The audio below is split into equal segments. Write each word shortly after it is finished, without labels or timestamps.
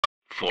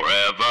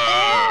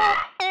Forever.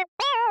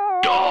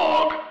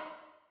 Dog.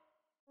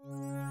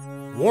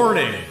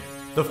 Warning!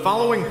 The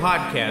following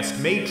podcast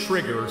may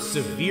trigger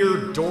severe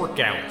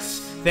dorkouts,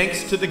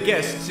 thanks to the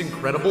guests'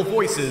 incredible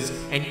voices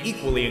and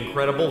equally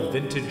incredible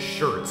vintage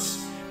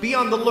shirts. Be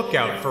on the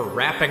lookout for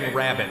rapping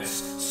rabbits,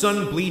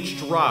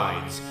 sun-bleached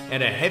rides,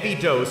 and a heavy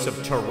dose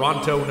of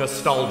Toronto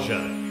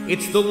nostalgia.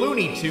 It's the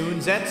Looney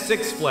Tunes at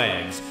Six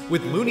Flags,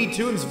 with Looney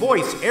Tunes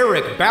voice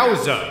Eric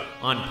Bauza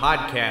on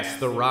Podcast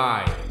The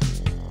Ride.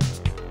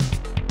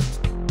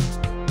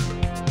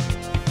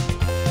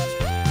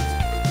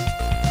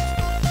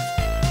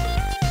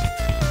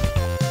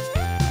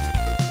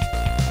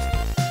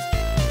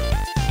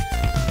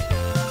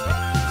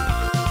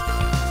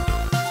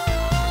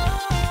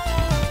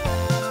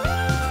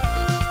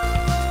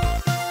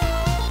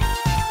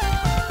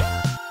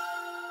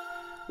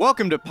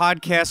 Welcome to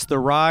Podcast The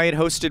Ride,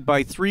 hosted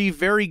by three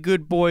very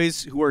good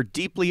boys who are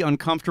deeply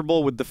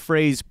uncomfortable with the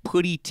phrase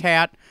putty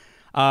tat.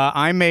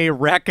 I'm a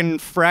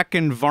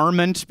frackin'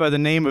 varmint by the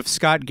name of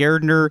Scott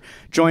Gardner,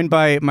 joined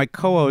by my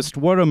co-host,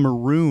 what a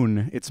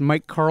maroon, it's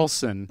Mike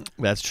Carlson.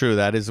 That's true,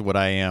 that is what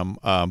I am,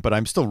 but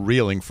I'm still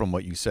reeling from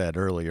what you said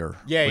earlier.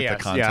 The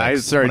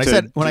context.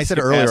 When I said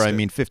earlier, I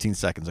mean 15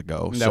 seconds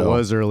ago. That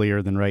was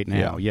earlier than right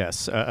now,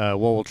 yes.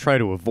 We'll try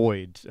to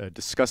avoid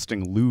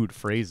disgusting lewd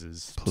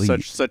phrases,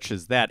 such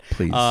as that.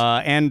 Please.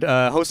 And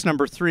host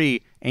number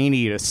 3, ain't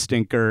he a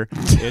stinker?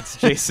 It's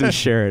Jason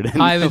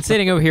Sheridan. I've been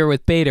sitting over here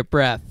with bated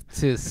breath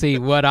to see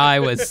what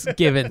I was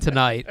given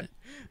tonight.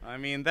 I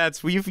mean,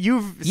 you've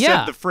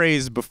said the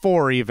phrase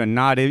before, even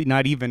not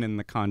even in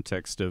the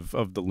context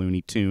of the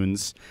Looney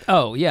Tunes.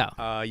 Oh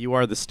yeah, you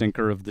are the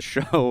stinker of the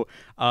show.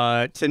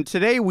 And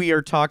today we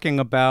are talking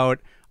about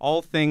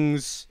all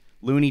things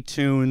Looney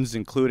Tunes,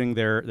 including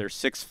their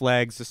Six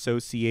Flags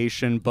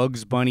Association,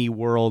 Bugs Bunny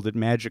World at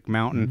Magic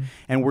Mountain,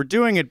 and we're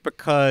doing it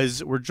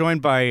because we're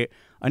joined by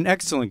an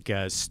excellent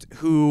guest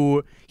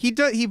who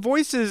he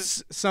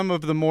voices some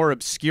of the more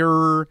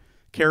obscure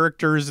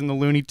characters in the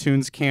Looney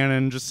Tunes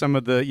canon, just some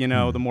of the,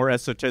 the more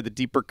esoteric, the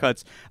deeper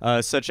cuts,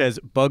 such as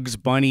Bugs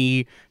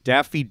Bunny,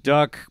 Daffy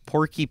Duck,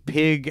 Porky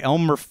Pig,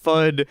 Elmer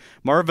Fudd,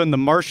 Marvin the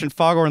Martian,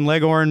 Foghorn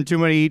Leghorn, too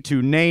many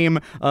to name.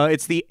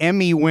 It's the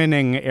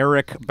Emmy-winning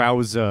Eric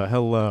Bauza.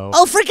 Hello.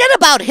 Oh, forget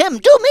about him.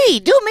 Do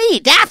me,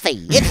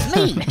 Daffy. It's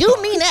me. Do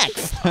me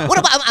next. What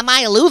about, am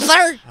I a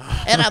loser?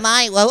 And am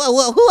I,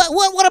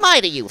 what am I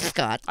to you,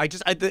 Scott?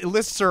 The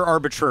lists are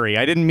arbitrary.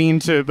 I didn't mean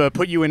to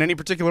put you in any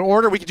particular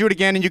order. We could do it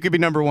again and you could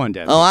be number 1,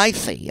 Daffy. Oh, I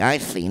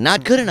see.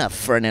 Not good enough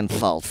for an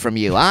insult from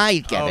you. I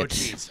get it. Oh,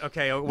 jeez.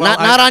 Okay. Well,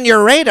 not on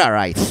your radar,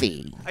 I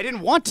see. I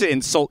didn't want to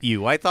insult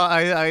you. I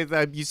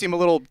thought you seem a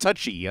little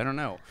touchy. I don't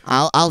know.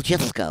 I'll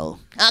just go.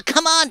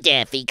 Come on,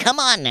 Daffy. Come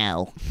on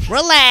now.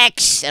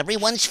 Relax.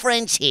 Everyone's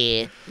friends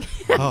here.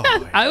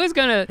 I was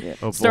gonna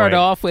start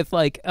off with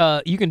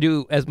you can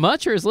do as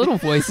much or as little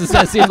voices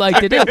as you'd like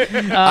to do.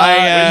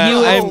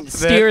 You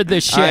steered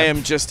the ship. I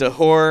am just a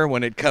whore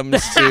when it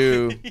comes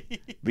to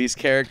these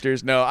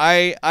characters. No,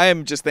 I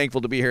am just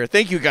thankful to be here.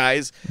 Thank you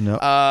guys. No,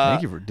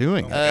 thank you for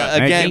doing it.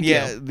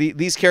 Again,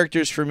 these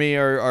characters for me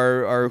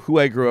are who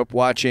I grew up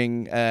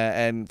watching,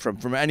 and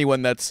from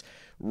anyone that's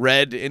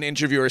read an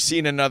interview or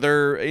seen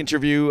another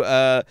interview,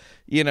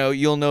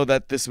 you'll know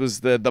that this was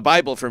the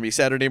Bible for me.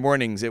 Saturday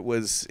mornings, it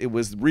was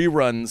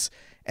reruns,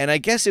 and I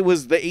guess it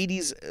was the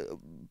 80s,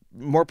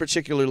 more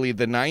particularly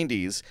the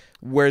 90s,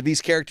 where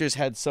these characters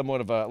had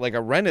somewhat of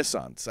a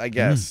renaissance, I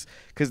guess,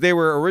 because they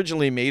were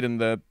originally made in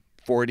the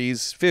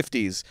 40s,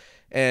 50s,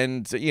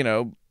 and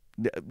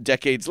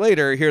decades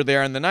later, here they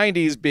are in the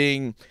 90s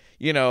being,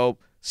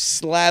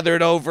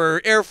 slathered over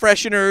air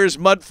fresheners,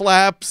 mud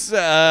flaps, for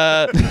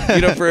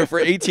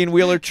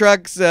 18-wheeler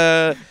trucks.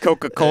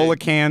 Coca-Cola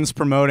cans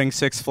promoting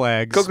Six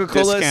Flags.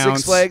 Coca-Cola,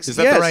 discounts. Six Flags. Is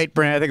that the right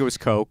brand? I think it was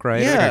Coke,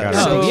 right?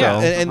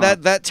 Yeah. And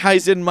that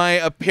ties in my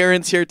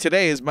appearance here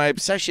today is my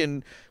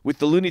obsession with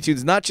the Looney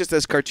Tunes, not just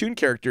as cartoon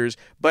characters,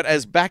 but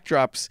as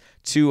backdrops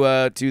to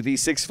the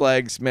Six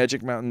Flags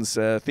Magic Mountains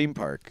theme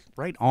park.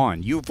 Right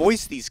on. You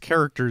voice these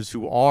characters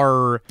who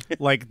are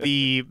like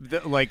the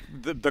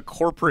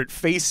corporate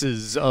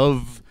faces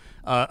of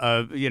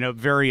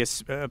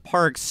various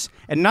parks,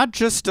 and not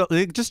just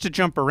to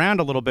jump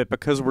around a little bit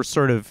because we're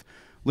sort of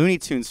Looney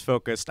Tunes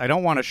focused. I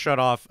don't want to shut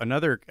off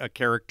another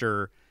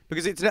character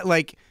because it's not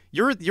like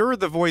you're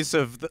the voice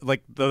of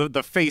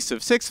the face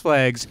of Six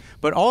Flags,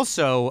 but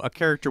also a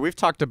character we've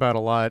talked about a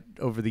lot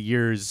over the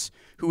years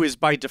who is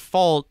by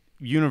default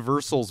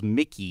Universal's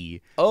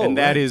Mickey, and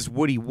that is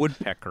Woody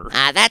Woodpecker.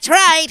 That's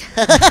right.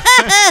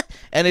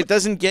 And it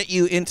doesn't get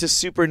you into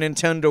Super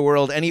Nintendo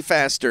World any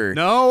faster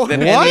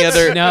than any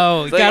other.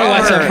 No, you gotta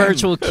watch a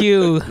virtual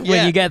queue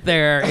when you get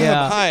there.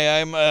 Yeah.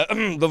 Hi,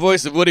 I'm the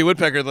voice of Woody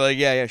Woodpecker. They're like,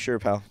 yeah, sure,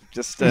 pal.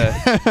 Just, you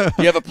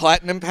have a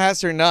platinum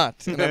pass or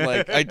not? And I'm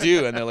like, I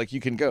do. And they're like, you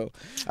can go.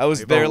 I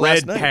was there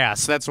last night. Red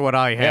pass. That's what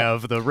I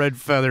have. The red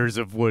feathers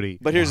of Woody.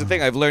 But here's the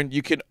thing. I've learned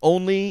you can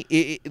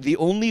the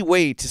only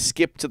way to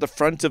skip to the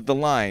front of the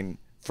line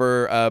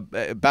for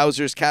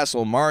Bowser's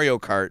Castle Mario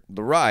Kart,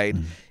 the ride,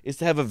 is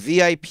to have a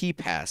VIP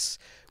pass,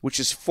 which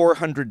is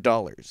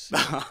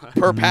 $400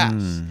 per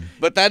pass.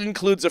 But that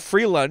includes a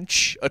free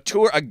lunch, a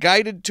tour, a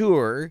guided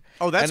tour.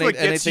 Oh, that's what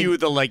gets you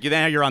the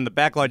now you're on the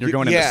back line, you're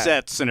going in the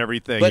sets and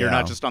everything. But, you're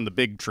not just on the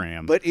big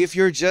tram. But if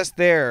you're just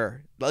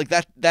there, like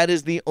that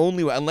is the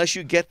only way, unless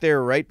you get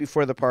there right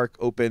before the park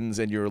opens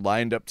and you're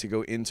lined up to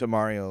go into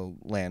Mario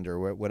Land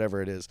or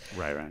whatever it is.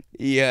 Right.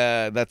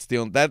 Yeah, that's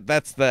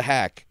that's the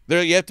hack.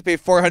 There, you have to pay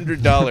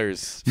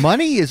 $400.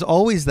 Money is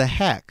always the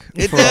hack.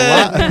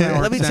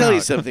 Let me tell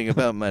you something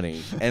about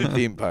money and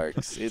theme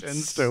parks. It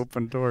tends to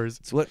open doors.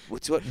 It's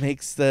what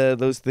makes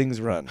those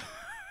things run.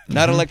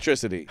 Not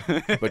electricity,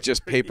 but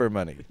just paper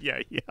money. Yeah.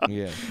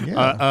 Yeah.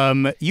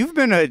 You've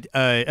been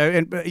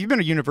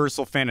a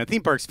Universal fan, a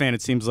theme parks fan.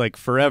 It seems like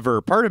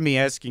forever. Part of me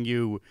asking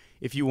you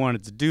if you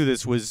wanted to do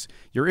this was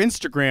your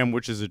Instagram,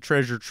 which is a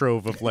treasure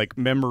trove of like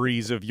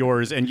memories of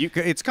yours, and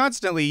it's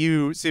constantly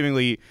you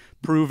seemingly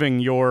proving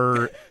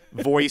your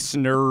voice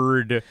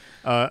nerd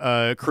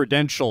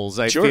credentials.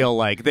 I feel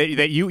like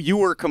that you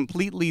were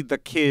completely the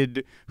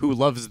kid who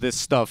loves this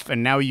stuff,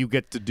 and now you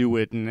get to do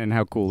it. And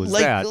how cool is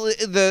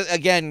that?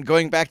 Again,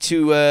 going back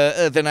to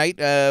the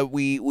night,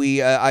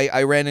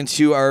 I ran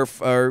into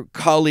our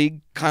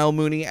colleague Kyle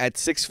Mooney at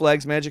Six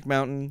Flags Magic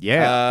Mountain.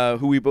 Yeah,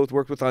 who we both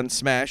worked with on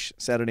Smash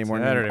Saturday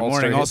morning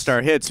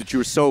All-Star Hits, which you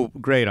were so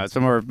great on.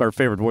 Some of our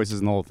favorite voices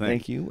in the whole thing.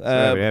 Thank you. So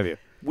happy to have you.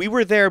 We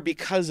were there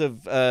because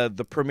of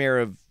the premiere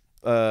of.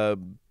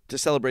 To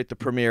celebrate the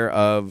premiere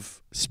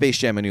of Space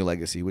Jam: A New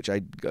Legacy, which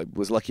I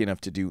was lucky enough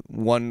to do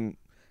 1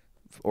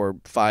 or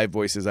 5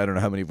 voices. I don't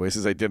know how many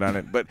voices I did on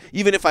it, but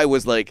even if I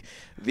was like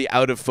the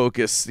out of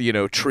focus,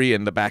 tree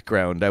in the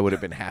background, I would have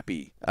been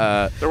happy.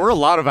 There were a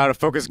lot of out of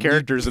focus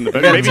characters in the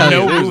movie. Maybe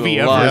no movie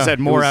ever has had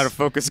more out of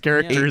focus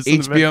characters.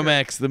 HBO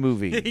Max, the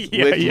movie with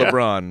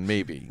LeBron,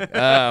 maybe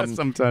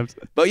sometimes.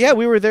 But yeah,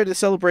 we were there to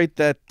celebrate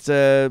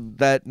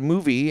that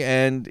movie,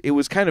 and it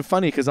was kind of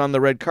funny because on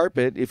the red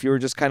carpet, if you were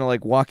just kind of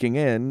like walking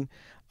in,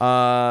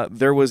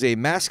 there was a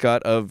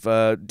mascot of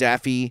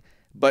Daffy.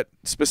 But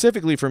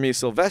specifically for me,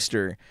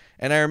 Sylvester.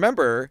 And I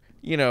remember,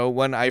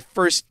 when I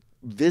first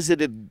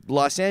visited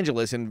Los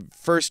Angeles and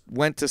first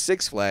went to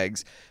Six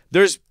Flags,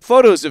 there's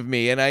photos of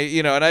me, and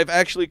and I've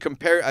actually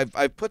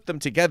I've put them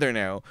together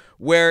now,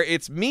 where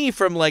it's me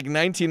from like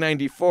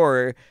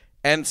 1994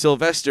 and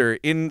Sylvester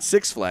in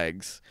Six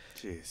Flags.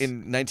 Jeez.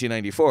 In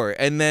 1994,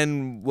 and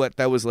then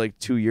that was like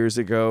 2 years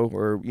ago,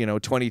 or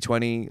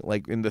 2020,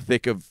 like in the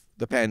thick of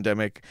the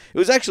pandemic. It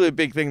was actually a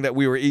big thing that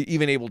we were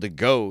even able to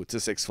go to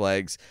Six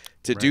Flags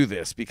to do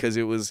this, because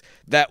it was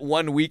that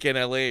 1 week in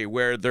LA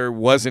where there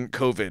wasn't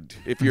COVID,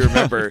 if you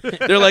remember.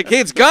 They're like,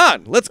 hey, it's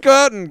gone, let's go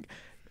out and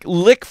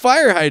lick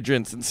fire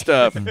hydrants and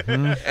stuff. And cut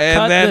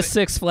then the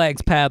Six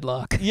Flags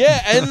padlock.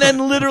 Yeah, and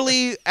then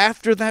literally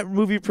after that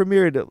movie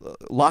premiered,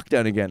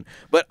 lockdown again.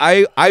 But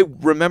I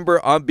remember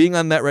being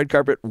on that red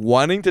carpet,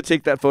 wanting to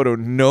take that photo,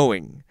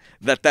 knowing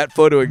that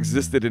photo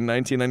existed in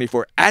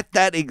 1994 at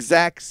that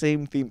exact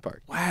same theme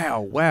park.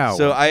 Wow.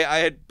 So I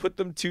had put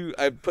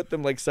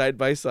them like side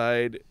by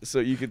side, so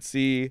you could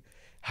see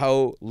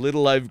how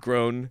little I've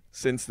grown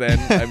since then.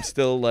 I'm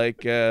still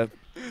like a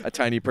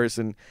tiny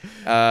person.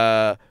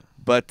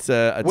 But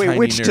a tiny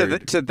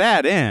nerd. To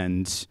that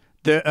end,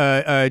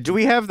 do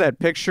we have that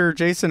picture,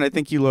 Jason? I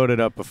think you loaded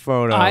up a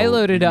photo. I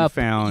loaded up,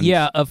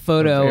 a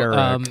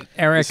photo.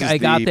 Eric, I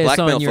got this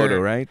blackmail on your photo,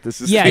 right?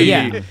 This is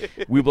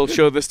We will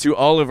show this to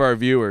all of our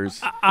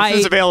viewers. This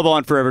is available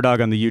on Forever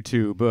Dog on the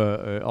YouTube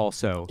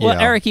also. Well,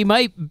 Eric, you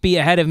might be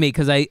ahead of me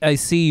because I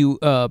see you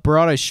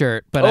brought a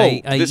shirt, but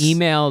I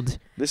emailed.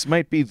 This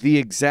might be the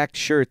exact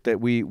shirt that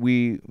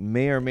we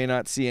may or may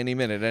not see any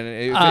minute, and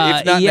if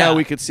not now,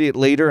 we could see it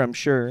later, I'm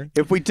sure.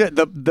 If we did,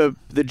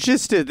 the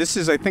gist is, this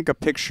is, I think, a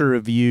picture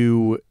of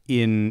you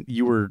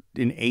were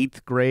in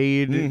 8th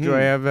grade. Mm-hmm. Do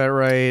I have that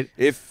right?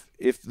 If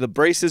the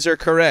braces are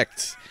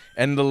correct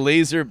and the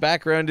laser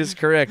background is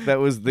correct, that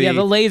was the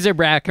the laser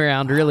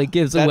background really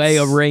gives away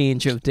a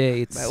range of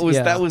dates.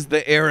 That was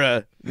the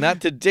era.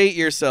 Not to date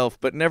yourself,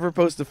 but never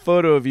post a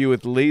photo of you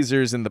with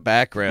lasers in the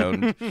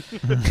background,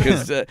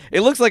 because it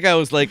looks like I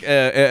was like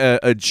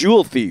a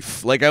jewel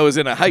thief, like I was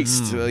in a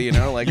heist.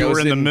 Like you I was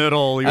were in the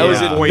middle. I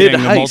was in mid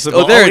heist.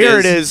 Oh, there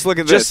it is. Look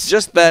at this.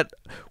 Just that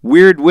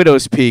weird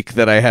widow's peak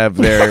that I have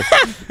there.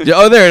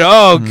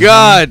 Oh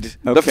God!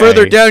 Okay. The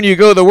further down you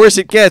go, the worse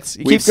it gets.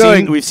 Keep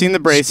going. We've seen the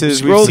braces.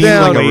 Scroll we've seen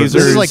down. The lasers.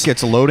 This is like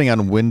it's loading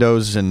on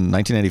Windows in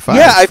 1995.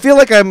 Yeah, I feel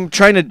like I'm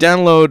trying to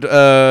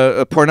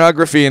download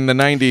pornography in the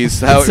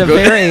 90s. We're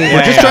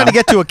just trying to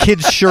get to a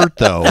kid's shirt,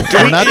 though.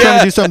 We're not trying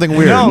to do something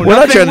weird. No, we're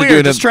not trying weird. to do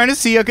it. Just trying to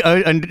see a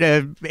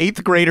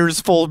 8th grader's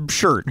full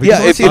shirt. Yeah,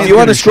 if you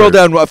want to scroll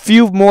down a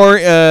few more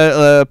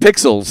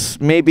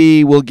pixels,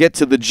 maybe we'll get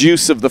to the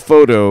juice of the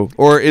photo.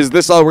 Or is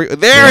this all?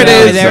 There it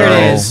is. There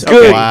it is.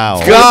 Good. Okay.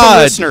 Wow.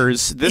 God,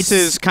 listeners, this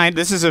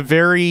is a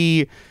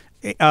very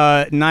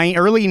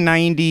early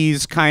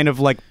 90s kind of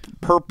like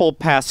purple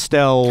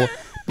pastel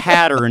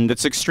pattern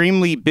that's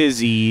extremely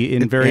busy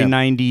in very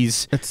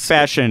 90s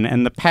fashion,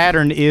 and the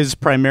pattern is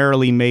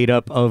primarily made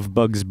up of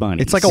Bugs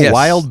Bunny. It's like a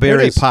wild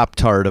berry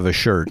Pop-Tart of a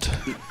shirt.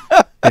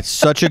 It's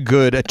such a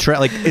good,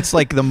 it's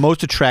like the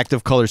most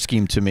attractive color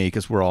scheme to me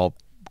because we're all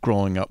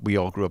growing up. We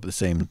all grew up the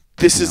same.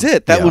 This is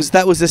it. That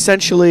was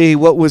essentially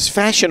what was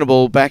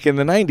fashionable back in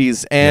the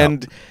 90s,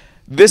 and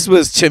this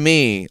was, to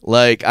me,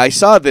 like, I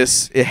saw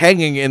this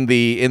hanging in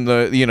the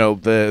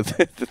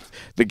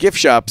the gift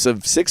shops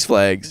of Six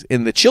Flags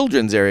in the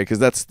children's area, because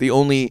that's the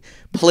only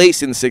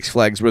place in Six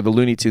Flags where the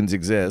Looney Tunes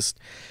exist.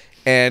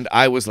 And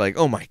I was like,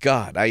 oh my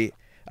God,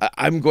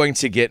 I'm going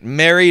to get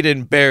married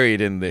and buried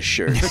in this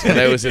shirt. And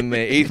I was in the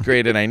 8th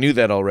grade, and I knew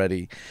that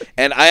already.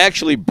 And I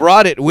actually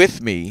brought it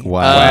with me.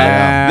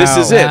 Wow. This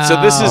is it.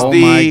 So this is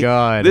my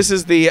God. This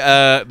is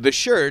the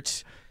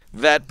shirt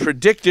that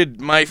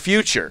predicted my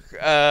future.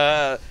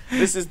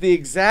 This is the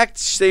exact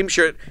same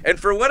shirt, and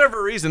for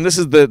whatever reason, this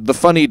is the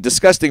funny,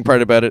 disgusting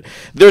part about it.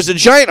 There's a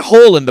giant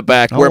hole in the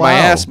back where my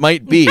ass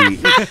might be,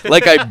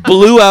 like I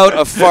blew out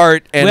a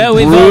fart and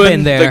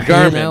ruined the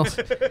garment.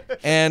 You know?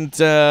 And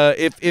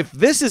if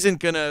this isn't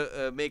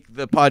gonna make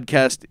the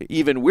podcast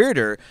even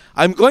weirder,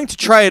 I'm going to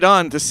try it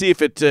on to see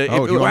if it.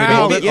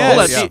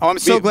 I'm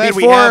so glad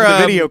we have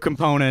the video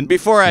component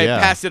before I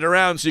pass it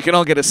around, so you can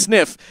all get a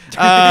sniff.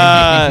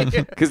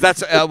 Because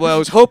that's what I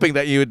was hoping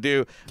that you would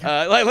do.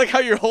 Like how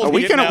you're holding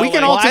it now.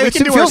 It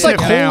feels like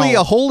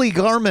a holy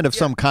garment of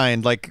some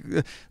kind. Like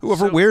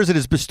whoever wears it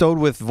is bestowed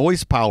with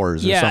voice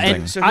powers or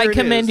something. And I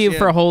commend you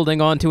for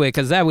holding on to it,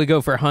 because that would go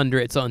for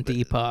hundreds on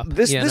Depop.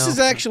 This is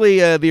actually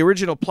the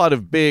original plot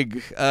of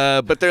Big,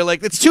 but they're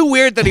like, it's too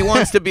weird that he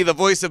wants to be the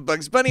voice of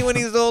Bugs Bunny when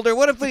he's older.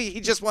 What if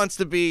he just wants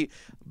to be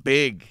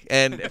Big?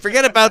 And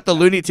forget about the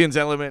Looney Tunes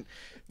element.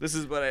 This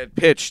is what I had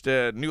pitched,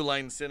 New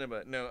Line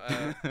Cinema. No,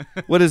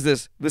 what is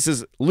this? This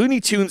is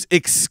Looney Tunes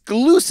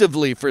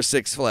exclusively for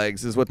Six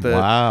Flags, is what the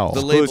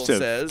label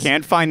says.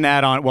 Can't find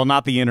that on, well,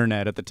 not the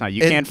internet at the time.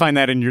 You can't find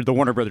that in the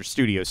Warner Brothers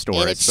studio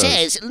store. And it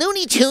says,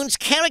 Looney Tunes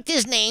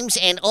characters' names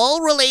and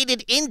all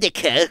related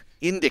indica.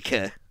 Isn't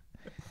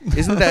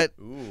that...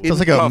 Sounds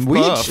like a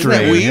weed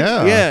strain.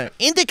 Yeah.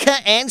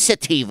 Indica and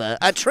sativa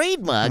are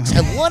trademarks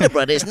of Warner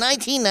Brothers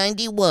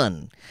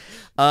 1991.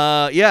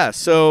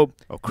 So...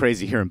 Oh,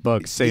 crazy hearing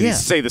Bugs say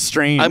the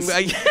strains.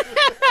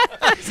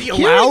 Is he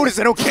allowed? Is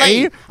it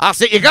okay? I'll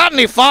say, you got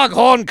any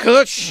foghorn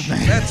kush?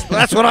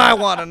 That's what I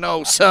want to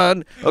know,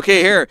 son.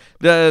 Okay, here.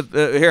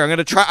 Here, I'm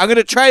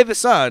gonna try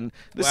this on.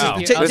 This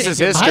is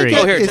history.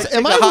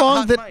 Am I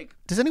wrong that...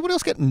 Does anyone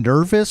else get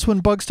nervous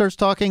when Bugs starts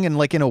talking, and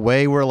like in a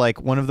way where like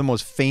one of the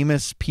most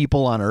famous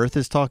people on Earth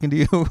is talking to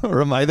you,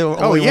 or am I the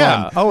only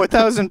one? Oh,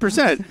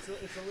 1,000%.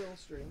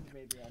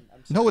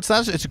 No, it's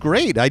not. It's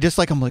great.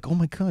 I'm like, oh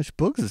my gosh,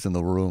 Bugs is in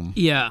the room.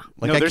 Yeah.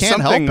 Like, there's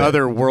something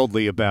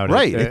otherworldly about it.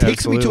 Right. It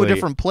takes me to a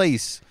different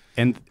place.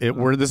 And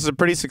this is a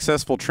pretty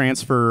successful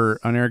transfer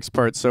on Eric's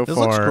part so far. This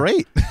looks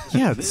great.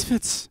 Yeah, this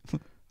fits.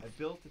 I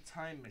built a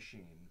time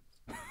machine.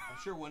 I'm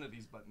sure one of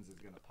these buttons is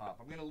going to pop.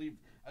 I'm going to leave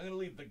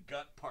the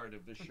gut part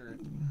of the shirt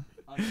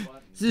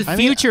unbuttoned. This is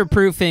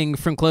future-proofing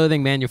from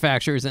clothing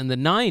manufacturers in the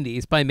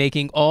 90s by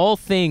making all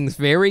things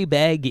very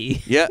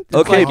baggy. Yeah.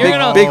 Okay.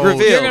 Big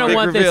reveal. You're gonna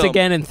want this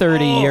again in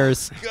 30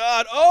 years.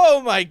 God.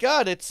 Oh my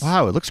God. It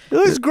looks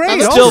great.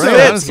 It still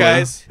fits,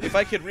 guys. If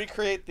I could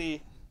recreate the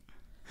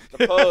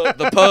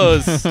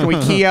pose. Can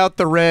we key out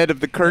the red of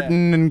the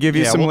curtain and give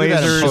you some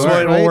lasers?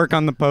 We'll work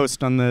on the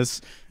post on this.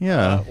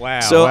 Yeah.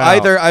 Wow. So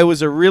either I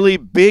was a really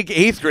big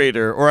 8th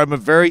grader or I'm a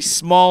very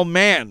small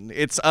man.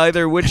 It's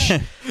either which.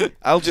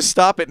 I'll just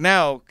stop it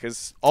now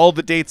because all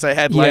the dates I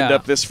had lined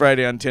up this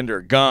Friday on Tinder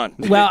are gone.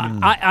 Well,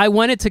 I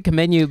wanted to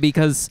commend you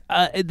because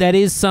that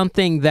is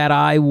something that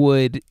I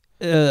would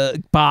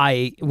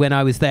buy when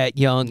I was that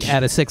young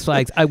at a Six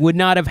Flags. I would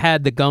not have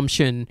had the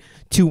gumption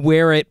to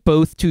wear it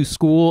both to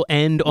school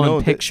and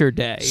on picture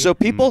day. So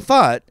people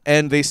thought,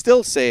 and they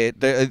still say it,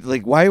 they're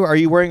like, why are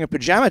you wearing a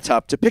pajama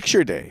top to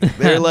picture day?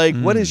 They're like,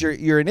 what is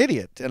you're an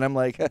idiot. And I'm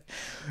like,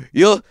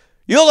 you'll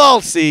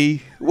all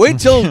see. Wait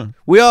till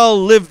we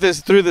all live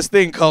through this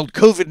thing called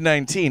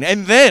COVID-19,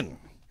 and then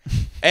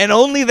and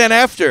only then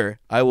after,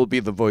 I will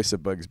be the voice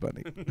of Bugs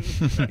Bunny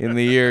in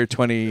the year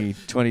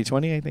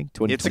 2020, I think.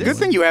 It's a good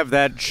thing you have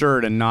that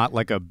shirt and not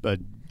like a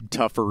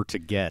tougher to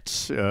get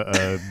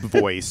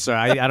voice.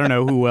 I don't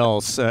know who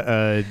else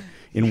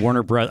in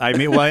Warner Brothers. I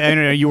mean, well, I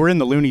don't know. You were in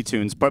the Looney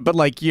Tunes, but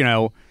like, you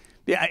know,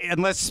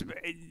 unless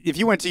if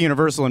you went to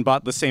Universal and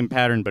bought the same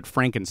pattern but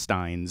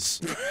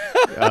Frankenstein's,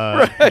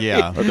 then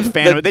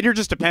you're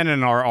just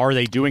dependent on are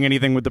they doing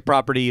anything with the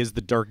property? Is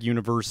the Dark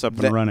Universe up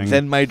and running?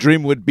 Then my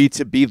dream would be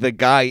to be the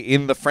guy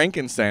in the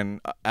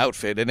Frankenstein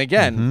outfit, and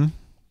again.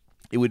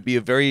 It would be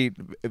a very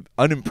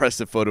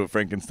unimpressive photo of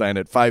Frankenstein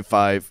at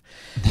 5'5".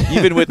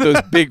 Even with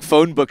those big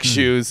phone book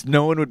shoes,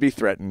 no one would be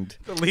threatened.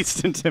 The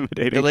least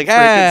intimidating. They're like,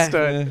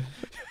 Frankenstein.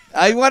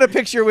 I want a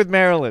picture with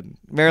Marilyn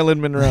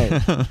Monroe.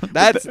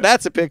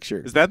 That's a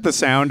picture. Is that the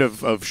sound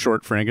of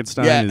short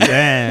Frankenstein?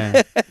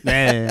 Yeah.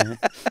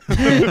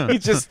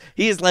 Is,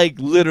 he's like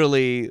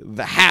literally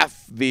the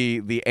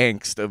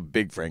angst of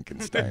Big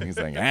Frankenstein. He's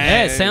like,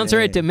 Yeah, it sounds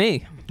right to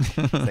me.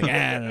 It's like,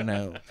 I don't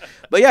know.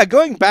 But yeah,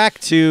 going back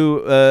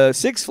to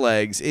Six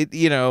Flags,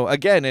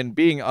 again, and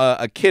being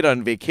a kid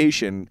on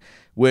vacation,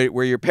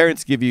 where your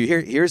parents give you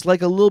here's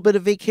like a little bit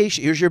of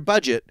vacation. Here's your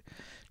budget.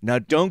 Now,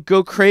 don't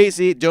go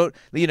crazy. Don't,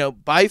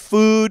 buy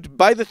food,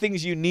 buy the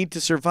things you need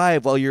to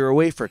survive while you're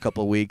away for a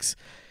couple weeks.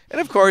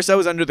 And of course, I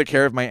was under the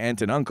care of my aunt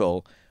and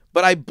uncle,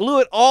 but I blew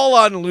it all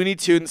on Looney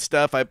Tunes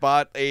stuff. I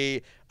bought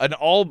an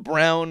all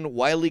brown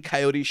Wile E.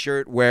 Coyote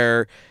shirt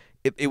where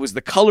it was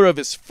the color of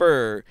his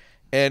fur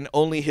and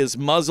only his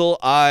muzzle,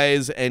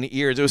 eyes, and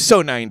ears. It was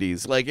so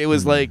 90s. Like, it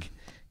was like,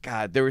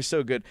 God, they were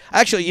so good.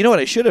 Actually, you know what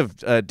I should have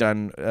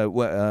done,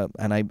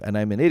 and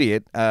I'm an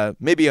idiot,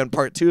 maybe on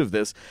part 2 of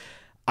this,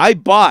 I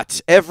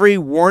bought every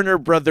Warner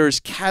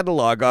Brothers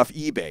catalog off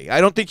eBay. I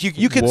don't think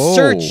you can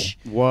search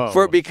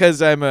for it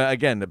because I'm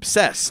again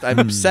obsessed. I'm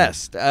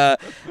obsessed.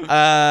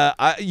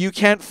 You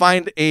can't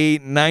find a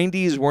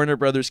 '90s Warner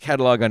Brothers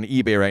catalog on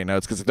eBay right now.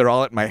 It's because they're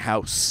all at my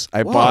house.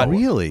 I bought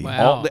really,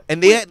 wow.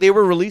 And they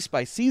were released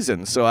by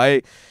season. So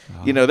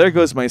there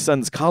goes my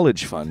son's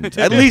college fund.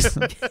 At least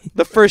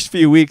the first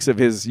few weeks of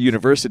his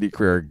university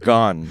career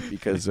gone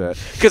because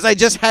I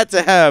just had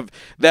to have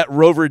that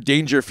Rover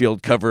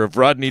Dangerfield cover of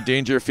Rodney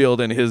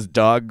Dangerfield and his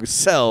dog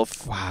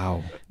Self.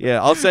 wow.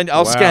 Yeah, I'll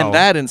scan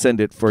that and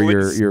send it for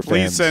your fans.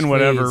 Please send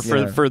whatever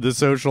Please. for the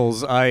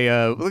socials.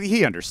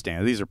 He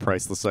understands these are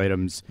priceless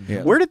items.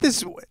 Yeah. Where did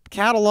this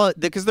catalog?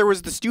 Because there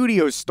was the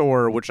studio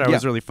store, which I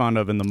was really fond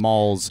of in the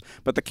malls,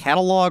 but the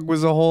catalog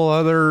was a whole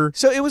other.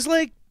 So it was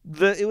like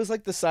the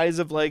size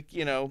of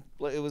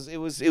it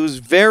was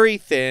very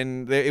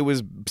thin. It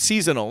was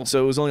seasonal,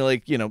 so it was only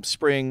like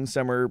spring,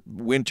 summer,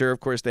 winter. Of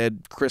course, they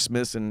had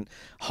Christmas and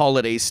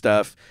holiday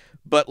stuff.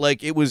 But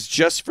like it was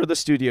just for the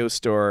studio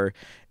store,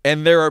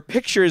 and there are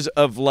pictures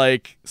of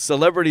like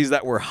celebrities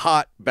that were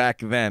hot back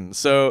then.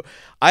 So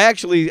I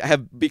actually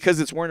have, because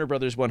it's Warner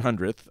Brothers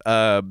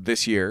 100th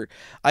this year,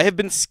 I have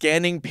been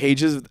scanning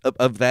pages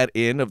of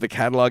the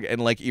catalog and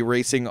like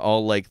erasing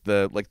all like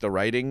the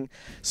writing.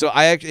 So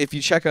if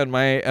you check on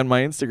my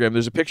Instagram,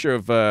 there's a picture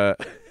of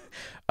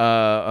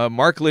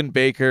Mark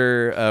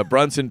Lynn-Baker,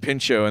 Bronson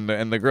Pinchot,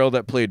 and the girl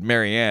that played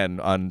Mary Ann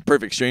on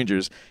Perfect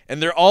Strangers,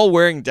 and they're all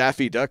wearing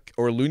Daffy Duck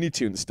or Looney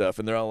Tunes stuff,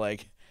 and they're all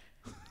like,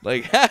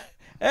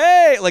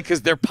 hey, like,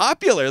 because they're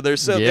popular. They're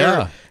so.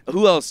 Yeah.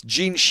 Who else?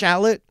 Gene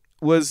Shalit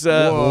was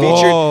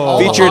Whoa.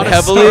 featured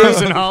heavily.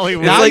 Stars in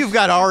Hollywood. Now like- you've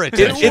got our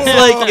attention.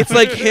 It's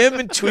like him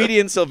and Tweety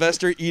and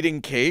Sylvester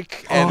eating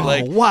cake, and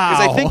wow.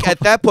 because I think at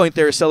that point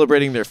they were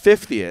celebrating their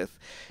 50th.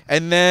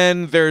 And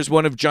then there's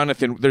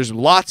there's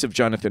lots of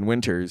Jonathan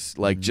Winters,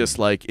 like just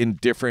like in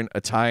different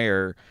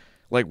attire,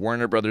 like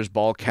Warner Brothers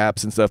ball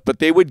caps and stuff. But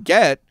they would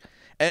get,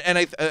 and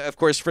of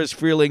course, Friz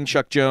Freleng,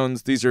 Chuck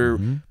Jones, these are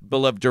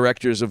beloved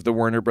directors of the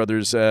Warner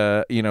Brothers,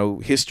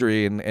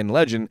 history and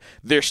legend.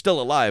 They're still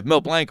alive.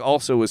 Mel Blanc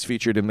also was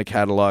featured in the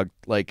catalog,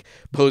 like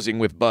posing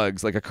with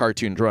bugs, like a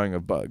cartoon drawing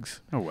of bugs.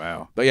 Oh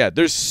wow! But yeah,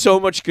 there's so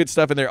much good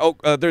stuff in there.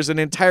 There's an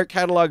entire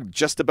catalog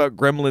just about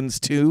Gremlins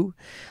 2.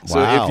 So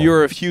Wow. if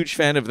you're a huge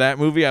fan of that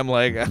movie, I'm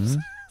like,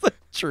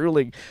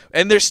 truly.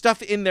 And there's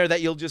stuff in there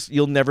that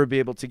you'll never be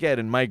able to get.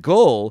 And my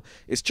goal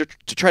is to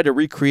try to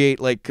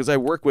recreate, like, because I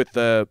work with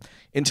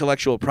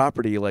intellectual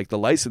property, like the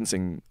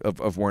licensing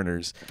of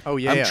Warner's. Oh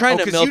yeah, I'm trying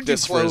to 'cause milk you do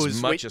this for as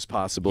clothes. much as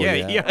possible.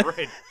 Yeah,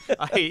 right.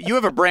 You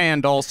have a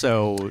brand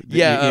also.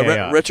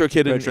 Retro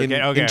Kid in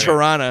Okay.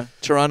 Toronto,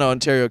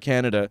 Ontario,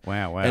 Canada.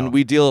 Wow. And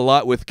we deal a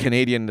lot with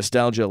Canadian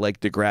nostalgia, like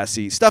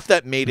Degrassi, stuff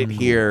that made it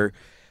here,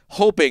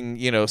 hoping,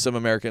 some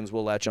Americans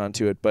will latch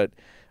onto it. But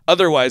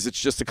otherwise, it's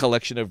just a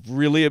collection of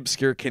really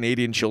obscure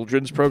Canadian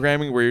children's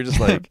programming where you're just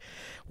like,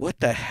 what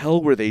the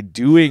hell were they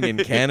doing in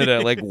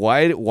Canada? Like,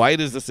 why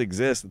does this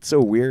exist? It's so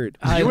weird.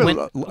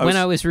 When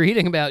I was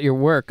reading about your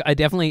work, I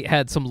definitely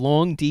had some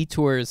long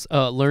detours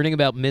learning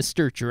about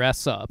Mr.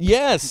 Dress Up.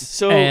 Yes.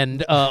 So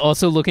And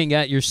also looking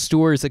at your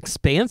store's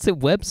expansive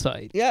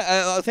website.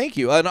 yeah, thank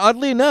you. And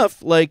oddly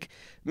enough, like,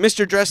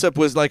 Mr. Dress Up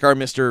was like our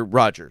Mr.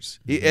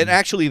 Rogers, and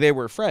actually they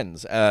were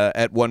friends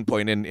at one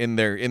point in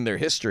their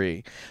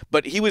history.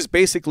 But he was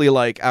basically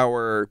like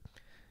our,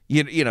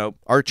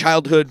 our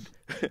childhood.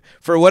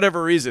 For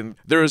whatever reason,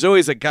 there was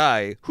always a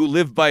guy who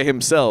lived by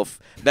himself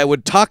that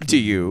would talk to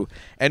you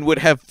and would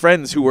have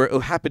friends who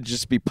happened to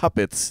just be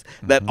puppets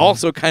that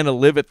also kind of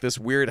live at this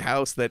weird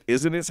house that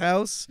isn't his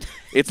house.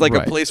 It's like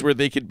a place where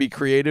they could be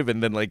creative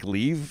and then like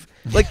leave.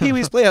 Like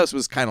Pee-wee's Playhouse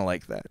was kind of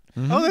like that.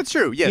 Oh, that's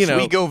true. Yes,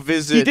 we go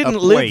visit he didn't a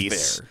live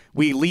place. there.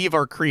 We leave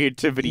our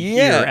creativity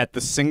here at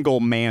the single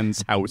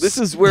man's house. This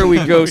is where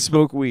we go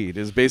smoke weed,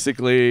 is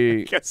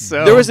basically... Guess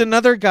so. There was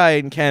another guy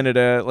in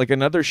Canada, like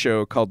another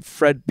show called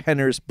Fred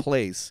Penner's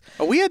Place.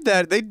 Oh, we had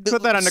that. They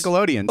put that on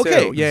Nickelodeon, too.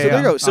 Okay, Yeah, so there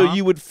you go. So Uh-huh.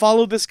 you would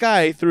follow this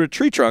guy through a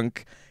tree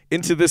trunk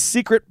into this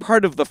secret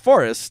part of the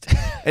forest,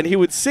 and he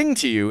would sing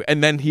to you,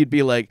 and then he'd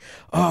be like,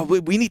 "Oh,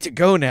 we need to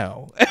go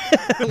now."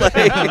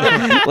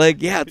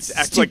 like yeah, it's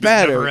Act too like this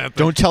bad. never happened.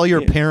 Don't tell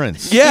your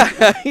parents.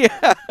 Yeah,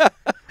 yeah,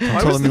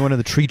 Tell them you went in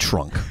the tree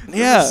trunk.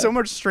 yeah. So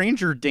much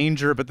stranger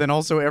danger, but then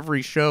also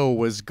every show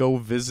was go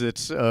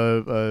visit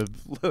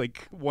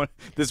like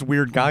this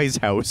weird guy's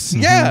house.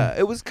 Yeah,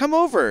 it was come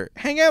over,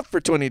 hang out for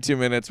 22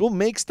 minutes. We'll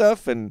make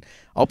stuff, and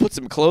I'll put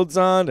some clothes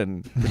on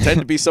and pretend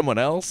to be someone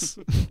else.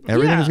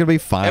 Everything's gonna be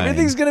fine.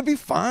 Everything's gonna be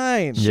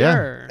fine. Yeah.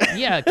 Sure.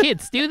 Yeah,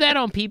 kids, do that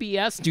on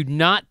PBS. Do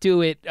not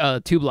do it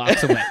 2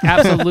 blocks away.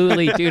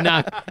 Absolutely do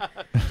not.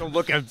 Don't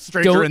look a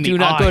stranger in the Do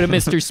not eye. go to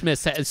Mr.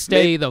 Smith's.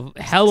 Stay the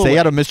hell away. Stay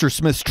out of Mr.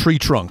 Smith's tree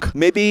trunk.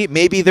 Maybe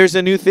there's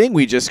a new thing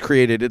we just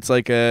created. It's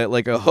like a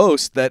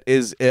host that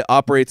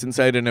operates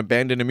inside an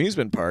abandoned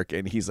amusement park,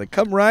 and he's like,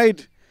 come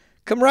ride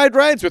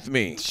rides with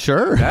me.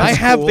 Sure. I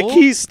have the cool.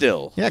 keys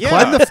still. Yeah, Yeah.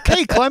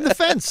 climb the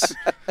fence.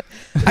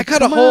 I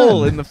cut a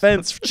hole in the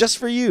fence just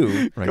for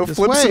you. Right Go this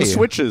flip some way.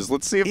 switches.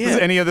 Let's see if Yeah.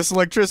 any of this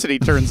electricity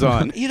turns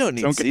on. You don't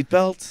need Don't get-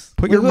 seatbelts.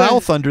 Put your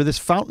mouth under this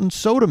fountain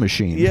soda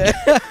machine. Yeah.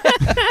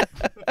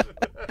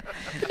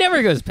 It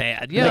never goes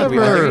bad. Yeah.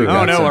 Never. we Oh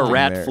got no, a something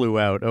rat there. flew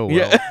out. Oh well.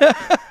 Yeah.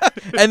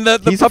 And the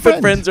He's a puppet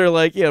friend. friends are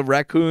like, yeah,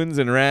 raccoons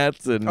and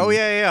rats and Oh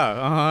yeah.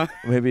 Uh huh.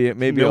 maybe a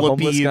homeless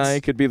Millipedes. guy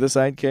could be the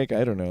sidekick.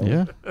 I don't know.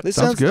 Yeah. This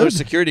Sounds sounds good. or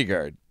security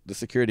guard. The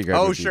security guard.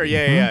 Oh would be sure, the-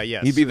 yeah.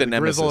 Yes. He'd be the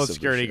grizzle nemesis of the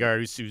security show. guard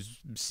who's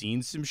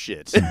seen some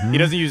shit. He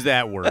doesn't use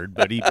that word,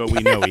 but we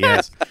know he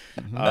has.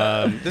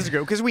 This is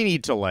good because we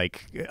need to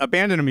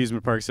abandoned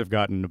amusement parks have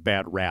gotten a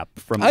bad rap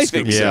from the I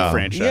think Scooby-Doo so.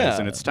 franchise, Yeah.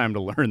 and it's time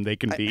to learn they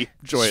can be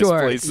joyous Sure.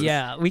 places.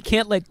 Yeah. We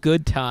can't let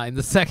Good Time,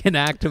 the second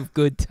act of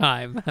Good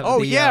Time. have Oh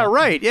the, yeah,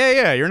 right.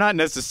 Yeah. You're not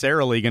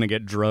necessarily gonna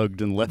get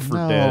drugged and left for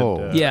No.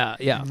 dead.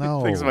 Yeah.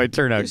 No. Things might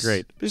turn out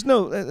great. There's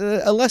no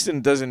a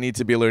lesson doesn't need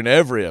to be learned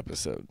every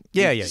episode.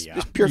 Yeah. It's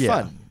pure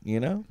Yeah. fun, you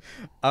know.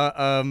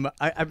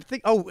 I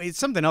think. Oh, it's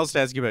something else to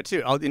ask you about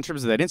too. In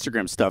terms of that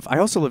Instagram stuff, I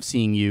also love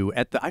seeing you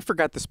at the. I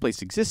forgot this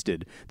place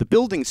existed. The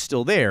building's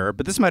still there,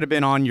 but this might have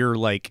been on your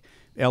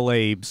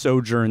L.A.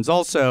 sojourns.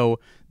 Also,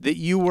 that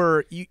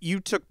you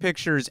took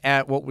pictures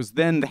at what was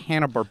then the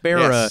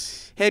Hanna-Barbera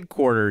Yes.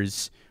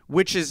 headquarters,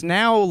 which is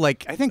now I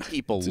think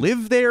people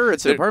live there.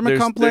 It's an apartment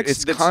There's- complex.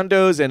 It's that's-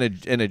 condos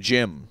and a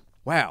gym.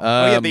 Wow.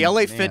 Oh yeah, the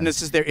LA man.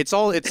 Fitness is there. It's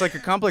like a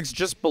complex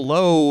just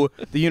below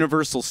the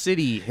Universal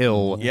City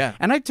hill. Yeah.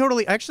 And I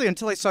totally actually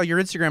until I saw your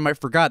Instagram, I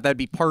forgot that'd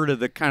be part of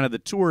the kind of the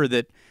tour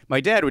that my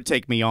dad would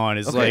take me on.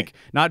 Is Okay.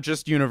 not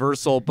just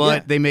Universal, but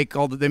Yeah. they make the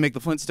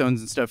Flintstones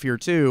and stuff here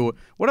too.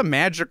 What a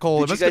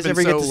magical! Did it you must guys have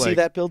ever been get to so, see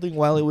that building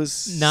while it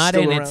was Not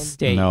still in around? its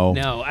state.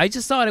 No. I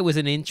just thought it was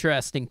an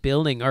interesting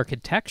building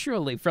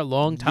architecturally for a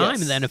long time.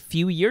 Yes. And then a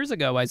few years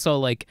ago, I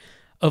saw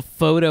a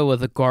photo of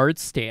the guard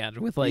stand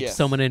with Yes.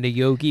 someone in a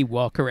Yogi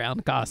walk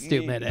around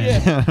costume in it.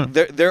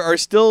 Yeah. there are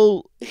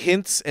still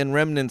hints and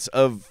remnants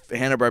of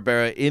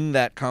Hanna-Barbera in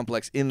that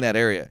complex, in that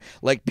area,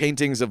 like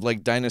paintings of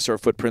dinosaur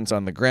footprints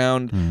on the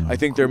ground. I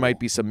think there might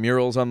be some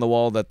murals on the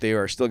wall that they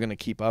are still going to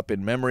keep up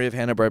in memory of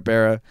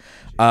Hanna-Barbera.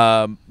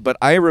 But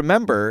I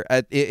remember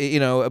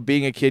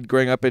being a kid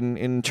growing up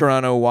in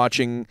Toronto,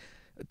 watching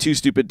Two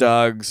Stupid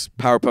Dogs,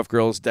 Powerpuff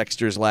Girls,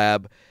 Dexter's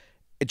Lab,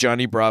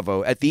 Johnny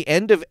Bravo. At the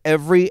end of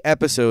every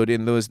episode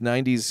in those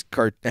 90s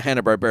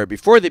Hanna-Barbera,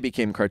 before they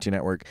became Cartoon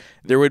Network,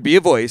 there would be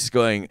a voice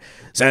going,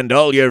 "Send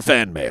all your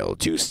fan mail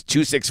to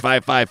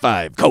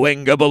 26555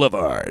 Cahuenga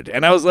Boulevard."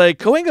 And I was like,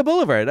 Cahuenga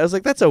Boulevard? I was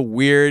like, that's a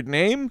weird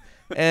name.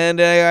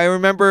 And I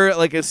remember,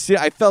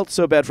 I felt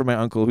so bad for my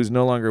uncle, who's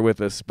no longer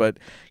with us, but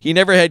he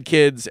never had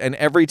kids, and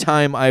every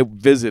time I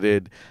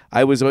visited,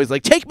 I was always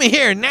like, "Take me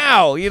here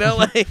now!"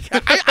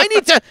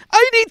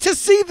 I need to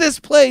see this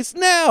place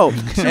now.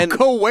 And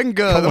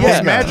Cahuenga, the Yeah.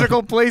 most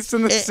magical place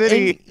in the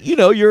city.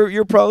 and,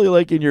 you're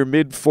probably in your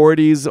mid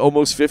 40s,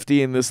 almost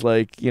 50, and this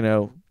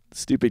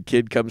stupid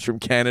kid comes from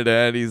Canada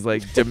and he's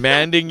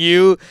demanding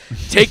you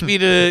take me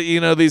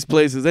to these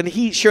places, and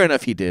sure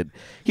enough he did.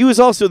 He was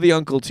also the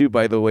uncle too,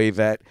 by the way,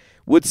 that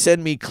would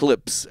send me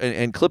clips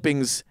and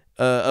clippings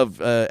of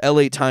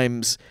LA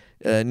Times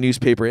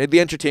newspaper in the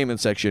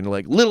entertainment section,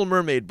 Little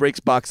Mermaid breaks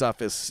box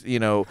office,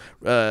 dollar.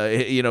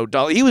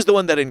 He was the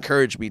one that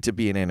encouraged me to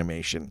be in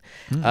animation.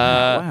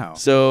 Wow.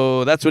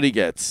 So that's what he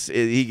gets.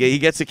 He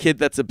gets a kid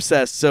that's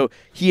obsessed. So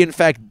he, in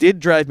fact,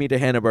 did drive me to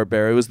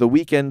Hanna-Barbera. It was the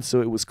weekend,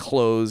 so it was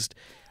closed.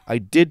 I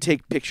did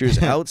take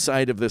pictures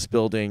outside of this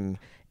building,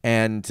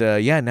 and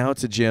now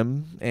it's a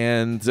gym,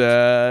 and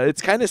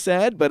it's kind of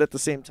sad, but at the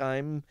same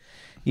time,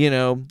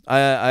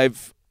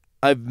 I've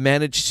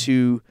managed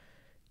to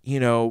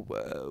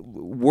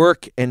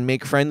work and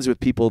make friends with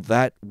people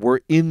that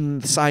were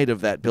inside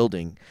of that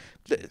building.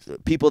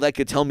 People that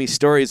could tell me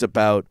stories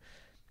about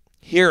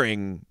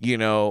hearing,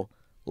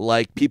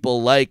 like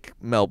people like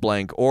Mel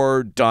Blanc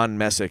or Don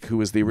Messick, who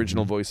was the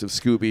original voice of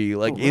Scooby.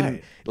 Like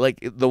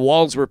the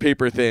walls were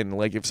paper thin.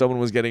 Like if someone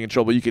was getting in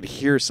trouble, you could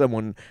hear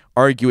someone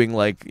arguing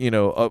like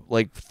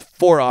like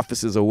 4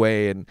 offices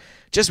away, and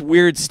just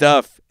weird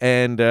stuff.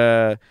 And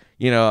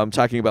I'm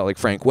talking about like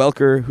Frank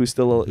Welker, who's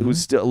still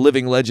a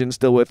living legend,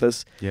 still with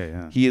us.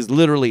 Yeah. He is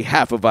literally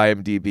half of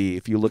IMDb.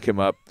 If you look him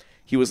up,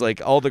 he was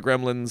like all the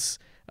Gremlins.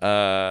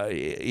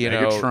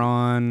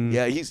 Megatron.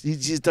 Yeah,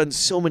 he's done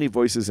so many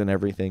voices and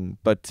everything,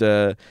 but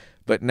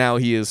now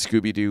he is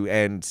Scooby-Doo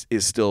and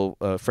is still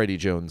Freddie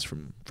Jones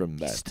from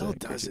that. He still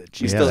does it.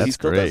 He still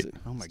does it.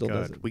 Oh my Still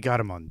does god, it. we got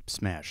him on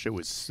Smash. It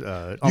was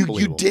unbelievable.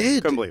 You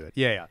did? Couldn't believe it.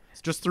 Yeah.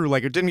 It's just through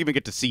like it didn't even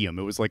get to see him.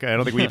 It was like I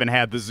don't think we even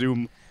had the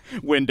Zoom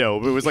window.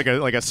 It was like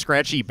a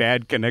scratchy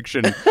bad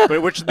connection.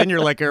 But which then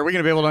you're like, are we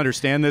gonna be able to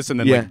understand this? And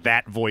then like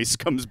that voice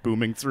comes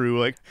booming through.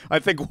 Like I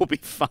think we'll be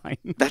fine.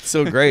 That's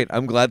so great.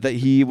 I'm glad that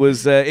he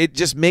was. It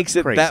just makes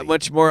it Crazy. that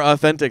much more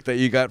authentic that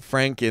you got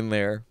Frank in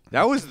there.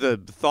 That was the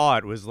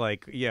thought. Was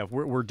like, yeah,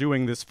 we're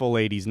doing this full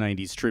 '80s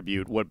 '90s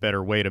tribute. What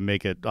better way to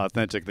make it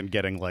authentic than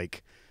getting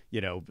like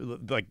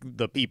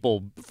the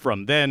people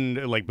from then,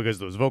 like because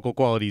those vocal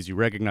qualities you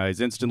recognize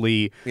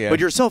instantly, but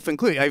yourself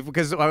included,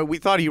 because we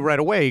thought of you right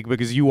away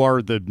because you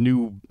are the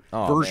new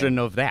version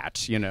of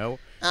that,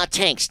 Oh,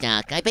 thanks,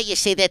 Doc. I bet you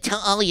say that to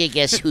all your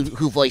guests who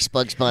voice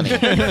Bugs Bunny.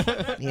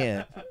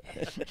 Yeah.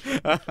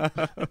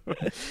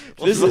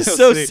 This is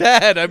so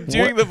sad. I'm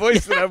doing the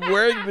voice and I'm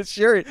wearing the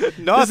shirt.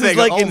 Nothing. This is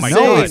like Oh my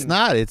insane. No, God. it's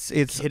not.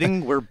 It's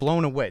Kidding, we're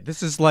blown away.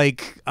 This is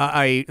like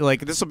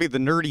this will be the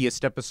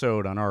nerdiest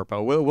episode on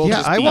ARPA. We'll yeah.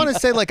 just I be- want to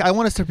say I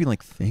want to start being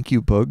like, thank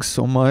you, Bugs,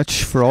 so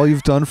much for all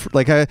you've done.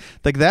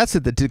 That's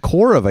at the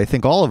core of I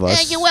think all of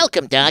us. You're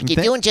welcome, Doc.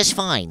 You're doing just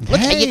fine. Look,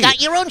 Hey. you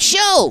got your own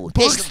show.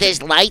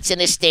 There's lights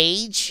and a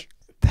stage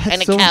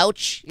and a so-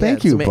 couch. Thank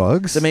it's you,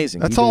 Bugs. it's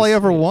amazing. That's He all I does-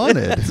 ever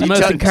wanted. It's the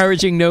most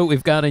encouraging note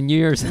we've got in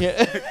years.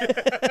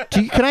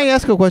 Can I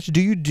ask a question?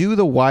 Do you do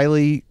the Wile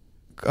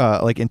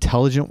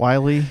intelligent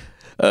Wile?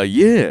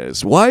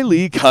 Yes, Wile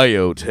E.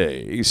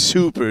 Coyote,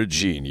 super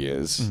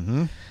genius.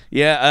 Mm-hmm.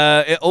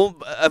 Yeah,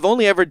 I've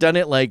only ever done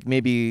it like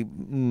maybe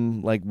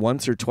like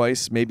once or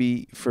twice,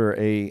 maybe for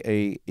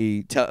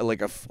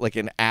like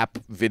an app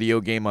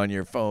video game on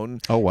your phone.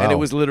 Oh, wow. And it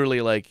was literally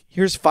like,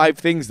 here's 5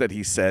 things that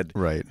he said.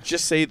 Right.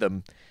 Just say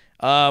them.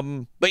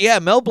 But yeah,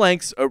 Mel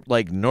Blanc's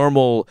like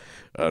normal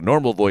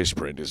voice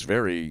print is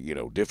very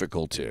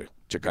difficult to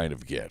kind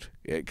of get,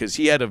 because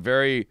he had a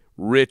very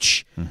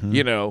rich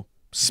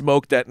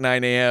smoked at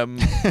 9 a.m.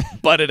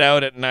 butted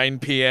out at 9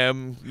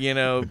 p.m.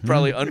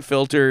 Probably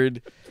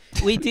unfiltered.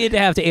 We did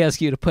have to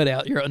ask you to put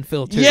out your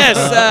unfiltered Yes,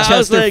 I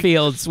was like-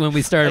 Chesterfields when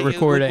we started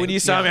recording. When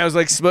you saw me, I was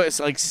like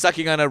like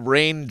sucking on a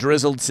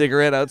rain-drizzled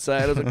cigarette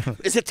outside. I was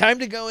like, "Is it time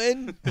to go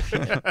in?"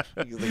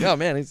 He's like, "Oh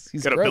man, he's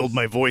gotta gross." build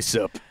my voice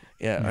up.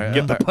 Yeah,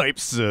 Get the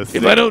pipes.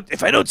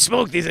 If I don't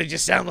smoke these, I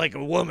just sound like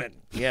a woman.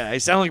 Yeah, I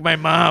sound like my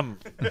mom.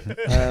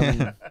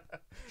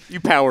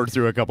 You powered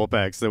through a couple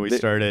packs that we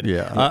started.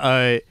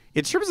 Yeah.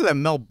 In terms of that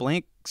Mel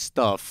Blanc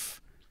stuff,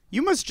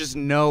 you must just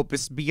know,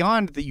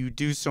 beyond that you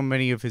do so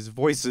many of his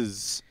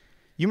voices,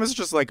 you must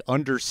just like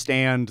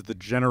understand the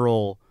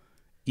general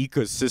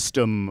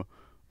ecosystem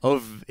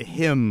of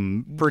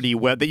him pretty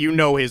well. That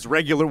his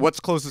regular, what's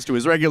closest to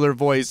his regular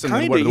voice, and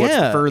then what's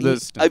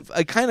furthest.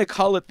 I kind of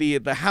call it the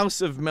House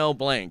of Mel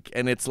Blanc,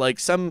 and it's like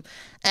some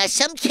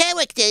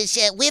characters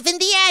live in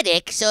the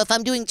attic, so if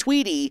I'm doing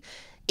Tweety,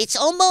 it's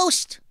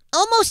almost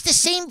the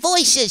same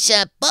voice as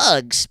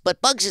Bugs, but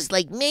Bugs is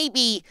like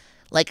maybe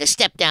like a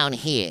step down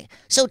here.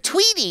 So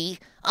Tweety,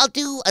 I'll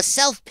do a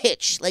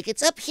self-pitch. Like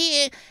it's up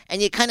here,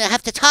 and you kind of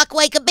have to talk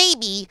like a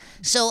baby.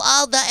 So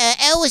all the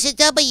L's and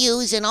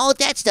W's and all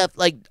that stuff.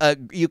 like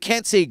you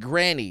can't say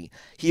granny.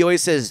 He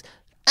always says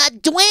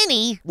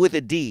Dwanny, with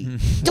a D.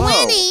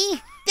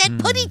 Dwanny, that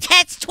putty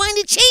tat's trying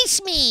to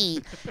chase me.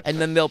 And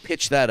then they'll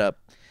pitch that up.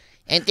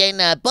 And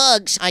then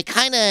Bugs, I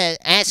kind of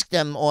ask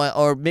them,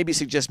 Or maybe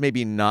suggest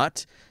maybe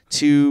not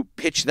to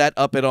pitch that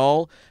up at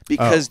all,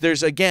 because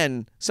there's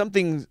again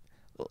something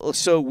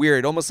so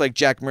weird, almost like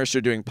Jack Mercer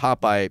doing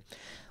Popeye,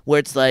 where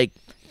it's like,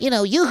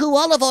 yoo-hoo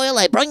olive oil,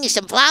 I brung you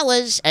some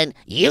flowers, and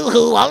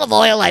yoo-hoo olive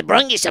oil, I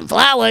brung you some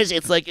flowers.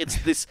 it's like it's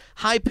this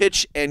high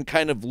pitch and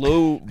kind of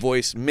low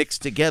voice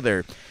mixed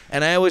together.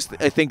 And I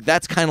think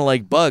that's kind of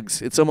like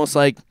Bugs. It's almost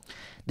like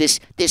This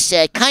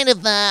kind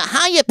of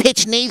higher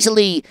pitched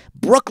nasally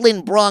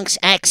Brooklyn Bronx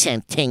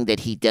accent thing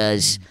that he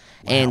does,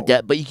 and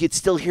but you could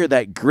still hear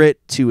that grit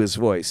to his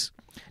voice.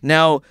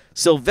 Now,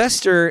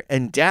 Sylvester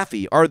and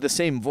Daffy are the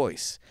same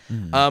voice.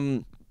 By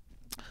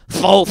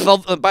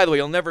the way,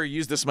 you'll never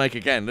use this mic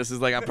again. This is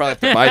like, I'll probably have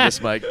to buy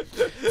this mic.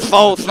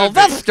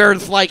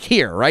 Sylvester's like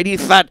here, right?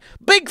 He's that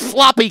big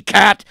floppy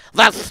cat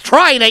that's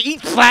trying to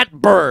eat that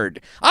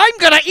bird. I'm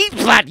gonna eat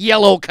that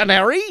yellow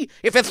canary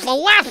if it's the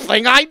last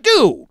thing I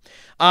do.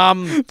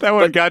 That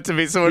one got to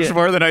me so much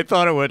more than I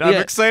thought it would. I'm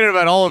excited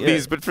about all of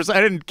these, but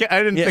I didn't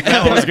think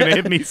that one was going to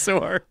hit me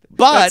so hard.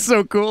 But that's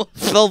so cool.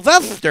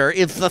 Sylvester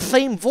is the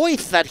same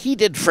voice that he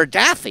did for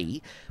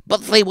Daffy,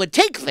 but they would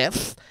take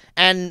this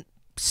and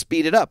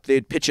speed it up.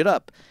 They'd pitch it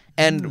up.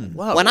 And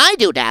when I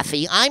do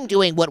Daffy, I'm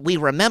doing what we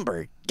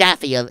remember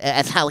Daffy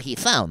as how he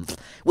sounds,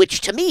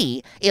 which to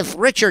me is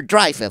Richard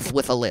Dreyfuss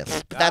with a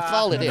lisp. That's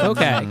all it is.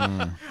 Okay.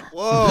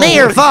 Whoa,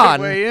 Mayor way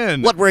Vaughn,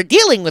 in. what we're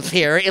dealing with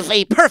here is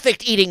a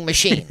perfect eating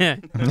machine.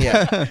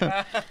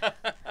 yeah.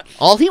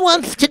 All he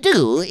wants to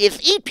do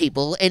is eat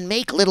people and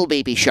make little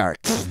baby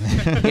sharks.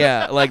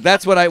 Yeah, like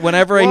that's what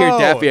whenever I hear Whoa.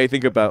 Daffy, I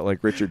think about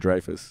like Richard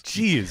Dreyfuss.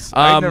 Jeez,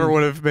 I Um, never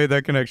would have made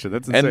that connection.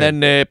 That's insane.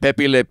 And then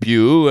Pepe Le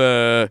Pew,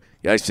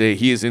 I say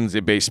he is in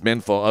the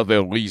basement for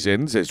other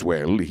reasons as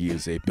well. He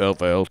is a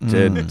pervert,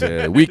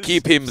 and we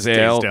keep him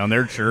there. Stays down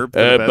there, chirp.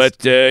 the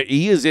best. But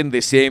he is in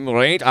the same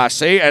range, I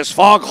say, as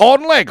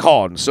Foghorn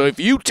Leghorn. So if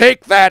you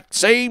take that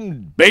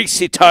same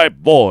bassy type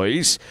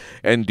voice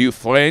and do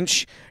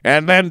French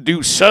and then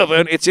do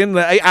Southern, it's in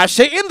the, I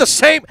say, in the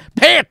same.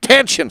 Pay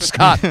attention,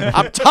 Scott.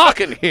 I'm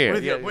talking here.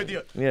 with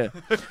you. Yeah.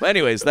 But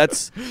anyways,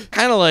 that's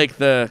kind of like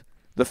the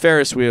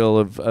Ferris wheel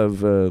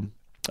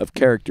of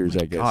characters,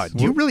 I guess. God,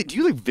 do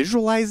you like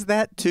visualize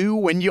that too?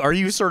 When are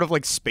you sort of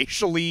like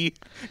spatially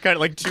kind of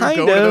like to Kind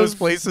go to of. those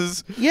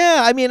places?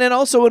 Yeah, I mean, and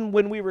also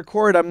when we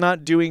record, I'm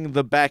not doing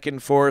the back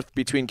and forth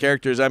between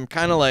characters. I'm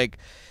kind of like,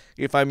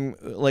 if I'm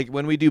like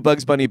when we do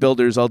Bugs Bunny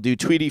Builders, I'll do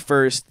Tweety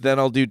first, then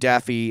I'll do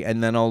Daffy,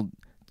 and then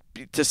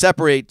to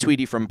separate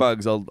Tweety from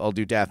Bugs, I'll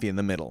do Daffy in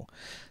the middle.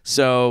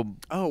 So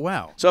Oh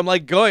wow. I'm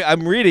like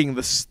I'm reading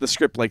the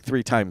script like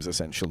 3 times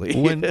essentially.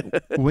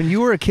 When you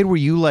were a kid, were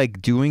you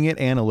like doing it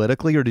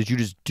analytically, or did you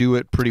just do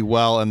it pretty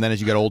well, and then as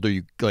you got older,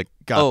 you like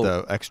got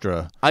the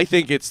extra? I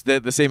think it's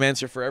the same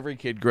answer for every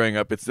kid growing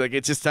up. It's like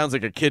it just sounds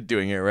like a kid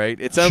doing it, right?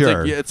 It sounds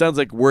Sure.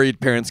 like worried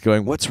parents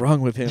going, "What's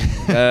wrong with him?"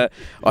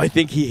 I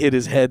think he hit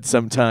his head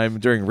sometime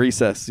during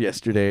recess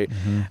yesterday,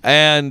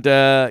 and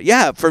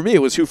yeah, for me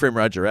it was Who Framed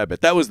Roger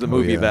Rabbit. That was the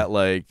movie yeah. that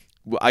like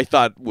I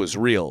thought was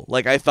real.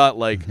 Like I thought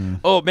like,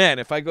 oh man,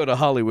 if I go to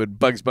Hollywood,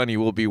 Bugs Bunny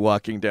will be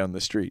walking down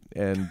the street,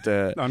 and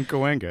On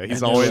Cahuenga,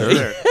 he's always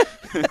there.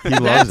 He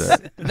loves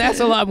it. That's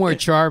a lot more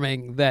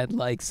charming than,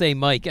 like, say,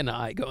 Mike and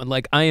I going,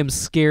 like, I am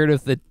scared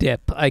of the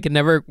dip. I can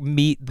never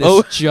meet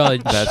this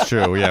judge. That's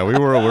true. Yeah, we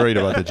were worried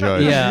about the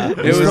judge. Yeah, We it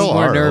was still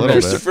more are a little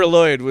nervous. bit. Christopher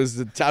Lloyd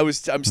was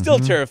I'm still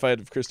terrified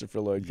of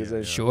Christopher Lloyd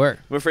because Sure.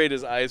 I'm afraid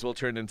his eyes will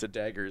turn into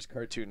daggers,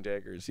 cartoon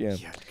daggers. Yeah.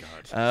 Yeah,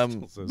 God.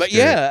 So But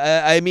scary.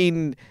 yeah, I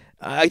mean,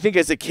 I think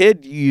as a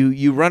kid,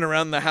 you run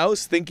around the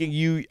house thinking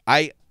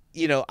I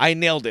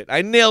nailed it.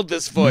 I nailed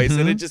this voice,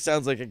 and it just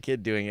sounds like a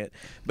kid doing it.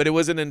 But it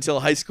wasn't until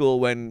high school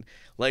when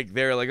like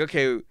they're like,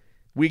 okay,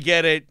 we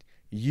get it.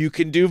 You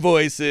can do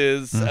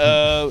voices.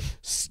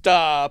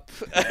 Stop.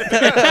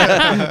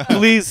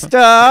 Please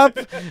stop.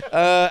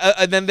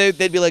 And then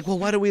they'd be like, well,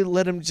 why don't we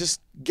let him just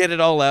get it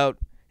all out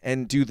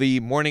and do the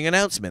morning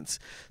announcements?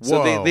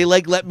 So Whoa. they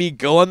like let me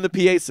go on the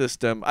PA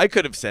system. I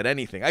could have said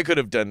anything. I could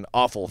have done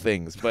awful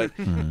things, but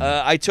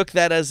I took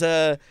that as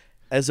a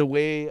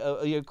way,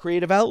 a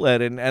creative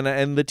outlet,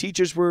 and the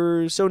teachers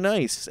were so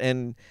nice.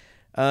 And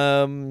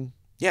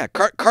yeah,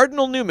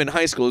 Cardinal Newman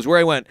High School is where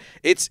I went.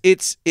 It's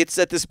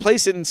at this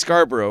place in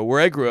Scarborough where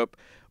I grew up,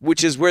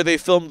 which is where they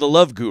filmed The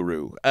Love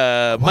Guru.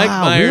 Mike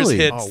Myers really?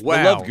 hits Oh, wow.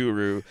 The Love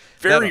Guru.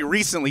 Very That-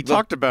 recently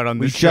talked about on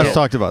We this just show.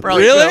 talked about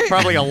Probably, Really?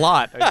 Probably a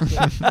lot.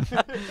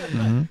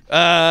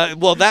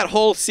 Well, that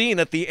whole scene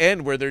at the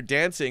end where they're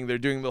dancing, they're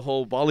doing the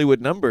whole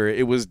Bollywood number.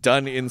 It was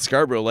done in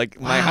Scarborough. Like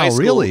my Wow, high school.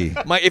 really?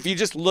 If you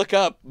just look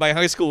up, my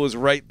high school was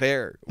right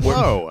there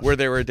Whoa. where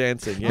they were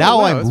dancing. Yeah. Now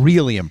wow, I'm that's-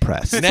 really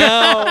impressed.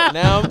 now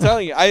I'm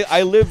telling you,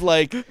 I live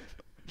like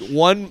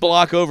 1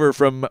 block over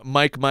from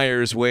Mike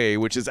Myers Way,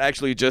 which is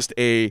actually just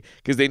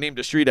because they named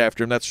a street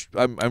after him.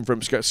 I'm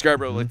from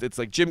Scarborough. It's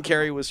like Jim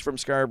Carrey was from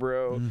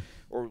Scarborough,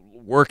 or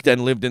worked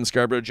and lived in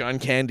Scarborough. John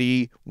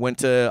Candy went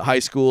to high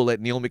school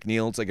at Neil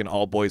McNeil. It's like an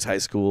all boys high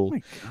school.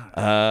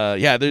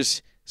 Yeah,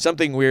 there's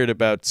something weird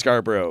about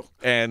Scarborough,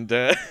 and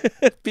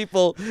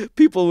people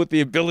with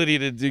the ability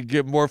to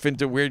get morph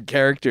into weird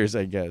characters,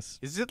 I guess.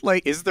 Is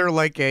there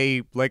like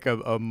a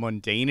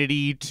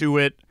mundanity to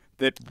it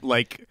that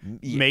like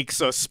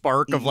makes a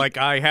spark of like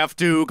I have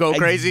to go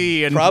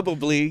crazy and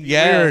Probably,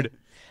 yeah. Weird.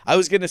 I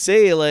was gonna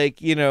say, like,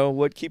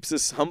 what keeps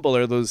us humble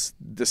are those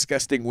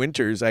disgusting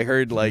winters. I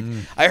heard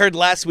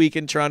last week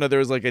in Toronto there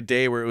was like a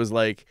day where it was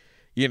like,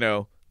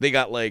 they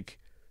got like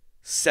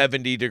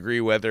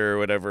 70-degree weather or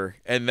whatever,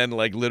 and then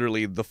like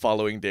literally the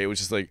following day was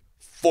just like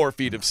 4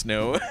 feet of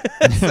snow.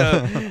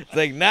 So it's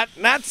like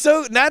not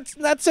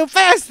so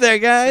fast there,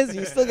 guys.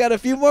 You still got a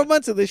few more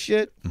months of this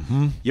shit.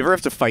 You ever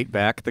have to fight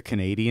back the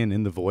Canadian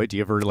in The Void? Do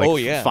you ever like Oh,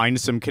 yeah.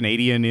 find some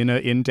Canadian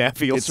in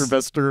Daffy or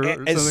Sylvester or As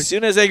something?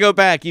 soon as I go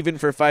back, even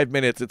for 5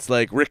 minutes, it's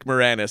like Rick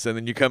Moranis, and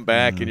then you come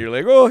back and you're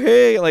like, oh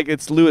hey, like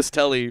it's Louis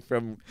Tully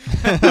from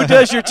Who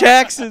Does Your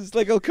Taxes?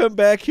 Like, I'll come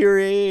back here,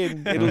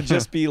 and it'll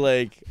just be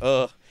like,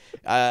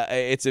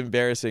 it's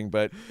embarrassing,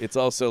 but it's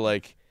also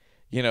like,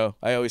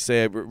 I always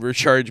say I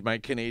recharge my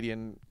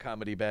Canadian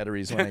comedy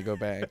batteries when I go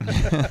back.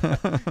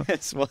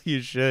 Yes, well,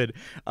 you should.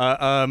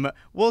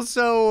 Well,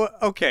 so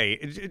okay,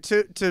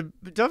 to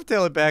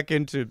dovetail it back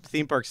into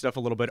theme park stuff a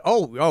little bit.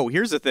 Oh,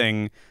 here's the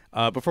thing.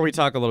 Before we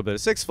talk a little bit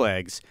of Six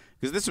Flags,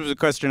 because this was a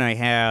question I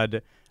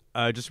had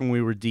just when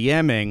we were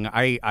DMing.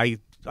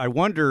 I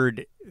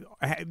wondered,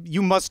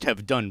 you must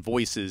have done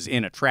voices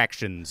in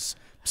attractions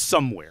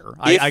somewhere.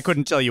 I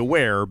couldn't tell you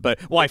where, but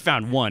I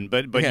found one.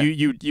 But Yeah.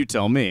 you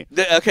tell me.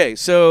 Okay,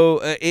 so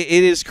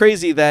it is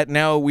crazy that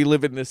now we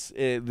live in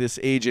this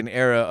age and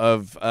era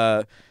of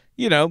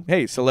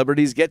hey,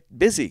 celebrities get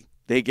busy.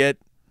 They get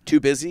too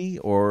busy,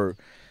 or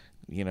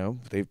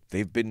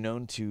they've been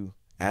known to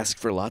ask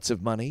for lots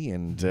of money,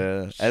 and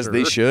as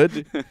they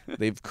should.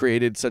 They've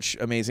created such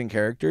amazing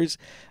characters.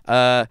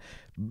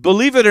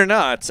 Believe it or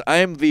not,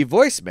 I'm the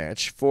voice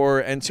match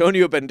for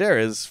Antonio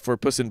Banderas for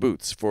Puss in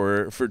Boots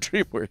for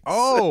DreamWorks.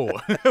 Oh,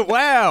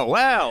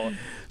 wow.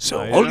 So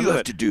I all know you that.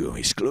 have to do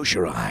is close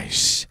your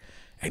eyes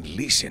and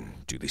listen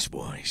to this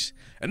voice.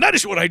 And that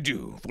is what I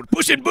do for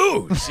Puss in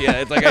Boots.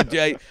 Yeah, it's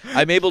like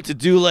I'm able to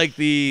do like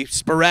the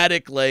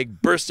sporadic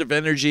like burst of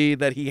energy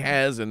that he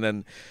has, and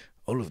then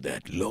All of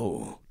that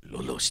low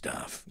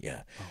stuff.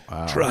 Yeah.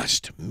 Wow.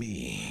 Trust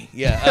me.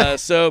 yeah.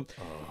 So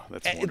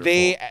That's wonderful.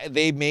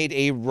 they made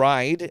a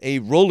ride, a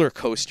roller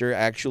coaster,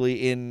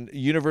 actually in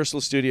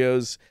Universal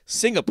Studios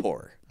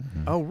Singapore.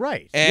 Oh,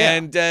 right.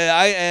 And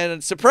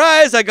and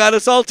surprise, I got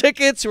us all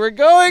tickets. We're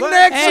going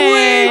next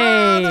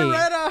Hey!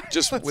 week.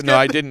 Just no,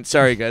 I didn't.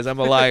 Sorry, guys, I'm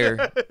a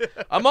liar.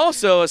 I'm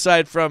also,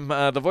 aside from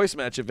the voice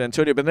match of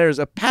Antonio Banderas,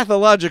 a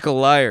pathological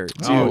liar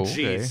to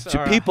jeez.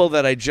 to people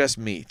that I just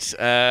meet.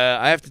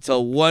 I have to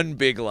tell one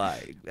big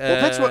lie.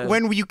 Well, that's what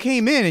when you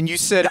came in and you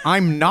said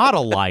I'm not a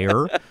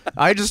liar.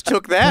 I just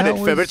took that,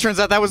 but it turns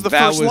out that was the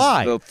that first was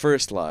lie. the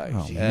first lie.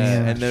 Oh,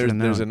 man. And there's Should've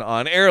known. an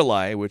on-air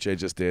lie, which I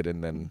just did,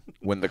 and then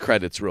when the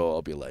credits roll,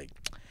 I'll be like,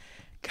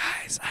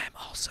 guys, I am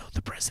also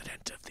the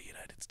president of the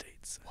United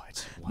States.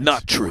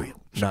 Not true.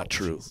 Not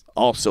true.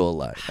 Also a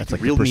lie. That's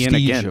like Reeled the me in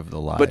prestige again. of the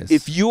lies. But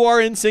if you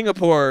are in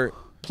Singapore,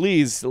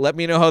 please let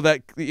me know how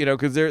that,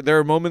 because there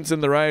are moments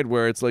in the ride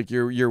where it's like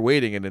you're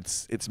waiting and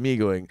it's me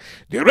going,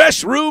 The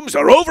restrooms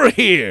are over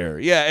here.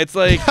 yeah, it's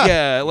like,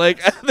 yeah, like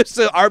there's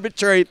some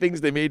arbitrary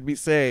things they made me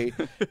say,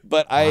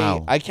 but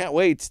Wow. I can't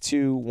wait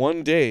to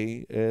one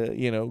day,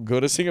 go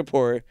to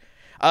Singapore.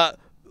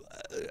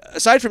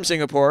 Aside from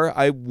Singapore,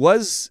 I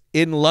was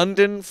in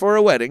London for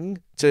a wedding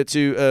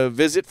to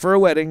visit for a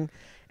wedding,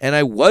 and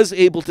I was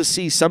able to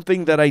see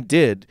something that I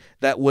did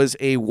that was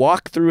a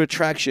walk-through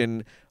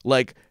attraction,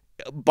 like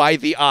by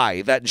the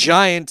eye, that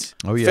giant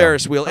Oh, yeah.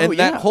 Ferris wheel, and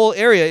yeah. that whole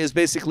area is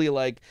basically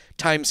like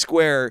Times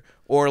Square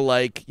or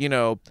like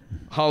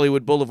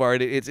Hollywood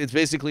Boulevard. It's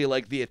basically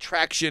like the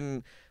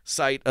attraction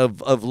site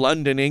of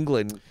London,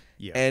 England.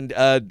 Yeah. And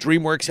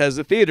DreamWorks has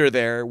a theater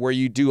there where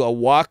you do a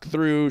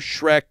walk-through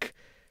Shrek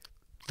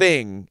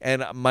thing,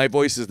 and my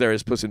voice is there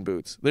as Puss in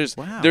Boots. There's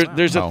a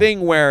Wow.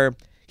 thing where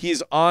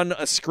he's on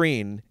a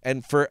screen,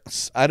 and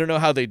I don't know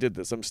how they did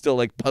this. I'm still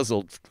like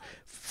puzzled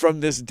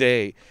from this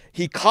day.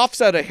 He coughs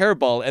out a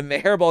hairball, and the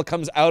hairball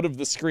comes out of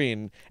the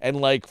screen and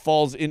like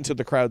falls into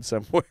the crowd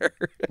somewhere.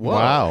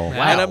 Wow.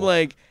 And I'm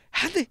like,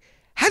 how'd they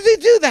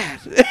do that?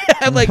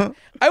 I'm like,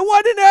 I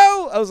want to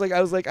know. I was like,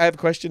 I have a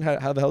question.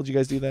 How the hell did you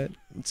guys do that?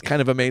 It's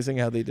kind of amazing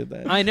how they did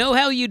that. I know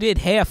how you did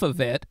half of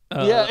it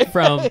Yeah.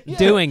 from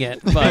doing it,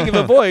 Speaking but of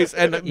a voice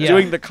and Yeah.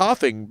 doing the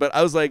coughing, but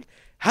I was like,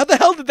 how the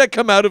hell did that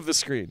come out of the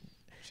screen?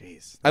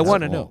 Jeez. I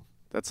want to know.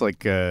 That's like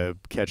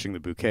catching the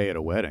bouquet at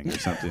a wedding or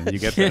something. You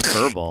get that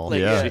furball.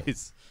 Yeah.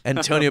 Jeez.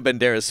 Antonio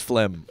Banderas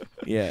phlegm.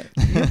 Yeah.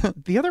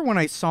 The other one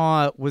I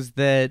saw was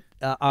that,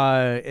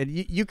 and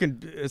you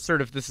can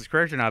assert if this is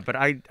correct or not, but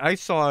I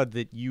saw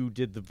that you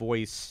did the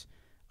voice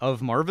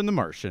of Marvin the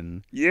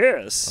Martian.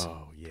 Yes.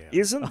 Oh, yeah.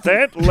 Isn't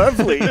that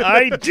lovely?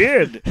 I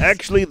did.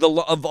 Actually,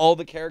 of all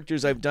the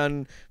characters I've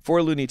done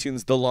for Looney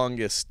Tunes, the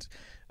longest.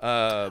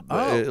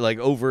 Like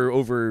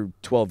over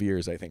 12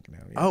 years, I think now.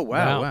 Yeah. Oh,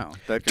 Wow. wow.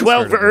 That can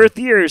 12 start a- Earth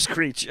years,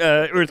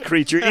 Earth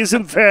creature.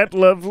 Isn't that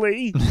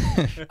lovely?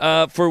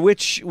 For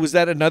which, was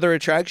that another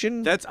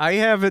attraction? I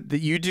have it that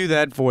you do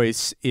that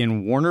voice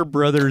in Warner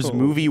Brothers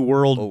Movie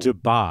World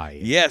Dubai.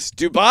 Yes,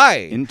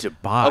 Dubai. In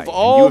Dubai. Of And you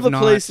all have the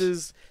not-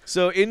 places.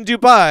 So in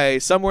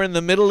Dubai, somewhere in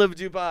the middle of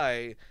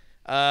Dubai,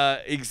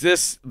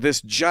 exists this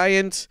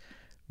giant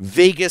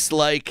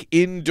Vegas-like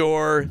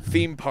indoor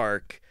theme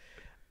park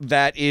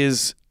that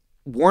is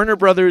Warner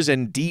Brothers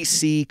and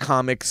DC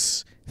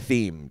Comics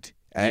themed.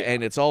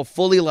 And it's all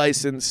fully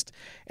licensed,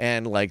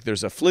 and like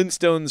there's a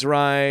Flintstones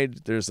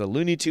ride, there's a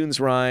Looney Tunes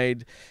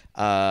ride,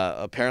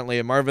 apparently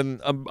a Marvin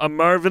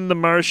the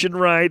Martian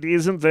ride.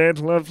 Isn't that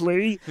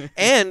lovely?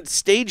 and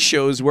stage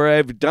shows where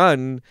I've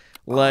done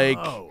like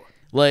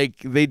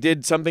they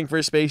did something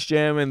for Space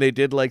Jam, and they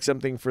did like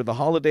something for the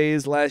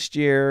holidays last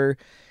year,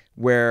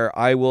 where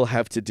I will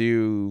have to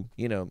do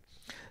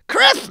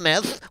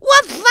Christmas?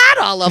 What's that?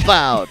 that all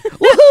about?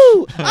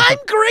 Woohoo! I'm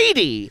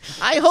greedy.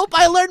 I hope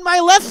I learned my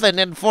lesson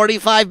in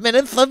 45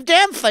 minutes of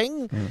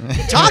dancing.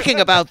 Talking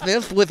about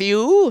this with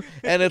you.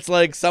 And it's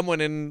like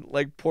someone in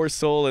like poor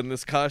soul in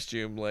this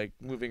costume, like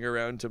moving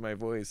around to my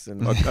voice,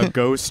 and A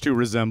ghost who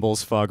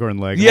resembles Foghorn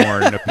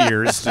Leghorn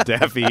appears to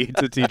Daffy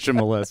to teach him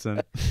a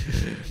lesson.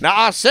 now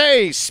I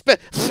say,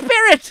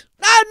 Spirit!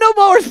 Ah, no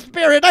more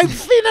spirit. I've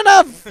seen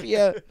enough.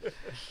 Yeah.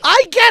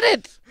 I get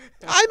it.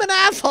 I'm an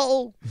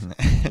asshole.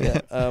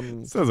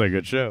 Sounds like a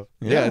good show.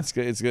 yeah, it's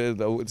good.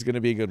 It's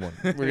gonna be a good one.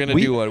 We're gonna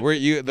do one.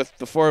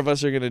 The four of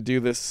us are gonna do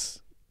this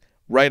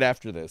right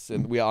after this,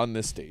 and we on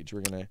this stage.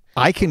 We're gonna.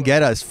 I can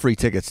get us free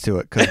tickets to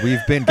it because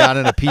we've been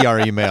gotten a PR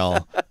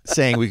email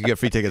saying we could get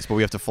free tickets, but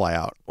we have to fly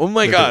out. Oh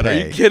my We God! have Are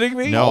to you pay. kidding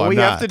me? No, All I'm we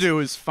not. have to do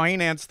is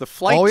finance the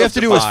flight. All we have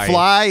to do is Dubai,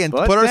 fly and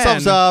but put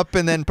ourselves then- up,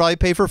 and then probably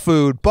pay for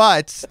food.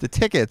 But the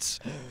tickets,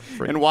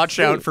 and watch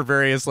out for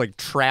various like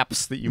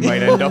traps that you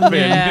might end up in.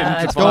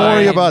 Yeah, it's don't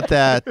worry fine. about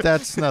that.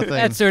 That's nothing.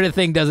 That sort of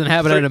thing doesn't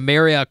happen at a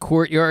Marriott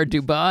Courtyard,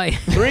 Dubai.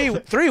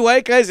 Three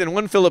white guys and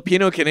one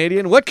Filipino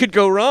Canadian. What could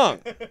go wrong?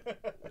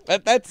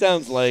 That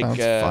sounds like Sounds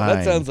that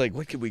fine. sounds like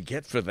what could we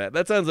get for that?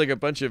 That sounds like a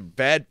bunch of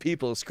bad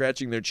people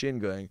scratching their chin,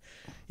 going,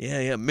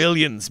 "Yeah,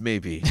 millions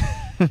maybe,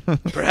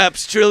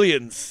 perhaps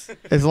trillions."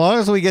 As long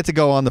as we get to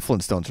go on the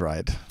Flintstones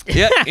ride.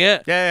 Yeah.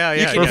 Yeah.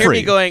 You can For hear me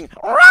free. going.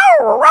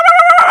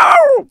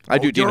 I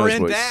do you're Dino's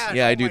in voice. that.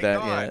 Yeah, I Oh do my that.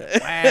 God.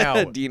 Yeah.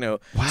 Wow. Dino.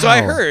 Wow. So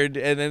I heard,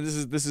 and then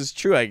this is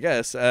true, I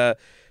guess.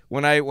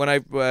 When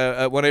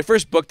I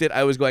first booked it,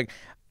 I was going.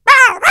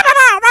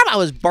 I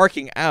was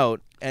barking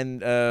out,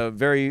 and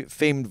very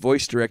famed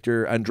voice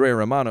director Andrea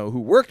Romano, who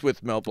worked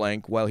with Mel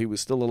Blanc while he was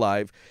still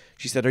alive,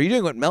 she said, "Are you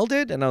doing what Mel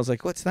did?" And I was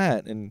like, "What's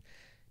that?" And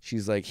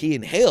she's like, "He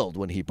inhaled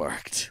when he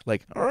barked,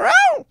 like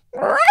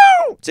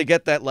to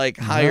get that like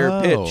higher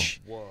No.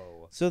 pitch."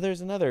 So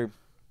there's another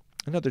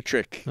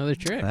trick. Another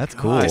trick. That's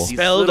cool.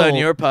 Spelled on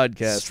your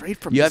podcast. straight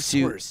from you the have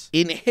source. to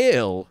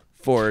inhale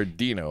for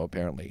Dino,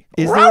 apparently.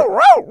 Is there,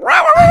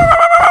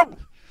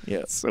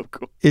 Yeah. So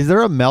cool. is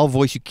there a Mel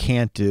voice you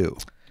can't do?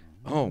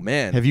 Oh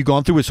man. Have you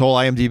gone through his whole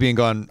IMDb and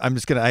gone?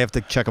 I have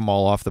to check them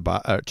all off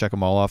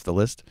the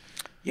list.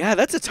 Yeah,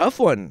 that's a tough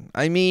one.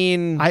 I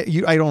mean, I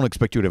don't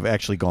expect you to have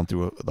actually gone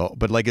through it, though.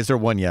 But like, is there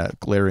one? Yeah,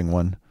 glaring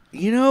one.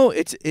 you know,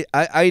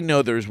 I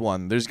know there's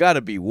one. There's got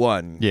to be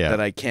one Yeah.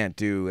 that I can't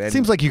do. And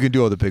Seems like you can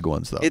do all the big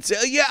ones though. it's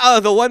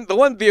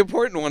the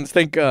important ones.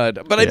 Thank God.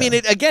 But I Yeah. mean,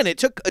 it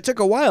took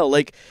a while.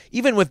 Like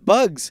even with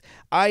Bugs,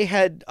 I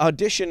had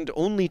auditioned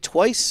only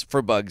twice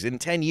for Bugs in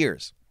 10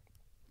 years.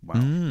 Wow.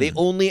 They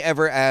only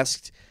ever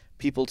asked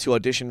people to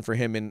audition for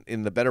him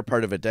in the better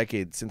part of a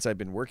decade since I've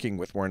been working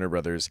with Warner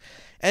Brothers,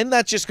 and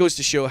that just goes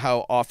to show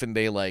how often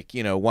they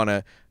want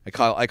to.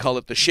 I call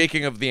it the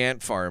shaking of the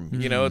ant farm.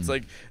 You know, it's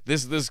like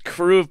this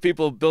crew of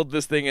people build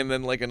this thing, and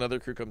then like another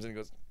crew comes in and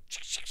goes,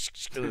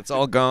 and it's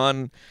all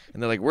gone,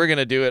 and they're like, we're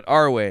gonna do it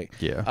our way.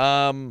 Yeah.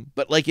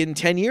 But like in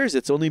 10 years,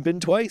 it's only been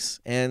twice,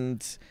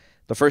 and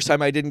the first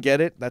time I didn't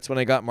get it, that's when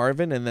I got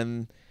Marvin, and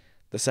then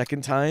the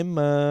second time,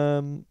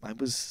 I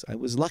was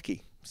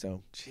lucky.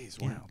 So,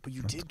 Jeez, wow. But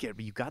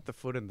you got the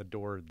foot in the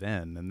door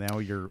then, and now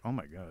you're, oh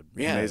my God.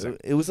 yeah, Amazing.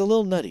 it was a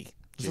little nutty.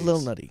 It was a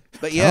little nutty.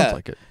 But Sounds yeah.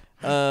 like it.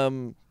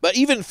 But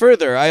even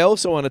further, I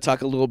also want to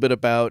talk a little bit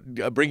about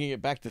bringing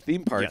it back to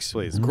theme parks. Yes,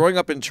 please. Growing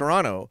up in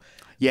Toronto,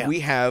 Yeah. we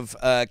have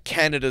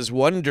Canada's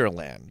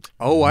Wonderland.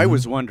 Oh, I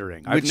was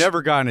wondering. I've Which-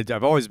 never gotten it.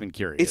 I've always been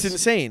curious. It's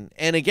insane.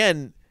 And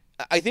again,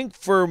 I think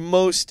for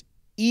most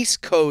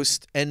East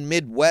Coast and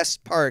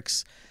Midwest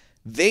parks,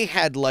 they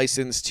had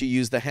license to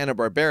use the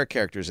Hanna-Barbera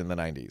characters in the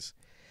 90s.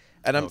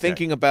 And I'm Okay.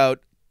 thinking about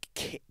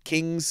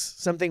King's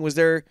something. Was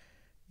there,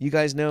 you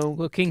guys know?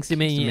 Well, King's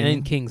Dominion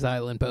and King's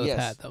Island both Yes.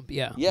 had them.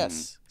 Yeah.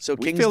 Yes. So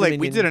We King's feel like we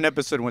Dominion- did an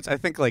episode once. I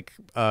think like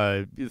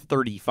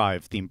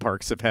 35 theme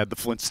parks have had the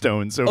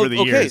Flintstones over the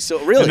okay, years. so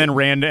really-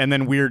 and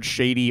then weird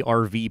shady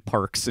RV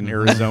parks in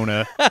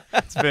Arizona.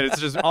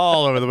 it's just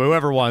all over the.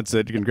 Whoever wants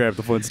it, you can grab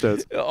the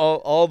Flintstones.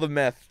 all the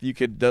meth you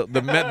could the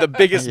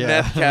biggest Yeah.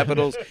 meth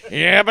capitals.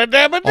 Yabba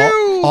dabba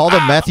doo. All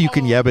the meth you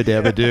can yabba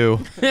dabba do.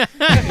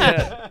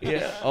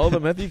 Yeah, all the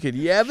meth you could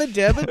yabba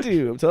dabba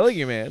do. I'm telling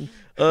you, man.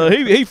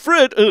 Hey,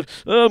 Fred.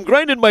 I'm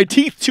grinding my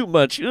teeth too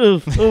much.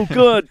 Oh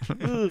God.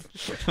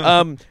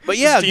 But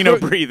yeah, Dino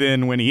breathe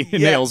in when he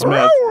inhales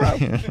meth.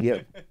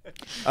 Yeah.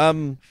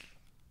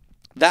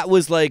 That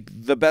was like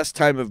the best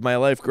time of my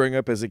life growing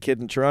up as a kid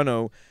in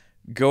Toronto,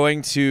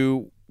 going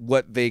to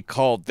what they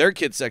called their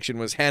kids section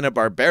was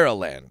Hanna-Barbera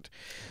Land.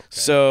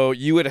 So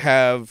you would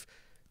have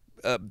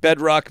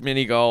Bedrock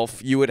mini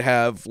golf. You would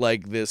have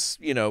like this,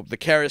 the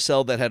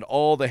carousel that had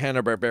all the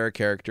Hanna-Barbera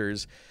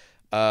characters.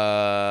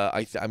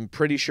 I'm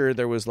pretty sure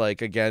there was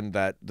like again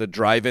that the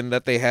drive-in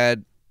that they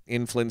had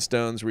in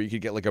Flintstones where you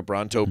could get like a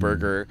Bronto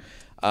burger.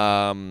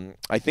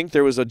 I think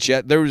there was a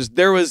jet. There was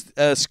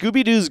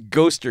Scooby-Doo's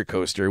Ghoster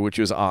Coaster, which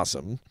was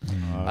awesome,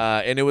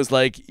 and it was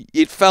like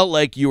it felt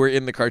like you were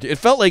in the cartoon. It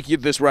felt like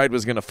this ride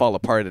was going to fall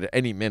apart at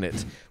any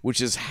minute,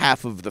 which is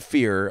half of the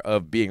fear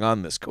of being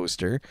on this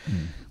coaster.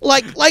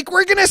 Like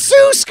we're gonna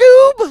sue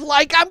Scoob.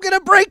 Like I'm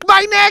gonna break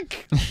my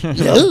neck.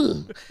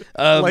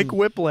 Like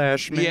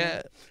Whiplash, man.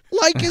 Yeah.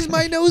 Like is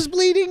my nose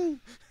bleeding?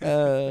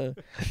 Yeah,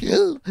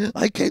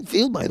 I can't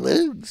feel my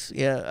legs.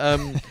 Yeah.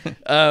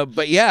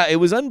 But yeah, it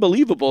was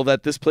unbelievable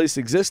that this place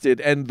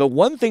existed. And the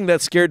one thing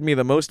that scared me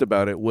the most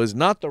about it was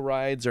not the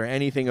rides or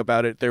anything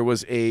about it. There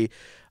was a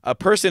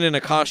person in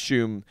a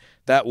costume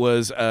that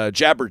was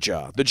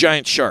Jabberjaw, the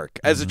giant shark.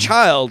 As a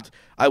child,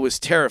 I was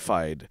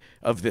terrified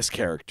of this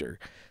character.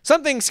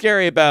 Something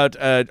scary about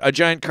a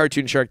giant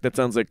cartoon shark that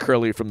sounds like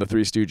Curly from the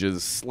Three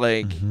Stooges.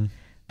 Like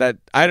that,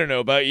 I don't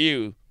know about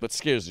you, but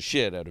scares the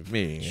shit out of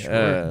me. You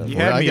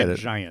had me at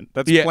giant.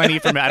 That's plenty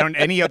for me. I don't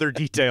any other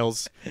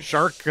details.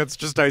 Shark, that's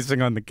just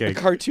icing on the A cake.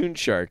 cartoon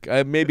shark.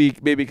 Maybe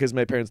because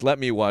my parents let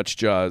me watch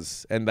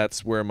Jaws, and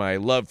that's where my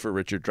love for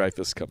Richard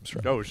Dreyfuss comes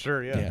from. Oh,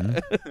 sure, yeah.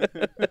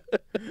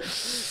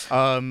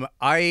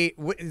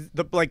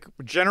 The like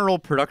general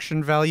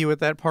production value at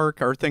that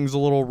park, are things a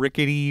little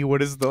rickety?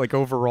 What is the like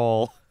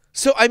overall?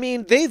 So I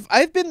mean,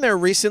 I've been there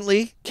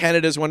recently,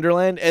 Canada's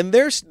Wonderland, and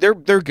they're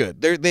good.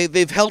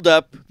 They've held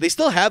up. They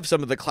still have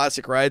some of the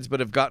classic rides, but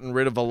have gotten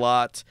rid of a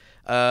lot.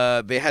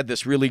 They had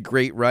this really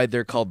great ride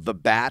there called the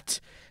Bat,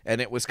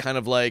 and it was kind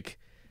of like,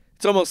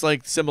 it's almost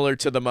like similar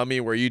to the Mummy,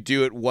 where you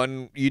do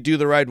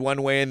the ride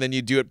one way and then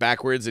you do it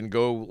backwards and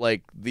go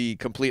like the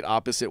complete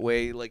opposite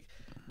way, like.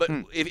 But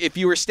if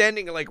you were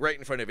standing like right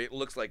in front of it, it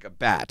looks like a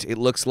bat. It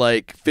looks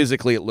like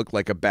physically it looked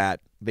like a bat.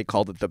 They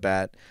called it the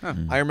Bat.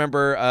 I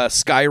remember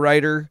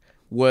Skyrider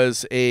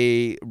was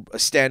a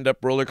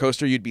stand-up roller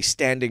coaster. You'd be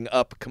standing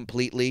up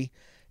completely,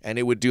 and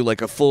it would do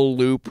like a full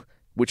loop,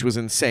 which was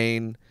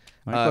insane.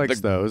 Mike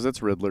likes those.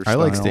 That's Riddler I style.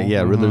 like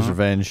Riddler's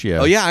Revenge.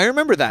 Yeah. Oh yeah, I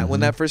remember that when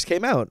that first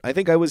came out. I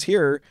think I was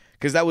here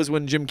because that was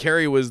when Jim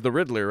Carrey was the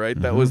Riddler, right?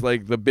 That was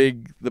like the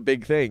big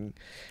thing.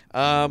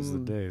 Those are the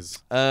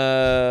days.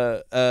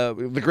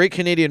 The Great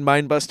Canadian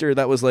Mindbuster.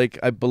 That was like,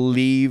 I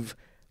believe,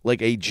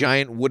 like a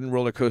giant wooden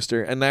roller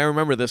coaster. And I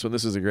remember this one.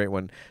 This was a great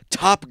one.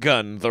 Top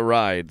Gun, the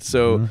ride.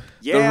 So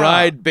the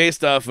ride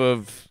based off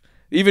of,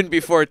 even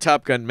before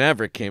Top Gun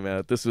Maverick came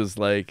out. This was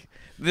like.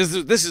 This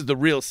is the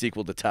real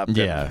sequel to Top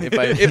Gun,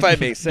 if I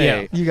may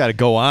say. You got to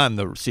go on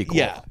the sequel.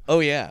 Yeah. Oh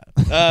yeah.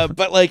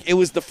 But like it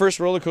was the first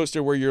roller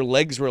coaster where your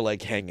legs were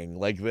like hanging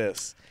like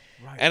this.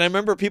 Right. And I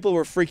remember people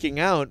were freaking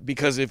out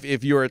because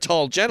if you're a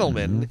tall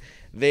gentleman,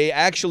 they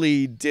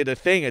actually did a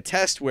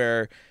test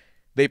where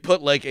they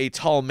put like a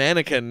tall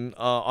mannequin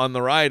on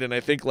the ride, and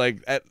I think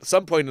like at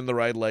some point in the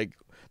ride, like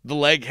the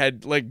leg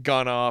had like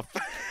gone off,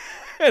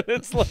 and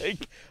it's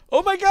like,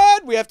 oh my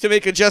God, we have to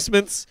make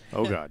adjustments.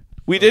 Oh God.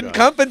 We didn't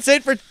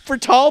compensate for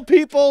tall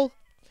people.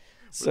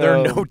 So,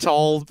 are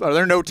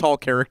there no tall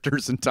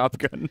characters in Top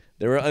Gun?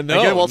 There were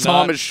no.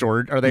 Tom is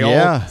short. Are they all?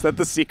 Is that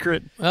the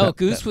secret? Well,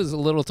 Goose was a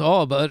little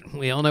tall, but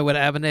we all know what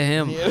happened to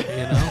him. You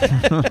know?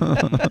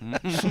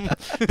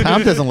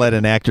 Tom doesn't let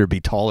an actor be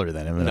taller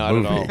than him in Not a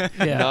movie. at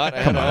all. Yeah. Not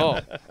at all.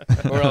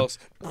 Or else.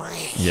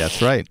 Yeah,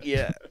 that's right.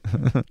 Yeah.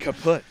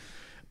 Kaput.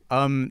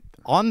 On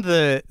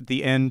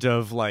the end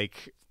of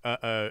like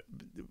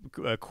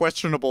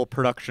questionable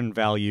production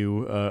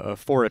value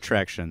for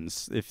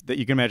attractions, if that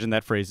you can imagine,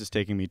 that phrase is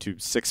taking me to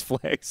Six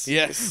Flags.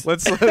 Yes.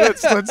 Let's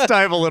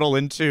dive a little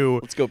into.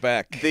 Let's go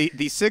back.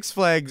 The Six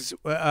Flags,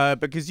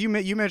 because you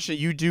mentioned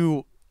you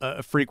do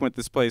frequent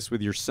this place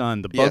with your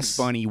son, the Bugs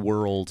Bunny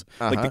World,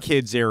 like the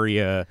kids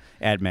area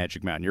at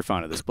Magic Mountain. You're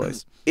fond of this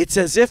place. It's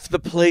as if the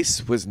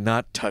place was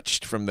not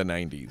touched from the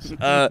 90s.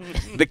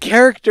 The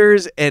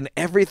characters and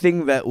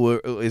everything that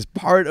is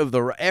part of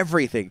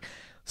everything.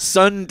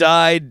 Sun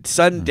died,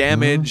 sun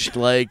damaged,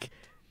 like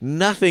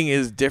nothing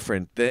is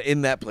different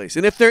in that place.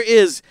 And if there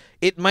is,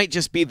 it might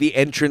just be the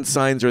entrance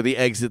signs or the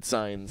exit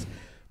signs.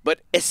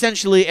 But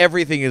essentially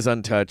everything is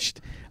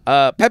untouched.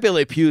 Pepe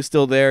Le Pew is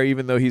still there,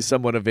 even though he's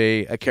somewhat of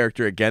a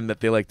character, again, that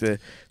they like to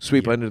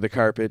sweep under the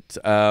carpet.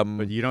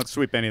 But you don't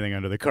sweep anything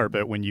under the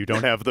carpet when you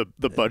don't have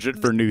the budget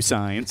for new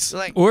signs.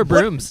 Like, or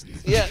brooms.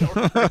 Yeah.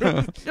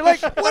 You're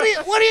like, what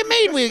do you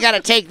mean we got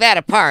to take that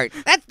apart?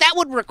 That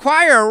would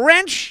require a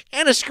wrench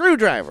and a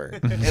screwdriver.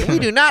 And we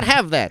do not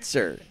have that,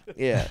 sir.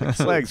 Yeah.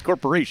 Flags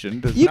Corporation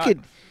does You not.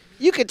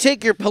 You could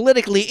take your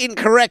politically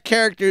incorrect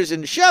characters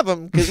and shove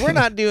them, because we're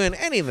not doing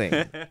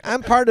anything.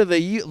 I'm part of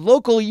the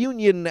local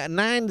union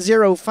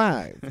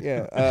 905.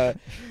 Yeah.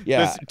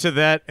 Yeah.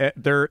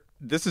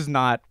 This is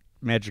not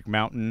Magic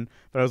Mountain,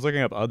 but I was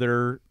looking up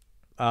other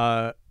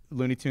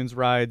Looney Tunes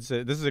rides.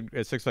 This is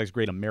a Six Flags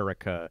Great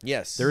America.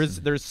 Yes.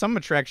 There's some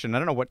attraction. I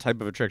don't know what type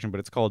of attraction, but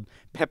it's called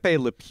Pepe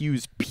Le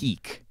Pew's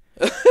Peak.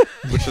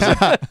 which is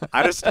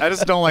I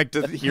just don't like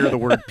to hear the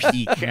word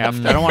peak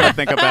after. I don't want to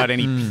think about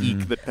any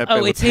peak that Pepe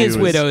Le Oh, it's Pew his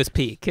is. widow's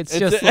peak. It's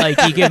just like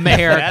you give him a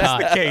haircut.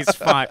 That's the case.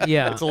 Fine.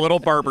 Yeah. It's a little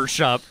barber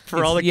shop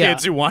for all the yeah.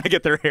 kids who want to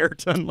get their hair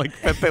done like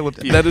Pepe Le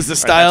Pew. That is the All right,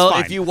 style. that's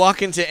fine. If you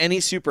walk into any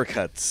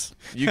Supercuts,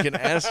 you can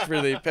ask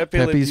for the Pepe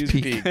Le Pepe's Pew's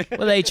Peak. peak.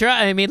 Well, they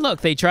try. I mean,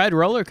 look, they tried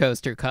roller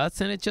coaster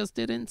cuts, and it just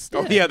didn't stick.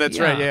 Oh yeah, that's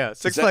right. Yeah,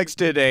 Six that- Flags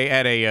did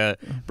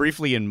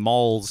briefly in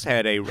malls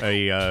had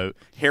a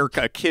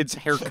haircut, kids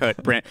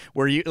haircut brand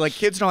where you like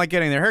kids don't like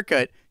getting their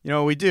haircut. You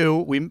know what we do?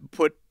 We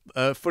put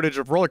footage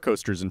of roller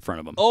coasters in front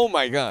of them. Oh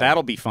my god,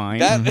 That'll be fine.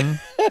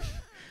 that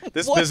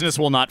This What? business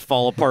will not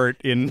fall apart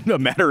in a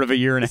matter of a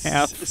year and a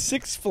half.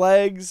 Six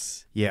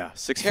Flags. Yeah,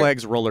 Six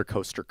Flags roller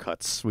coaster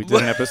cuts. We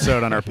did an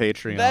episode on our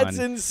Patreon. That's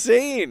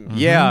insane.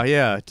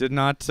 Yeah. Did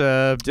not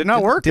work. Didn't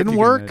if you can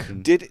work.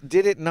 imagine.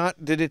 Did it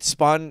not? Did it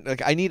spawn?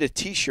 Like, I need a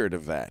T-shirt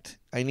of that.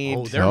 I need.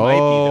 Oh, there might be.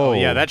 Oh,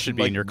 yeah, Oh. that should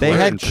be in your They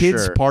collection had for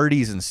kids sure.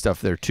 parties and stuff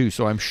there too,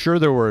 so I'm sure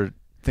there were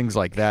things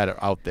like that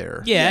out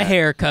there. Yeah,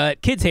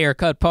 haircut, kids'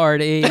 haircut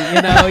party.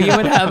 You know, you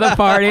would have a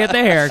party at the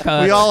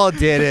haircut. We all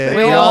did it.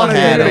 We all did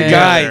had it.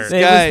 Guys,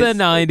 It was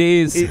the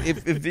 90s.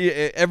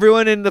 If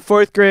everyone in the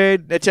 4th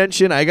grade,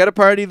 attention! I got a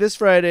party this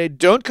Friday.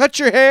 Don't cut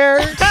your hair.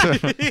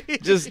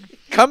 Just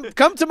come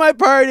to my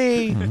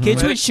party.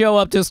 Kids would show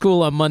up to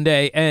school on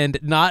Monday, and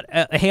not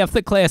half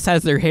the class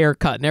has their hair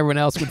cut, and everyone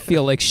else would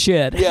feel like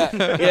shit. Yeah.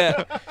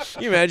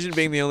 Can you imagine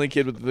being the only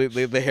kid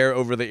with the hair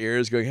over the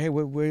ears, going, "Hey,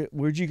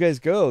 where'd you guys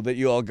go? That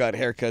you all got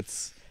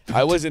haircuts?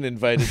 I wasn't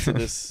invited to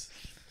this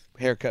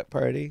haircut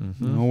party."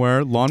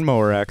 Nowhere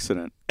lawnmower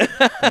accident.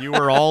 You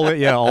were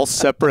all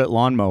separate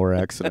lawnmower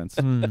accidents.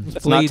 Let's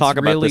not Blades talk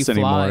about really this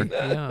anymore.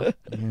 fly.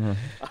 Yeah.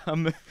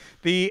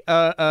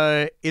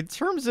 In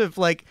terms of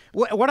like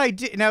what I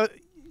did now,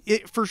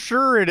 for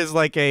sure it is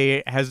like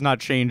a has not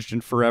changed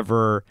in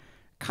forever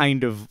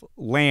kind of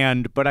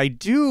land, but I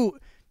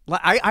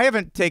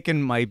haven't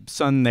taken my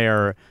son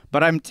there,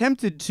 but I'm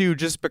tempted to,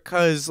 just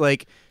because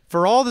like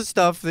for all the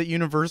stuff that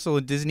Universal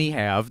and Disney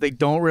have, they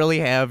don't really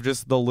have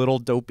just the little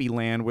dopey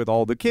land with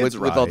all the kids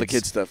With all the rides.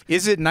 kids stuff.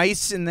 Is it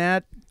nice in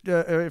that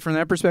from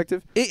that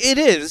perspective? It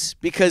is,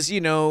 because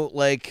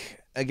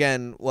like,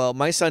 again, well,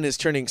 my son is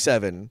turning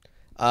 7.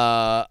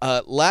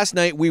 Last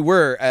night we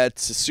were at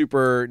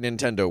Super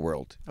Nintendo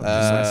World. just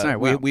last night,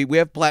 wow. We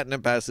have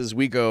platinum passes.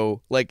 We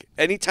go like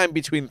anytime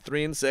between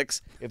 3 and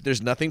 6. If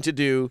there's nothing to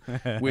do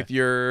with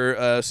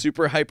your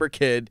super hyper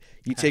kid,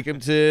 you take him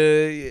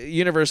to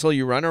Universal.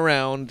 You run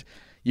around.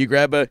 You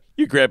grab a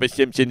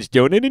Simpsons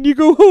donut and you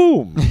go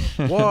home.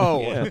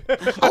 Whoa.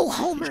 Oh,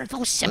 Homer,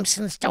 those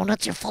Simpsons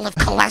donuts are full of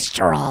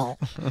cholesterol.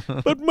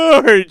 But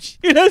Marge,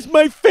 it has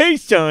my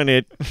face on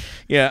it.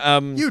 Yeah.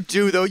 You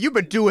do, though. You've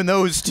been doing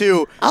those,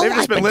 too. Oh, They've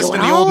just I've been been listing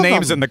doing the all old of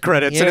names them. in the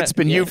credits, and Yeah, it's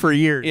been you for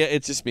years. Yeah,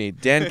 it's just me.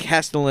 Dan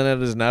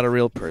Castellaneta is not a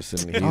real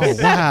person. He's,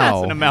 Oh wow,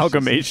 It's an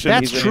amalgamation.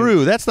 that's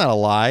true. That's not a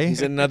lie.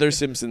 He's another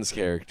Simpsons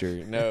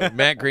character. No,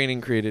 Matt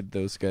Groening created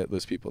those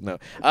people. No.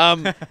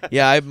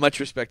 Yeah, I have much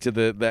respect to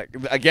that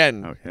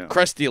again. Oh, yeah.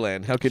 Krusty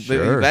Land. How could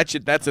Sure.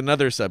 that's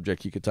another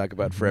subject you could talk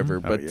about forever.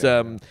 But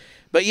yeah.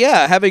 But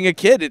yeah, having a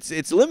kid,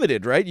 it's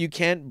limited, right? You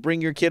can't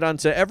bring your kid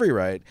onto every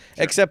ride,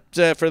 except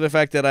for the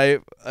fact that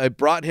I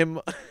brought him.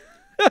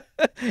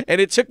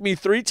 And it took me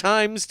 3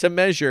 times to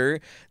measure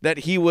that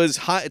he was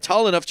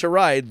tall enough to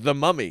ride the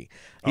Mummy.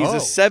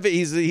 He's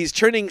He's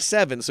turning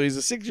 7, so he's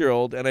a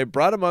 6-year-old, and I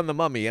brought him on the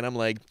Mummy, and I'm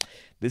like,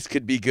 this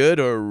could be good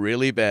or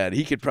really bad.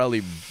 He could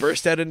probably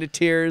burst out into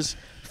tears,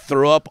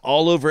 throw up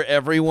all over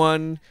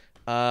everyone,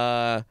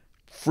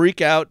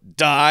 freak out,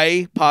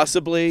 die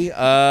possibly.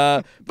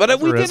 But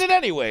we did it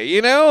anyway,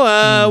 you know.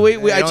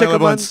 I took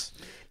him on.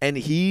 And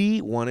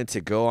he wanted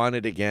to go on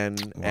it again.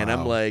 And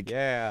I'm like,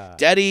 Yeah.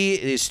 Daddy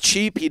is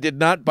cheap. He did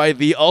not buy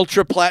the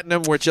Ultra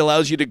Platinum, which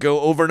allows you to go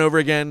over and over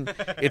again.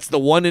 It's the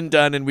one and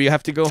done, and we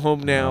have to go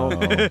home now.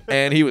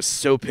 And he was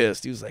so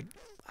pissed. He was like,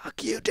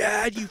 fuck you,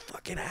 Dad, you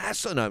fucking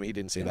asshole. No, he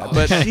didn't say that.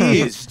 But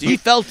he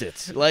felt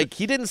it. Like,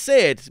 he didn't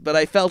say it, but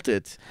I felt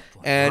it.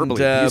 And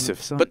Verbally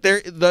abusive son. but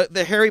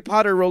the Harry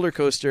Potter roller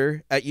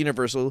coaster at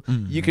Universal,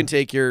 you can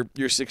take your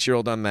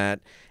 6-year-old on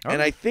that.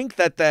 And I think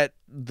that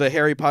the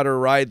Harry Potter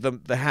ride,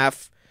 the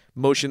half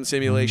motion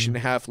simulation,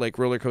 half like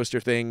roller coaster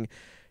thing,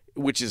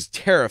 which is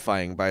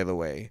terrifying, by the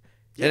way.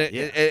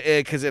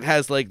 Because it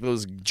has like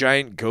those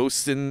giant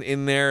ghosts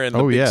in there and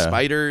the big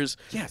spiders.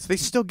 Yes, they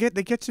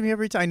get to me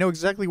every time. I know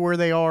exactly where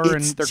they are,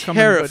 and they're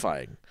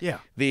terrifying. Coming.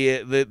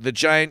 The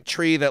giant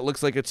tree that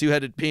looks like a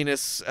 2-headed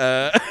penis.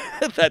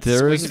 That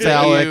There is swings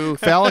at you.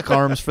 phallic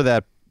arms for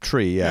that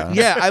tree. Yeah.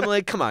 Yeah, I'm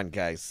like, come on,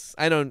 guys.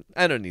 I don't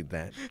need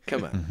that.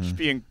 Come on. Just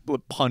being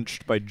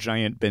punched by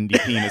giant bendy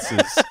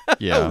penises.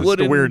 Yeah.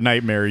 It's a weird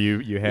nightmare you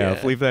have.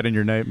 Yeah. Leave that in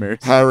your nightmares.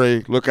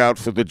 Harry, look out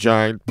for the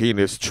giant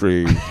penis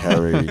tree.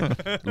 Harry,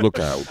 look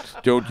out.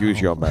 Don't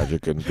use your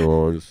magic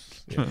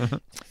indoors.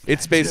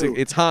 It's basic.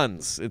 It's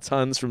Hans. It's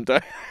Hans from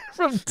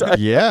from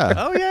Yeah.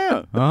 Oh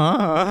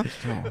yeah.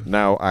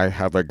 Now I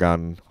have a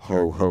gun.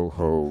 Ho, ho,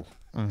 ho.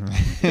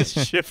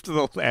 Just shift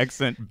the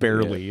accent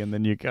barely, and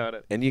then you got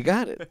it. And you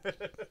got it.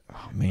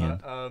 Oh man.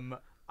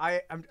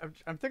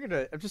 I'm thinking.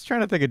 I'm just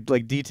trying to think of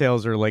like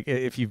details or like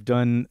if you've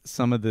done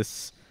some of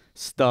this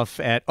stuff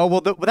at. Oh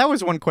well, that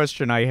was one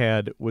question I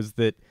had. Was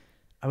that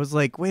I was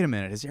like, wait a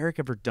minute, has Eric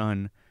ever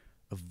done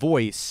a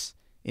voice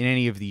in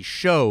any of these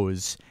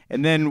shows?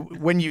 And then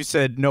when you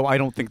said no, I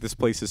don't think this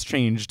place has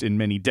changed in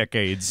many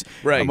decades.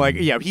 Right. I'm like,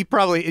 yeah, you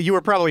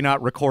were probably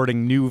not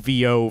recording new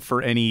VO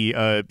for any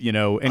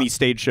any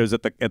stage shows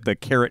at the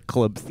Carrot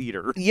Club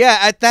Theater. Yeah,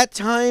 at that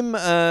time,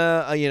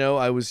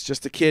 I was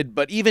just a kid.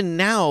 But even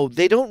now,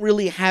 they don't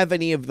really have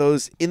any of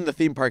those in the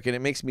theme park, and it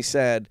makes me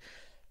sad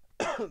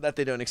that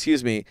they don't.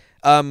 Excuse me,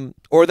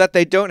 or that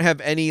they don't have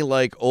any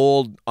like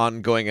old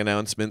ongoing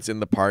announcements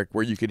in the park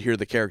where you could hear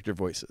the character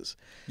voices.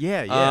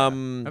 Yeah,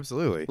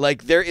 absolutely.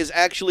 Like there is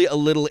actually a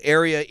little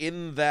area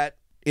in that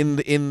in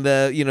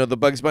the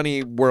Bugs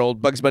Bunny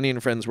world, Bugs Bunny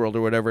and Friends world,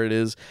 or whatever it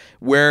is,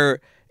 where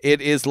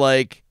it is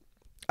like,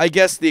 I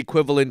guess the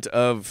equivalent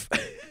of.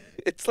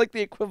 It's like the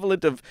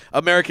equivalent of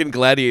American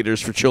Gladiators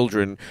for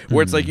children,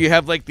 where it's like you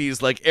have like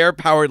these like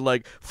air-powered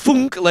like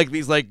funk, like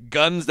these like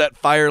guns that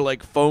fire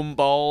like foam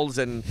balls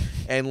and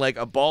like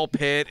a ball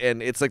pit,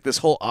 and it's like this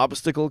whole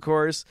obstacle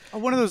course. Oh,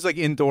 one of those like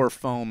indoor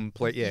foam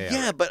play.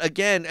 Yeah. But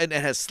again, and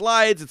it has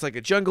slides. It's like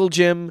a jungle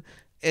gym.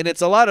 And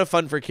it's a lot of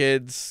fun for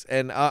kids,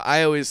 and I'm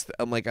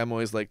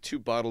always like 2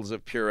 bottles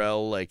of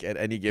Purell like at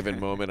any given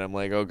moment. I'm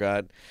like, oh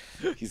god,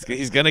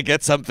 he's gonna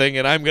get something,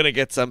 and I'm gonna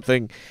get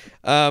something.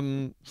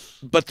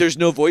 But there's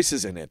no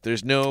voices in it.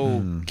 There's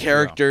no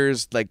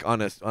characters like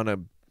on a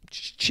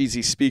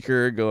cheesy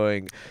speaker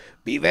going,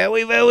 "Be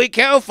very, very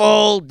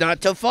careful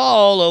not to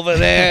fall over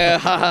there."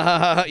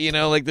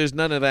 Like there's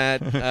none of that.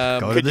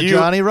 Go to the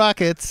Johnny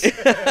Rockets.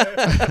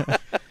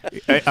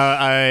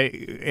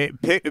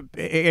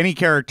 Any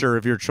character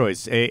of your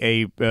choice,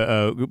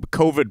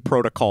 COVID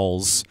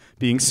protocols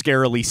being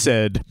scarily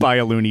said by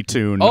a Looney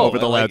Tune over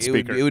the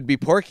loudspeaker. It would be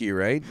Porky,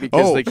 right?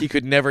 Because like he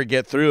could never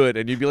get through it,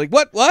 and you'd be like,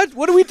 "What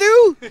do we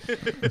do?"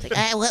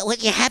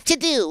 What you have to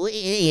do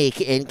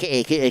in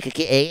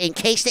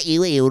case that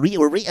you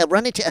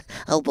run into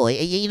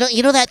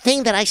you know that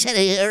thing that I said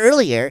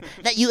earlier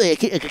that you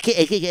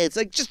it's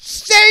like, just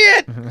say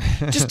it,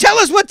 just tell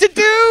us what to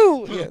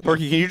do.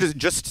 Porky, can you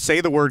just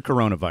say the word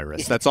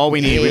coronavirus? That's all we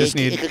need. We just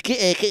need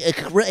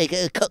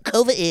COVID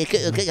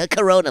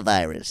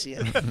coronavirus.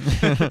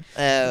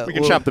 Yeah. We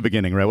can chop the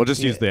beginning, right? We'll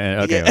just use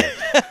the okay.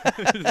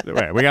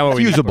 Right, we got what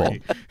we usable.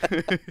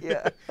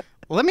 Yeah.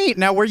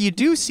 Now where you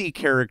do see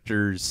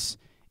characters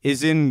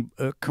is in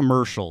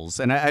commercials,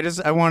 and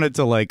I wanted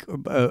to like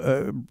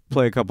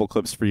play a couple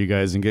clips for you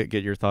guys and get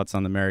your thoughts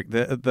on the Merrick.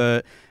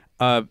 Jordan,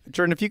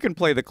 if you can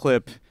play the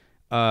clip.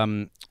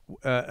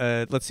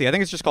 Let's see. I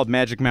think it's just called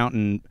Magic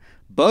Mountain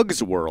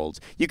Bugs World.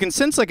 You can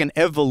sense like an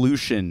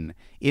evolution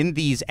in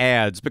these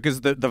ads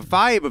because the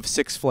vibe of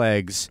Six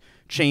Flags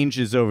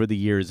changes over the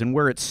years, and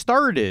where it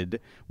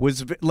started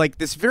was like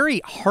this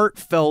very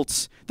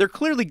heartfelt. They're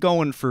clearly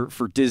going for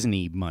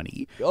Disney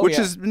money, which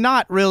is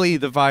not really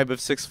the vibe of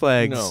Six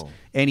Flags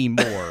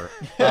anymore,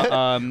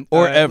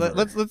 or ever.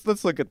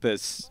 Let's look at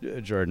this,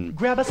 Jordan.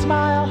 Grab a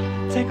smile,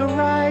 take a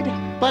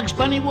ride. Bugs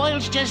Bunny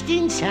World's just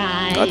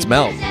inside. That's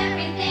Mel.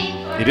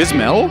 It is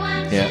Mel?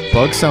 Yeah,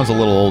 Bugs sounds a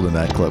little old in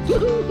that clip.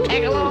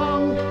 Tag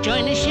along,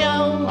 join the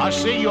show. I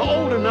say you're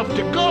old enough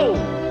to go.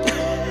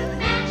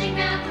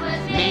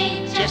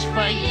 Made just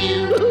for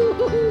you.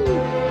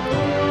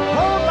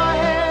 Hold my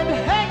hand,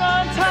 hang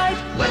on tight.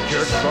 Let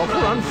yourself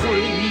run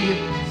free.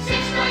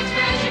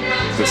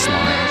 The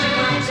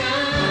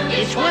smile.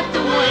 It's what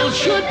the world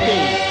should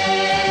be.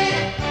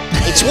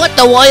 It's what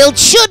the world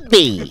should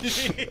be.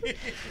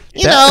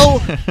 You know.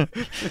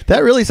 That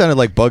really sounded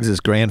like Bugs'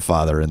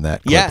 grandfather in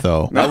that clip,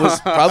 though. That was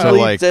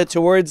probably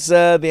towards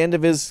the end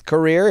of his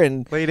career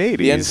and late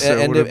 80s.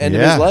 The end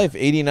of his life.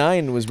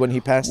 89 was when he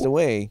passed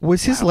away.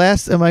 Was his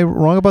last? Am I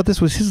wrong about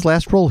this? Was his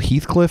last role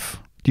Heathcliff?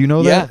 Do you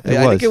know that?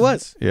 Yeah, I think it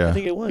was. Yeah, I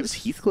think it was. It was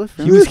Heathcliff.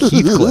 He was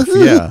Heathcliff.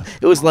 Yeah,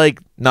 it was like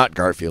not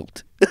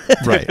Garfield.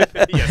 Right.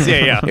 Yes.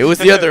 Yeah. It was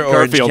the other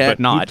orange Garfield, cat. but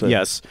not. Heathcliff.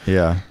 Yes.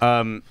 Yeah.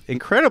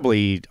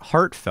 Incredibly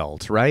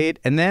heartfelt, right?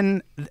 And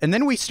then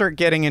we start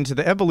getting into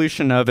the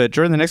evolution of it.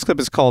 Jordan, the next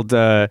clip is called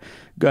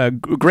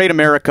 "Great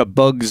America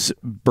Bugs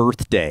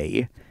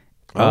Birthday."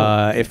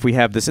 If we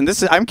have this, and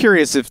I'm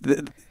curious if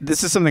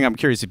this is something I'm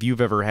curious if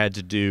you've ever had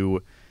to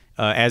do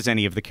as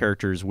any of the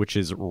characters, which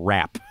is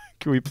rap.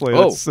 Can we play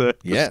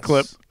this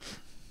clip?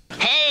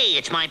 Hey,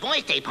 it's my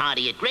birthday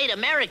party at Great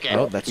America.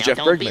 Oh, that's now, Jeff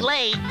don't Bergman. be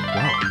late.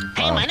 Wow.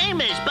 Hey, my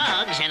name is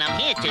Bugs, and I'm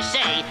here to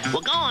say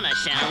we're gonna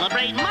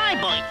celebrate my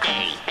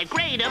birthday. At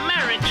Great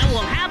America,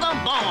 we'll have a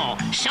ball.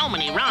 So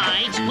many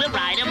rides, we'll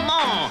ride them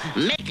all.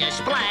 Make a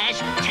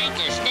splash, take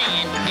a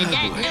stand, and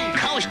that new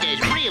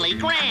coaster's really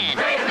grand.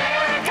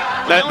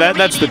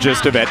 That's the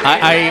gist of it.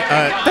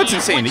 That's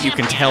insane that you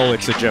can tell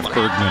it's a Jeff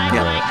Bergman.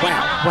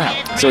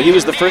 Wow. So he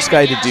was the first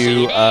guy to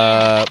do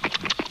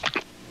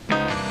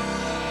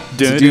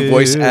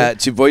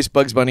voice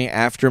Bugs Bunny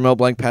after Mel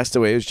Blanc passed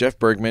away. It was Jeff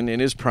Bergman in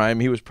his prime.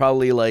 He was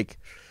probably like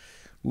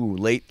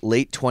late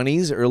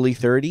 20s, early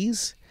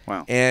 30s.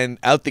 Wow. And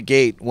out the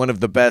gate, one of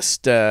the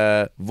best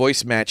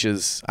voice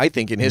matches, I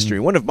think, in history.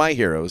 One of my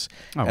heroes.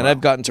 Oh, and wow.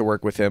 I've gotten to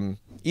work with him,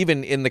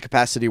 even in the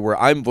capacity where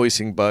I'm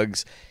voicing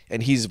Bugs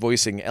and he's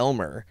voicing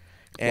Elmer.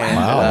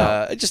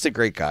 And just a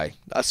great guy.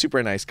 A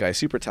super nice guy,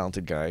 super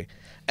talented guy.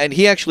 And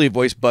he actually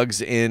voiced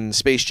Bugs in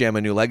Space Jam: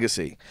 A New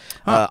Legacy.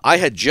 I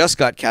had just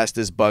got cast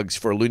as Bugs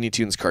for Looney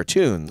Tunes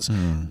cartoons.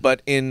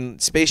 But in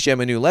Space Jam: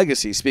 A New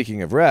Legacy,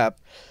 speaking of rap,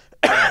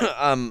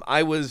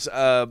 I was...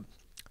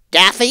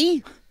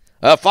 Daffy?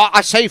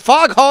 I say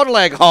Foghorn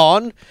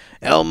Leghorn,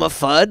 Elmer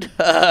Fudd,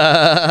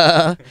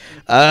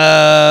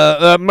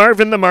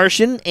 Marvin the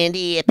Martian, And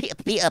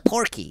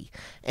Porky.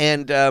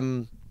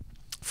 and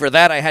for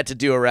that I had to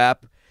do a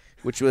rap,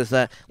 which was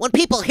When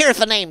people hear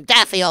the name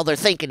Daffy, all they're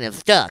thinking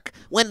of duck.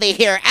 When they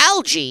hear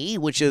algae,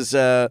 which is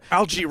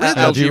Algae Rhythm.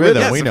 Algae Rhythm,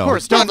 Yes, we of know.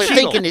 course. all Don they're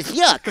Cheadle. thinking is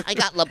yuck. I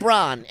got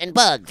LeBron and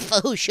Bugs. For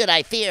who should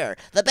I fear?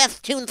 The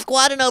best tune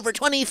squad in over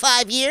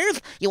 25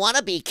 years? You want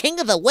to be king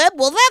of the web?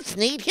 Well, that's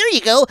neat. Here you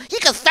go. You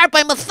can start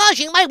by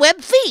massaging my web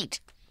feet.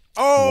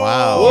 Oh,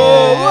 Wow.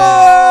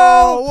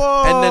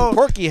 whoa. and then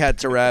Porky had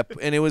to rap,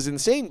 and it was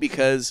insane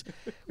because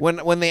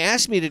when they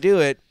asked me to do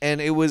it,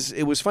 and it was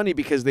funny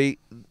because it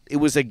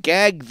was a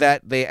gag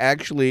that they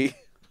actually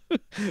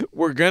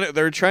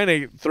they're trying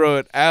to throw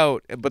it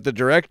out, but the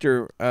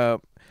director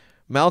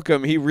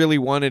Malcolm, he really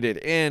wanted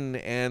it in,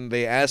 and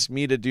they asked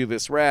me to do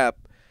this rap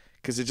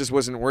because it just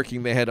wasn't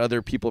working. They had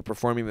other people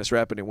performing this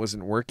rap, and it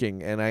wasn't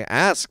working. And I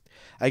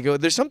go,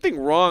 there's something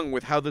wrong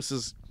with how this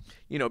is.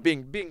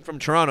 Being from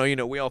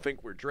Toronto, we all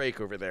think we're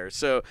Drake over there.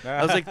 So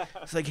I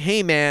was like,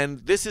 hey man,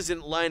 this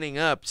isn't lining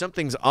up.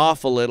 Something's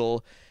off a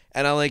little.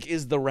 And I'm like,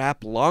 is the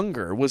rap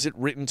longer? Was it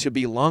written to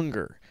be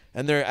longer?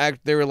 And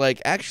they were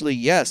like, actually,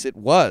 yes, it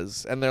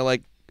was. And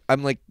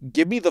I'm like,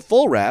 give me the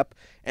full rap,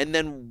 and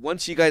then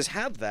once you guys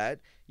have that,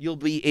 you'll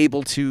be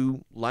able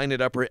to line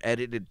it up or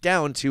edit it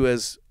down to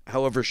as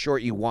however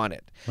short you want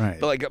it. Right.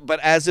 But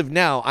as of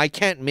now, I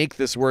can't make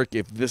this work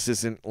if this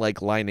isn't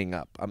lining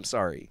up. I'm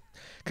sorry.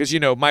 Because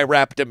my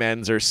rap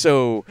demands are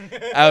so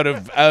out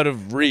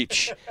of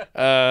reach,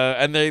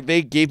 and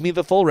they gave me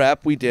the full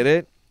rap. We did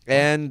it,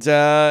 and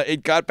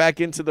it got back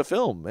into the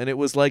film. And it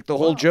was like the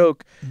whole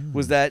joke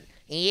was that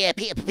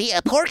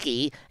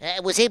Porky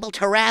was able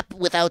to rap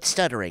without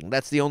stuttering.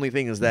 that's the only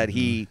thing is that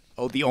he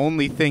The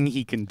only thing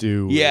he can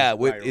do.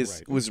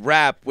 was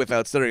rap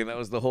without stuttering. That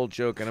was the whole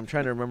joke. And I'm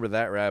trying to remember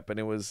that rap, and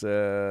it was.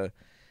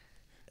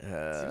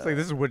 Seems like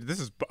this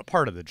is a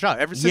part of the job.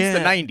 Ever since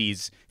the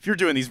 '90s, if you're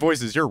doing these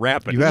voices, you're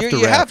rapping. You have to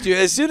You rap. have to.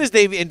 As soon as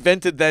they've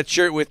invented that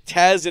shirt with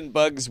Taz and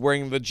Bugs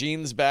wearing the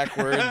jeans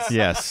backwards,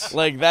 Yes.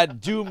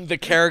 that doomed the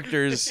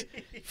characters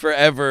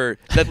forever.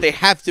 That they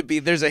have to be.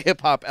 There's a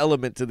hip hop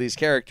element to these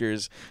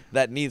characters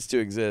that needs to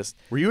exist.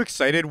 Were you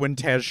excited when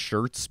Taz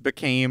shirts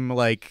became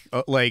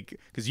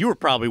because you were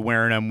probably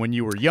wearing them when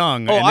you were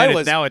young? Oh, and I then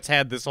was. Now it's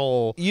had this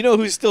whole You know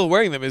who's still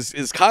wearing them is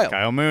Kyle.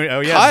 Kyle Moon. Oh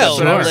yeah, Kyle, that's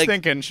what I was like-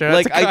 thinking. Shout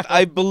out to Kyle.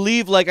 I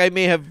believe I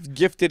may have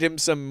gifted him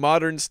some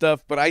modern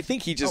stuff, but I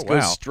think he just Oh,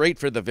 wow. goes straight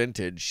for the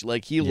vintage.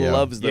 He Yeah.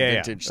 loves the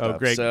vintage stuff. Oh,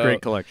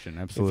 great collection.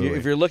 Absolutely.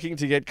 If you're looking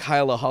to get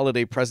Kyle a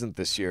holiday present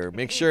this year,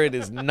 make sure it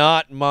is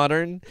not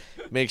modern.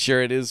 Make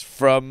sure it is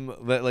from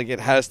it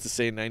has to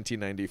say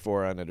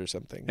 1994 on it or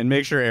something. and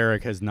make sure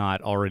Eric has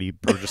not already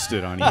purchased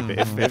it on eBay.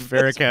 if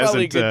Eric There's probably a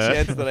hasn't good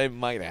chance that I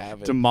might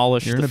have it.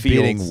 demolished You're in the a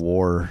bidding fields.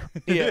 war.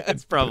 Yeah,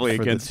 it's probably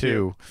for the against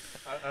two.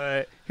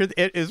 you. Here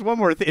is one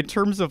more thing in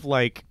terms of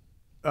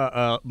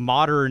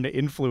modern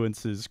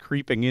influences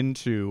creeping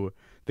into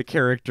the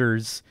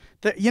characters.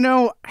 That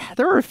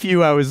there are a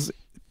few I was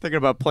thinking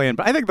about playing,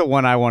 but I think the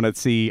one I want to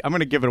see, I'm going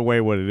to give it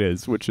away what it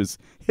is, which is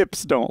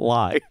Hips Don't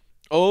Lie.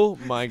 Oh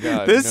my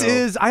God! This no.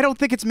 is, I don't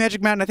think it's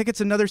Magic Mountain. I think it's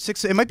another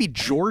six. It might be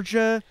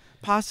Georgia,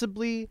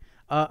 possibly.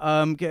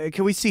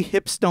 Can we see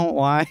Hips Don't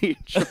Lie,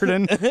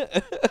 Jordan?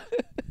 the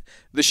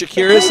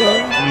Shakira song.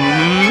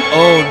 Mm-hmm.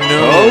 Oh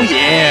no! Oh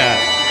yeah.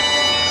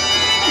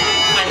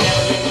 I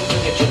never really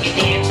knew that you could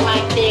dance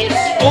like this.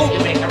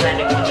 You make a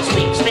rabbit want to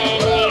speak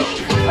Spanish.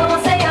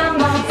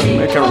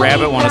 Make a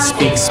rabbit want to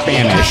speak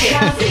Spanish.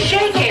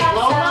 Shake it,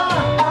 Lola.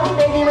 Oh,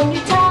 baby, when you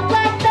talk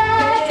like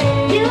that,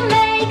 you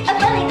make a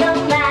bunny go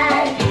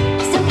mad.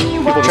 So he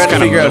People trying to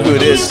figure out who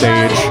it is.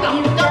 Stage.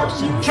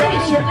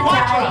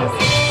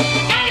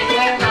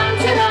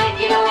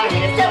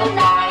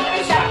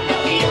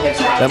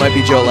 That might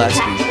be Joe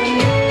Lasky.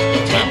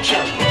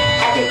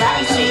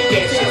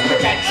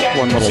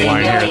 One little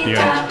line here at the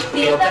end.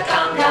 Feel the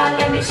conga,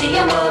 let me see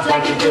you move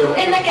like you do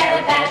in the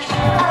carrot patch.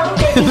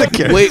 Oh,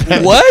 baby. Wait,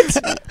 what?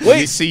 Let me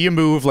Wait. see you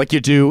move like you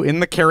do in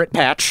the carrot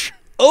patch.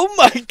 Oh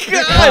my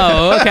God!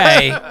 Oh,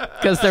 okay.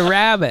 Because the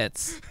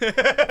rabbits. I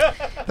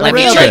feel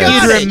me like check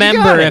you'd it.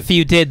 remember if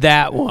you did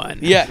that one.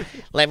 Yeah.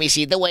 Let me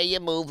see the way you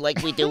move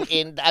like we do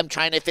in... I'm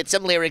trying to fit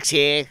some lyrics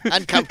here,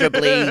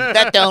 uncomfortably.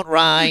 That don't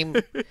rhyme.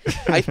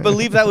 I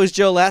believe that was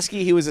Joe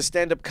Lasky. He was a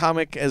stand-up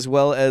comic as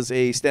well as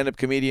a stand-up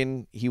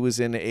comedian. He was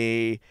in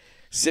a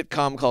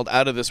sitcom called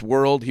Out of This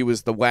World. He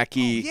was the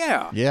wacky.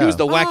 Yeah. He was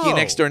the wacky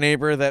next door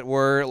neighbor that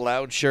wore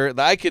loud shirt.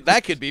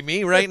 That could be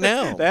me right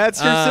now.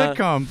 That's your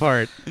sitcom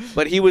part.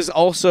 But he was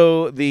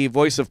also the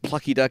voice of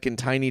Plucky Duck in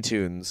Tiny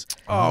Toons.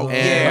 Oh,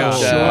 And,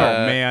 sure,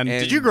 man.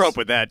 and- Did you grow up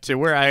with that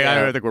too?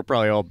 I think we're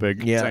probably all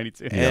big Tiny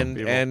Toons.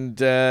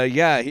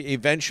 He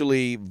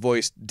eventually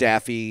voiced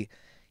Daffy.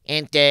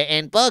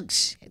 And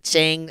Bugs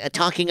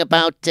talking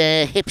about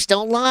hips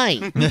don't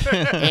lie.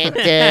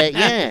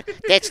 And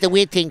that's the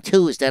weird thing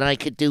too, is that I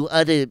could do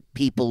other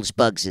people's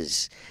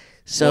Bugses.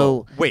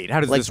 So wait, how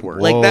does this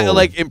work? Like that,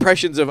 like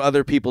impressions of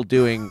other people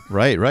doing.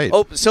 Right.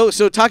 Oh, so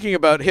talking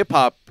about hip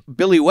hop,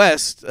 Billy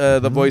West,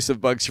 the voice of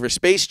Bugs for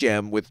Space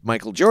Jam with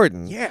Michael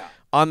Jordan. Yeah.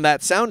 On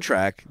that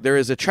soundtrack, there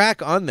is a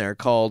track on there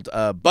called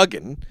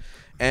 "Buggin'."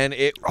 And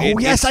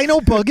yes, I know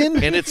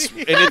Buggin'. And it's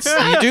you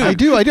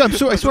do. I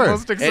do. I swear.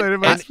 Most excited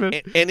about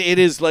Spit. And it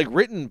is like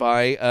written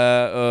by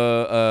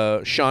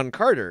Sean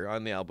Carter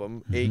on the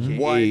album,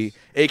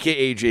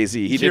 aka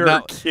Jay-Z. He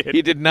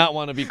did not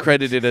want to be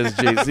credited as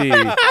Jay-Z.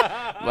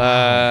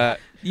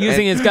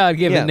 Using his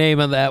God-given name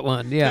on that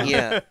one,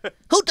 Yeah.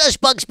 Who does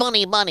Bugs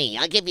Bunny money?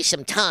 I'll give you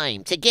some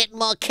time to get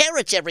more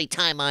carrots every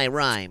time I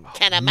rhyme.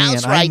 Can a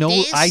mouse Man, write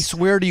this? I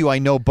swear to you, I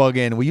know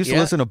Buggin'. We used to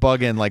listen to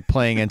Buggin' like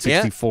playing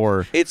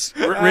N64. It's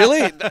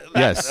really?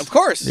 Yes. Of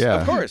course.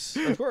 Yeah. Of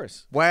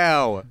course.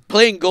 Wow.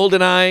 Playing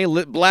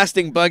GoldenEye,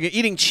 blasting Buggin',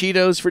 eating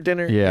Cheetos for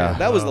dinner. Yeah.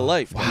 That was the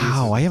life.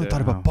 Wow, I haven't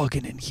thought about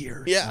Buggin' in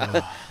years.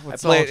 Yeah. I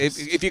play it.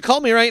 If you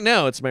call me right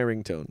now, it's my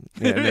ringtone.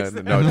 Yeah,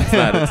 no, it's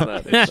not.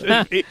 It's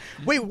not.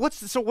 Wait,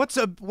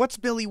 what's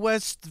Billy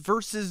West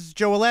versus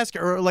Joe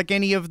Alaska, or like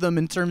any of them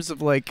in terms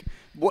of like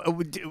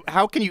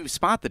how can you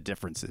spot the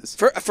differences?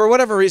 For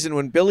whatever reason,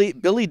 when Billy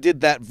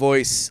did that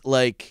voice,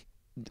 like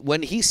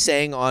when he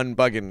sang on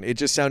Buggin', it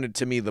just sounded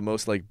to me the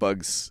most like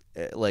Bugs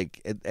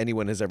like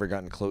anyone has ever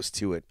gotten close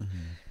to it.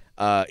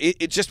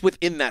 It just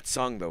within that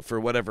song though, for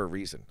whatever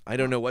reason, I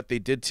don't know what they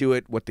did to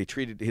it, what they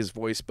treated his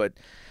voice, but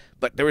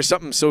there was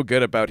something so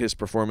good about his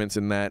performance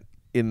in that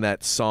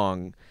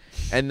song.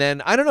 And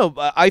then I don't know,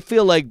 I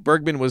feel like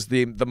Bergman was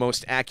the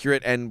most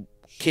accurate and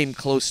came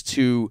close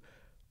to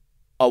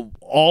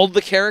all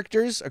the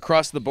characters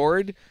across the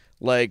board.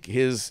 Like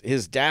his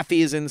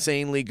Daffy is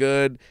insanely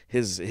good.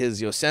 His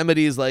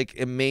Yosemite is like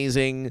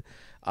amazing.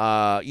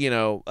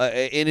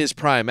 In his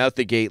prime, out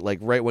the gate, like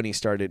right when he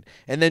started.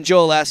 And then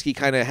Joe Alaskey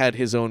kind of had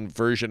his own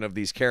version of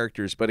these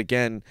characters. But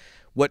again,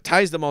 what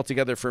ties them all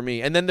together for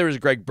me, and then there was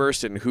Greg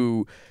Burson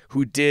who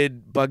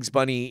did Bugs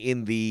Bunny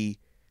in the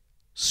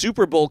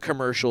Super Bowl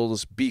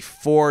commercials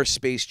before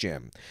Space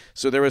Jam.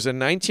 So there was a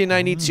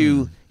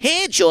 1992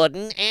 Hey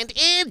Jordan and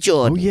Air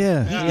Jordan. Oh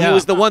yeah. He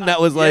was the one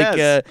that was like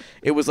Yes.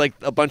 it was like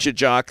a bunch of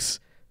jocks,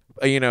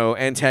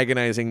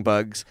 antagonizing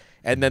Bugs.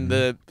 And then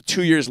the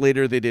 2 years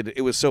later they did.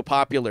 It was so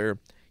popular.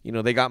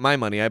 They got my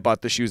money. I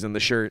bought the shoes and the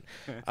shirt.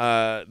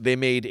 They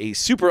made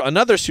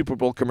another Super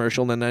Bowl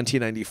commercial in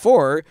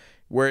 1994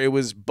 where it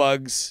was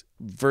Bugs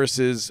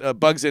versus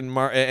Bugs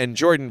and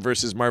Jordan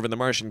versus Marvin the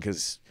Martian,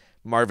 because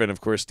Marvin, of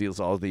course, steals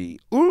all the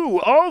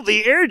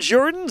Air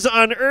Jordans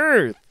on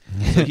Earth.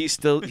 So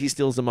he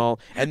steals them all.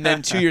 And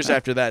then 2 years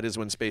after that is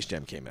when Space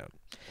Jam came out,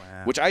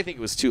 which I think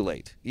was too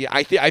late. Yeah,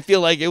 I feel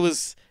like it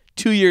was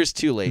 2 years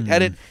too late.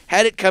 Had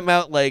it come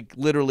out like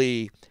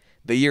literally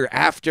the year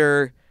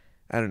after,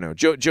 I don't know.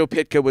 Joe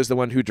Pytka was the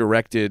one who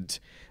directed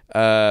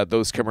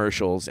those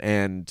commercials,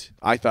 and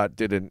I thought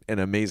did an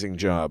amazing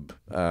job.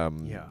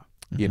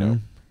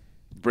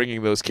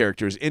 Bringing those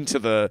characters into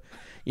the.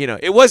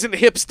 It wasn't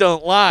Hips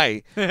Don't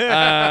Lie.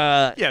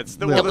 It's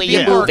the way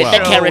you move in the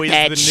carrot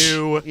patch.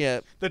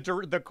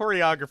 The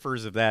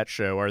choreographers of that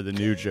show are the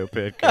new Joe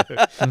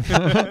Pytka.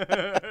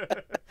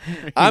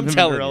 I'm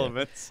telling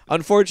you.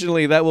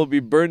 Unfortunately, that will be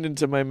burned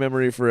into my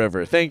memory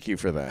forever. Thank you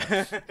for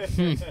that.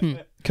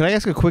 Can I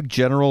ask a quick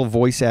general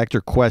voice actor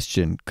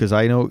question? Because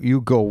I know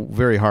you go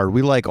very hard.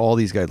 We like all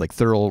these guys, like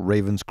Thurl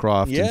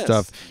Ravenscroft and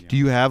stuff. Do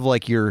you have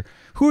like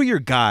who are your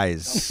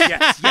guys?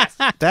 Yes.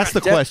 That's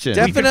the question.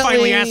 Definitely. We can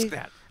finally ask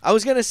that. I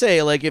was gonna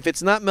say, like, if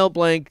it's not Mel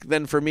Blanc,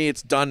 then for me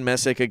it's Don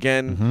Messick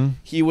again.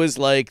 He was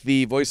like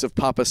the voice of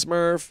Papa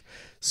Smurf,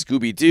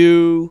 Scooby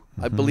Doo.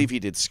 I believe he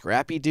did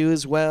Scrappy Doo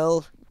as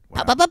well.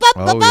 yeah.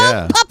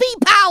 Puppy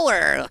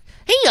power.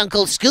 Hey,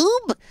 Uncle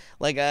Scoob.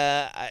 Like,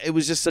 it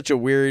was just such a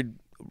weird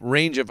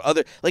range of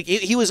other. Like,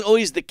 he was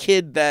always the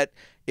kid that.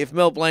 If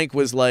Mel Blanc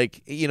was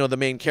like, the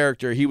main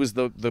character, he was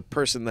the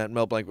person that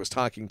Mel Blanc was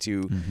talking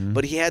to.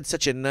 But he had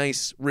such a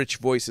nice, rich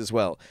voice as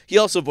well. He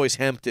also voiced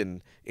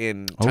Hampton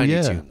in Tiny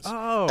Toons.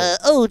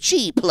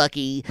 Gee,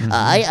 Plucky.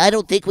 I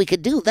don't think we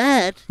could do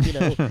that.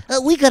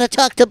 We got to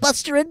talk to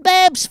Buster and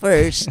Babs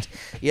first.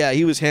 Yeah,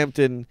 he was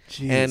Hampton.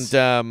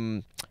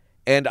 Jeez.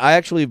 And I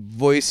actually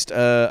voiced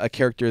a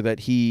character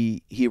that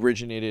he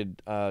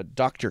originated,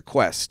 Dr.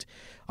 Quest.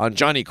 On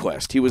Johnny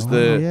Quest, he was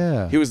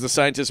the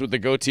scientist with the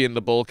goatee and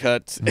the bowl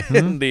cut,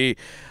 and the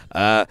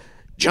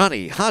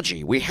Johnny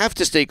Haji. We have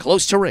to stay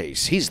close to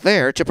race. He's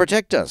there to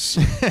protect us.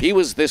 He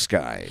was this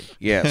guy.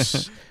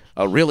 Yes,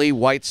 a really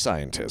white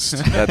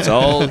scientist. That's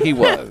all he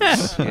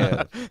was.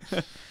 Yeah.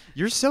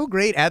 You're so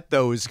great at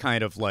those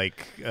kind of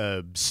like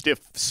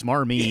stiff,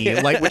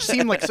 smarmy, like which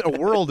seem like a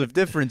world of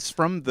difference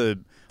from the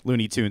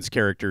Looney Tunes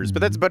characters.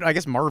 But I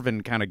guess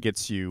Marvin kind of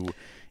gets you.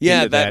 Yeah,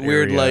 into that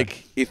weird area.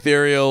 like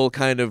ethereal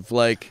kind of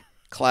like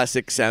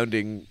classic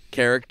sounding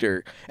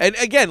character. And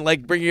again,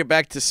 like bringing it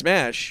back to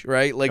Smash,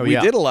 right? Like we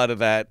did a lot of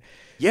that.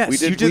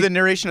 Yes, you did the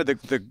narration of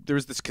the there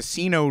was this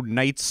Casino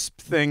Nights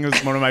thing. It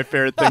was one of my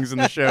favorite things in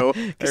the show.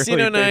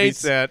 Casino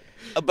Nights. Babysat.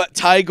 But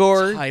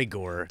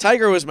Tigor.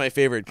 Tiger was my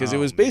favorite because it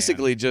was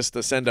basically just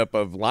the send up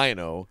of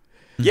Lion-O.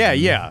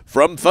 Yeah.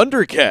 From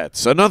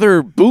Thundercats,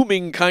 another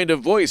booming kind of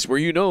voice where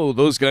you know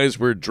those guys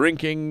were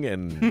drinking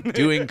and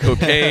doing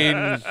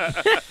cocaine,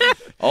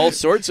 all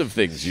sorts of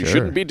things you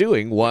shouldn't be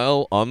doing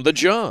while on the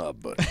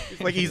job.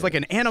 Like he's like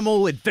an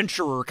animal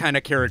adventurer kind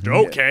of character.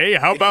 Okay,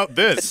 how about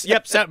this?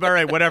 Yep, all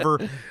right, whatever.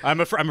 I'm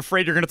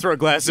afraid you're going to throw a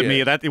glass at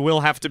me. That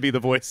will have to be the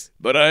voice.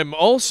 But I'm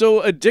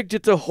also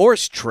addicted to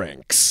horse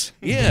tranks.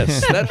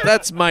 Yes,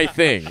 that's my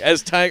thing.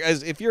 As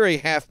if you're a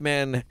half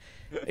man,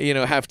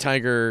 half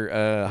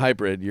tiger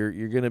hybrid,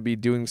 you're gonna be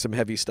doing some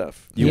heavy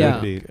stuff. You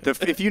would be.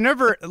 If you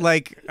never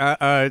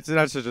it's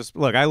not just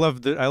look. I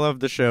love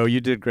the show. You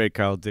did great,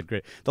 Kyle. Did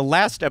great. The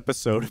last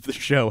episode of the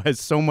show has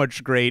so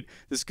much great.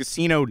 This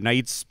Casino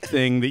Nights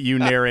thing that you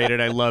narrated,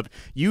 I loved.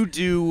 You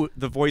do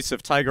the voice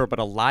of Tiger, but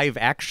a live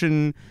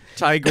action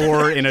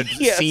Tigor in a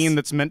scene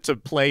that's meant to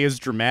play as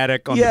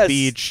dramatic on the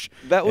beach.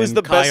 That was and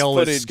the best Kyle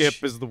footage. As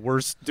Skip is the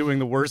worst, doing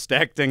the worst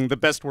acting, the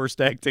best worst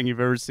acting you've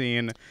ever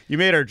seen. You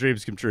made our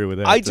dreams come true with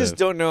that. I just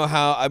don't know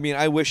how. I mean,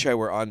 I wish I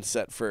were on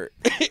set for.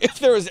 If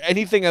there was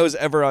anything I was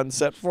ever on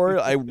set for,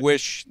 I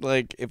wish,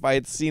 like, if I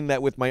had seen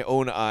that with my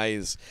own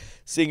eyes,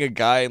 seeing a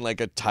guy in like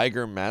a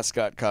tiger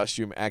mascot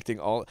costume acting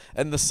all,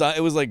 and the sun.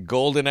 It was like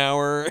golden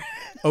hour.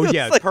 Oh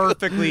yeah, like,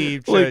 perfectly.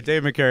 like,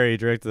 Dave McCary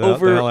directed the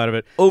hell out of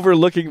it.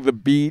 Overlooking the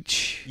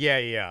beach.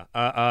 Yeah.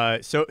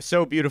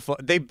 So beautiful.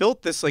 They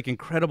built this like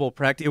incredible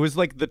practice. It was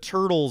like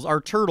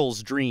our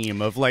turtles'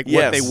 dream of like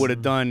what they would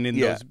have done in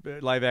those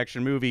live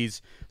action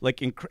movies.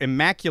 Like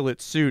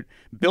immaculate suit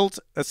built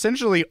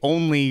essentially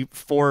only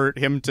for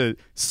him to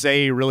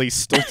say really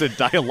stilted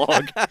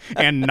dialogue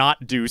and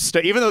not do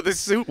stuff, even though the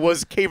suit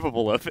was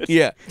capable of it.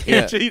 Yeah.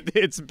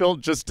 It's built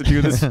just to do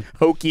this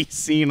hokey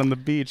scene on the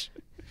beach.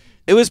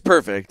 It was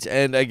perfect,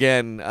 and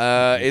again,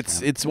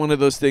 it's one of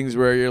those things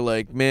where you're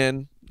like,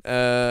 man,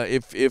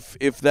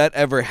 if that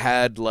ever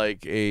had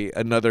like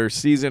another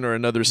season or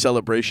another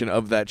celebration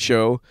of that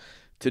show,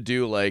 to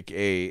do like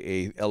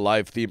a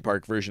live theme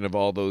park version of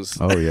all those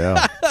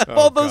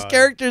those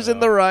characters in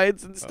the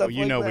rides and stuff.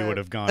 We would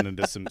have gone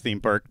into some theme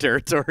park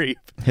territory.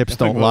 Hips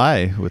don't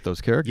lie with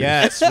those characters.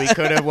 Yes, we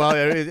could have. Well,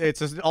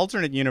 it's an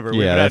alternate universe.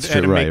 Yeah, that's had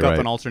true. to make Right, up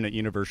an alternate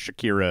universe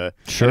Shakira,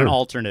 Sure. and an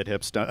alternate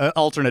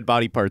alternate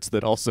body parts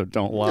that also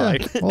don't lie.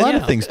 A lot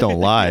of things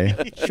don't lie.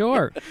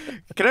 Sure.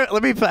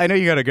 I know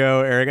you got to go,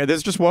 Eric.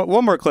 There's just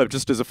one more clip,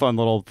 just as a fun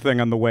little thing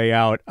on the way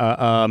out,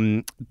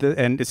 and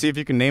to see if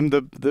you can name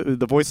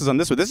the voices on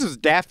this one. This is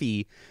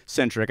Daffy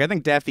centric. I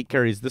think Daffy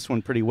carries this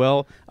one pretty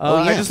well.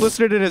 I just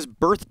listed it as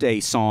birthday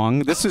song.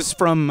 This is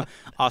from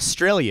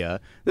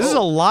Australia. This is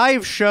a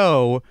live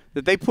show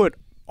that they put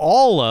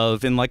all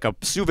of in like a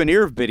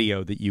souvenir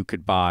video that you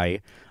could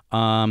buy.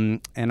 And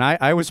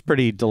I was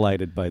pretty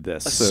delighted by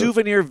this. A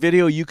souvenir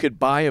video you could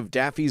buy of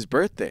Daffy's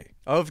birthday.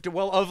 Of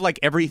like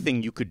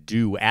everything you could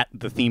do at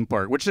the theme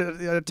park. Which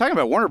talking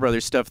about Warner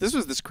Brothers stuff, this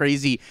was this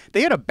crazy.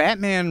 They had a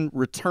Batman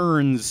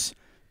Returns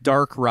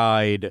dark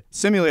ride,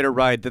 simulator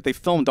ride that they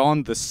filmed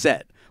on the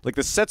set. Like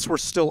the sets were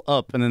still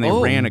up, and then they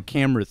ran a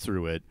camera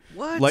through it.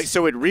 What? Like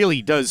so, it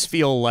really does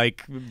feel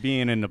like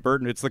being in a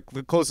Burton. It's like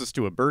the closest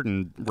to a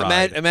Burton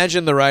ride.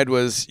 Imagine the ride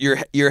was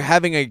you're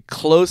having a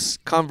close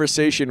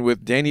conversation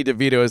with Danny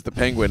DeVito as the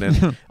Penguin,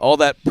 and all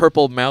that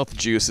purple mouth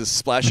juice is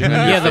splashing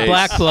on your face. the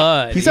black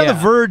blood. He's on the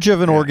verge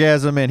of an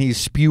orgasm and he's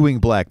spewing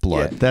black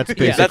blood. Yeah. That's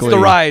basically That's the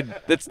ride.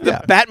 That's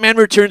the Batman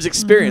Returns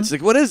experience.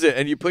 Like, what is it?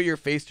 And you put your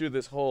face through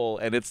this hole,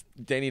 and it's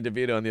Danny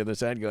DeVito on the other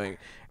side going,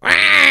 wah,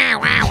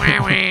 wah, wah,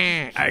 wah.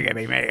 I can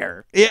be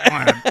mayor. Yeah. I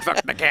want to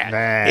fuck the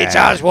cat. It's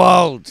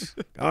Oswald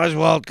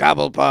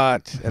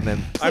Cobblepot. And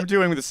then I'm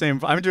doing the same.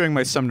 I'm doing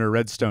my Sumner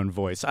Redstone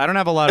voice. I don't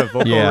have a lot of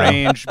vocal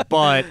range,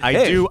 but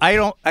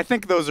I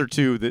think those are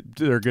two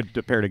that are good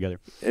to pair together.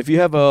 if you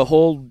have a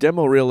whole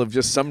demo reel of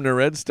just Sumner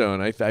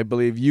Redstone, I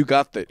believe you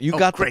got the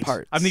Great.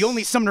 part. I'm the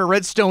only Sumner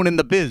Redstone in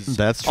the biz.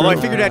 That's Although I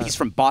true. figured out he's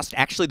from Boston.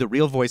 Actually, the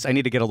real voice, I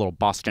need to get a little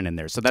Boston in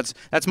there. So that's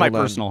my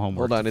personal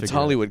homework. Hold on, to it's figure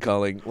out. Hollywood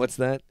calling. What's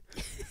that?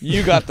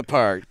 You got the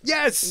part.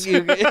 Yes.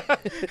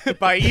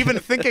 By even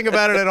thinking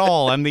about it at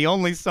all, I'm the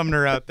only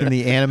Sumner out there. in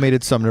the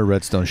animated Sumner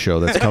Redstone show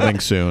that's coming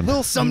soon.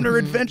 Little Sumner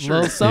adventure.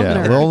 Little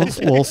Sumner. Yeah,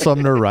 little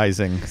Sumner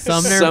Rising.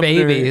 Sumner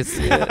babies.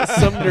 Yeah,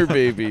 Sumner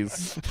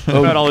babies.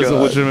 Not all his God.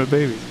 illegitimate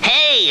babies.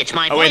 Hey, it's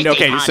my Oh wait,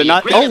 birthday okay. party So at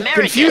not. Great Oh, America.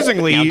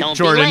 confusingly, Now, don't be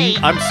Jordan.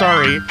 late. I'm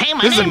sorry. Hey,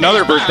 my This is name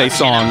another is birthday Bugs,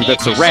 song and I'm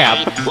that's a here to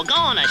rap. say we're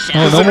gonna Oh,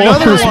 celebrate no more,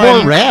 another there's more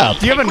one. rap.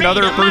 Do you have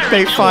another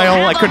birthday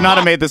file? I could not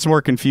have made this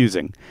more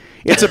confusing.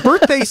 It's a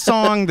birthday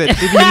song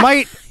that you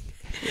might.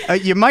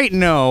 You might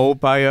know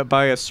by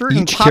a certain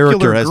Each popular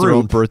character has their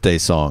own group. birthday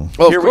song.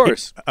 Well, of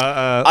course.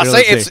 I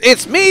say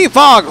it's me,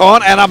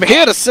 Foghorn, and I'm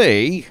here to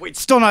say. Wait,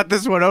 still not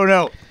this one. Oh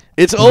no.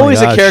 It's always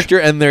a gosh. character,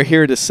 and they're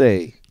here to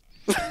say.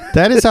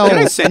 That is how. Did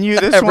I send you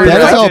this one? That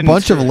is I how a didn't.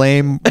 bunch of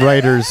lame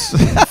writers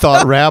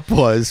thought rap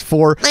was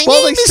for. My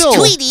well, name they is still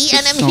Tweety,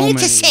 and I'm so here to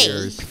many say.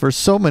 years. for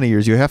so many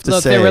years. You have to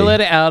Look, say. they were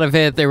let out of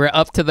it. They were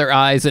up to their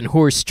eyes in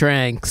horse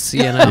tranks.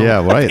 You know.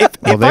 Yeah, right.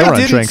 Well, If they I were on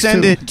didn't tranks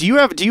send too. it,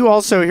 do you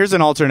also? Here's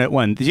an alternate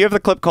one. Do you have the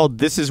clip called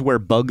 "This Is Where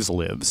Bugs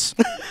Lives"?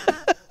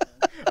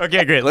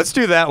 Okay, great. Let's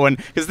do that one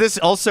because this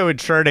also in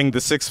charting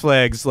the Six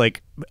Flags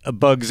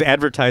Bugs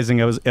advertising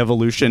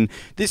evolution.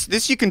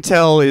 This you can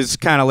tell is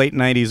kind of late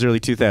 '90s, early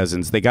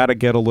 2000s. They got to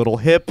get a little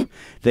hip.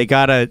 They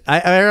got to.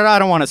 I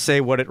don't want to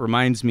say what it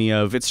reminds me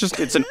of. It's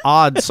an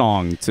odd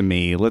song to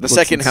me. The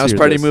second House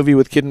Party movie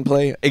with Kid and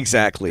Play?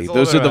 Exactly.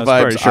 Those are the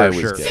vibes I was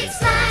getting. Six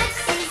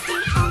Flags is the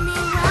only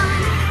one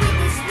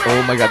with this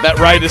Oh my god, that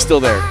ride is still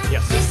there.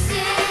 This is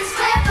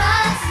where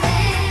Bugs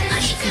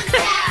lives.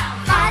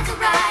 Rides and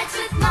rides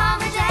with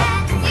Mom and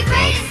Dad. The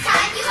greatest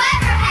time you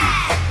ever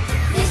had.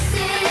 This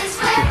is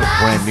where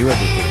Bugs Brand new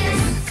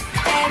everything.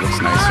 Looks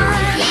nicer.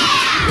 Me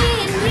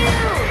and you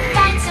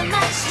find so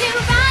much to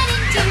ride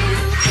and do.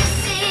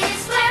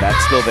 This is where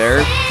That's still there.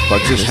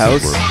 Bugs'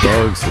 house.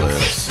 Bugs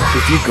lives.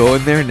 If you go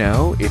in there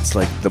now, it's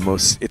like the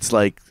most. It's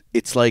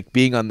like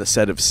being on the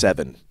set of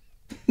Seven.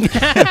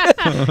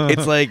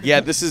 It's like, yeah,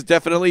 this is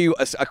definitely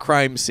a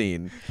crime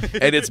scene,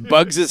 and it's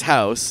Bugs'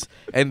 house,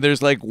 and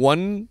there's like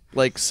one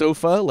like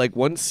sofa, like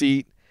one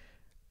seat,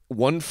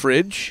 one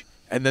fridge,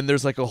 and then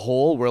there's like a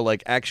hole where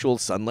like actual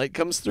sunlight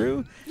comes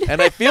through,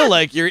 and I feel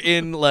like you're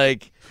in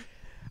like.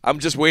 I'm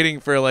just waiting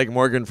for like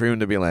Morgan Freeman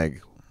to be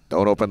like,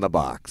 Don't open the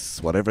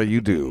box. Whatever you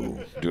do,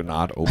 do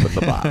not open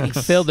the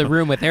box. Fill the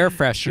room with air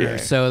freshener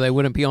so they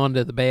wouldn't be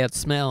onto the bad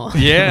smell.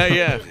 yeah,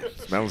 yeah.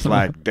 Smells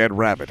like dead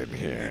rabbit in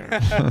here.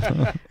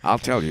 I'll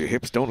tell you,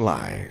 hips don't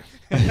lie.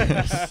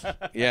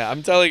 Yeah,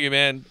 I'm telling you,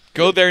 man.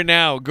 Go there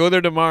now. Go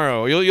there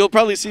tomorrow. You'll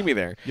probably see me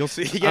there. You'll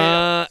see. See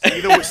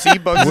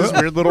Bugs'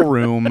 weird little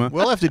room.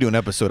 We'll have to do an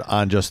episode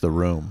on just the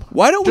room.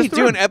 Why don't we Just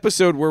do the an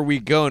episode where we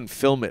go and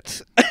film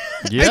it?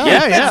 Yeah,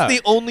 That's the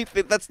only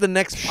thing. That's the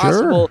next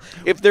possible.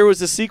 If there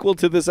was a sequel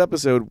to this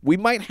episode, we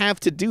might have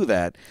to do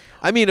that.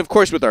 I mean, of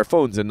course, with our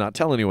phones and not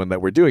tell anyone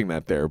that we're doing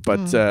that there.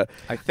 But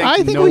I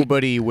think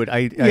nobody would.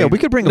 Yeah, we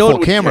could bring a no one full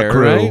would camera care,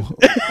 crew.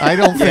 right? I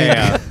don't think.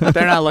 Yeah,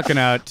 they're not looking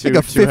out too.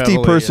 Like a too heavily.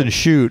 50-person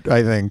shoot,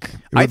 I think it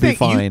would I be think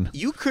fine.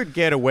 You could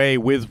get away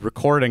with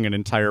recording an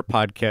entire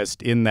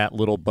podcast in that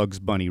little Bugs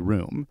Bunny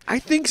room. I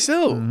think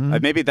so.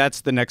 Maybe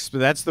that's the next.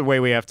 That's the way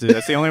we have to.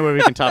 That's the only way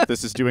we can top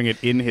this is doing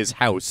it in his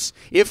house.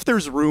 If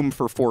there's room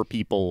for 4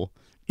 people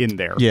in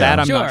there, Yeah. that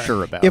I'm not Sure.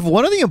 sure about. If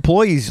one of the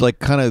employees like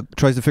kind of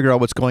tries to figure out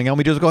what's going on,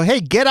 we just go,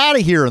 "Hey, get out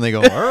of here!" And they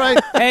go, "All right."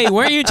 Hey,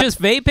 weren't you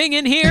just vaping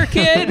in here,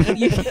 kid?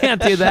 You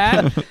can't do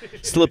that.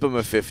 Slip him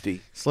a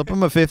 50. Slip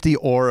them a 50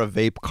 or a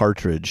vape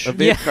cartridge, A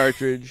vape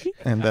cartridge.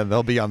 and then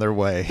they'll be on their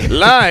way.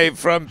 Live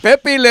from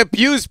Pepe Le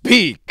Pew's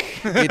Peak.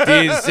 It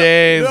is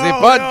the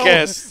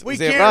podcast. we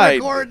the can't ride.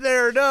 record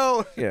there.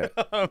 No. Yeah.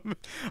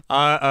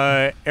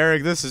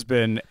 Eric, this has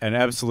been an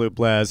absolute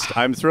blast.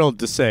 I'm thrilled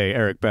to say,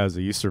 Eric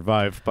Bauza, you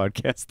survived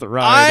podcast The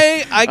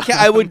Ride.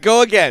 I would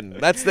go again.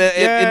 That's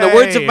the in the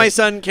words of Yay. my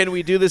son. Can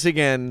we do this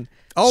again?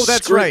 Oh,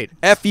 that's Screw- right.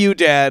 F you,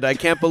 Dad. I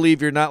can't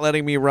believe you're not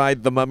letting me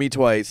ride the Mummy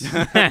twice.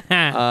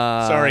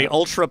 Sorry,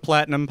 Ultra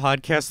Platinum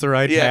Podcast The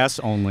Ride Yeah. Pass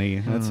only.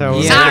 That's how.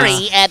 Yeah.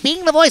 Sorry,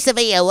 being the voice of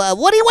a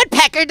Woody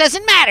Woodpecker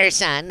doesn't matter,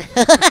 son.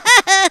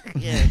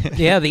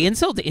 Yeah, the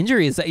insult to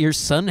injury is that your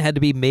son had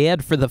to be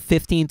mad for the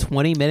 15,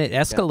 20-minute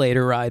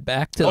escalator ride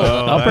back to the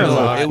upper that's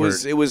lot. awkward.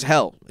 It was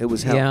hell. It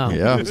was hell. Yeah.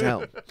 Yeah. It was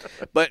hell.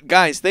 But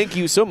guys, thank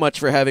you so much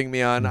for having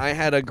me on. I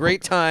had a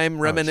great time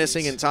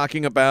reminiscing and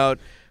talking about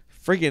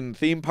friggin'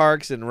 theme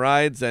parks and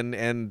rides and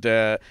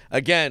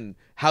again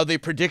how they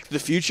predict the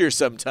future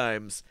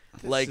sometimes,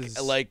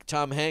 like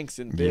Tom Hanks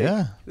in Big.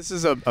 Yeah. This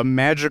is a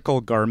magical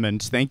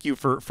garment. Thank you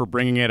for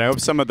bringing it. I hope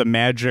some of the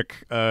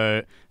magic,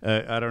 I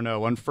don't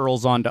know,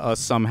 unfurls onto us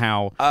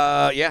somehow.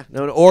 Yeah,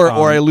 no, or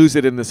I lose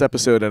it in this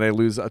episode, and I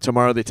lose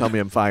tomorrow. They tell me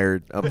I'm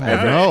fired.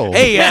 No.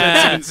 Hey,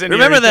 incendiary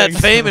remember that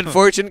things. fame and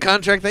fortune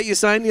contract that you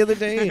signed the other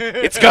day?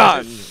 It's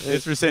gone.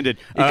 It's rescinded.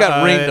 It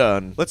got rained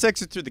on. Let's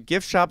exit through the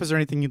gift shop. Is there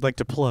anything you'd like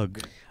to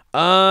plug?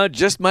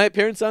 Just my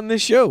appearance on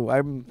this show.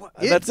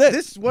 That's it.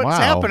 This is what's Wow.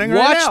 happening right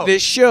Watch now.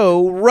 this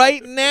show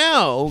right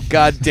now.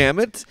 God damn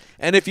it!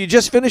 And if you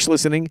just finished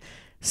listening,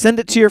 send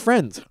it to your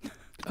friends.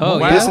 Oh,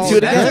 Wow, yeah. Listen to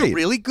it that's again. a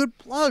really good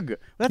plug.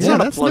 That's Yeah,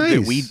 not a that's plug that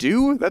nice. we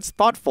do. That's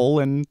thoughtful,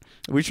 and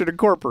we should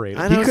incorporate it.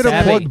 I He know, could have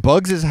savvy. plugged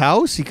Bugs'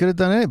 house. He could have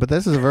done it, but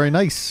this is very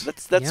nice.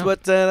 That's Yeah.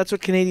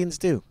 what Canadians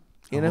do.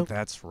 You know. Oh,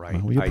 that's right.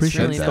 Well, we I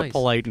appreciate sense that. the Nice.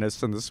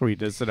 politeness and the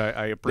sweetness that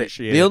I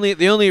appreciate. The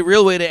only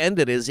real way to end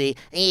it is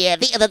Yeah,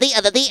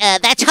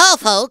 that's all,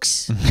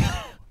 folks.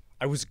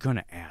 I was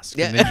gonna ask,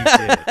 Yeah. and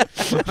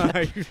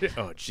then you did.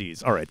 Oh,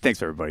 jeez. All right.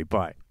 Thanks, everybody.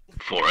 Bye.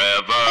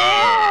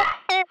 Forever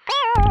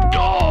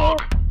Dog.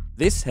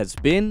 This has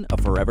been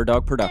a Forever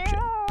Dog production.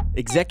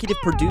 Executive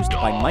produced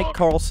by Mike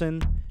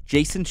Carlson,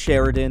 Jason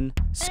Sheridan,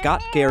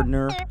 Scott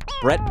Gardner,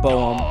 Brett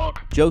Boehm,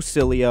 Joe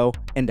Cilio,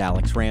 and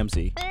Alex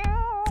Ramsey.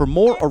 For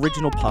more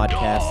original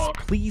podcasts,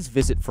 please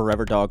visit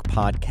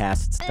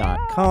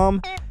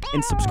foreverdogpodcasts.com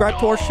and subscribe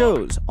to our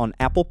shows on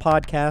Apple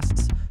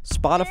Podcasts,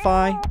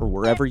 Spotify, or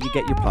wherever you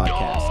get your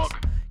podcasts.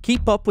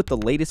 Keep up with the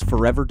latest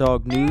Forever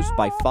Dog news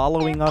by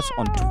following us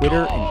on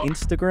Twitter and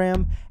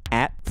Instagram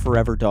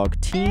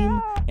 @ForeverDogTeam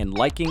and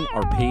liking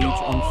our page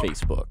on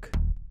Facebook.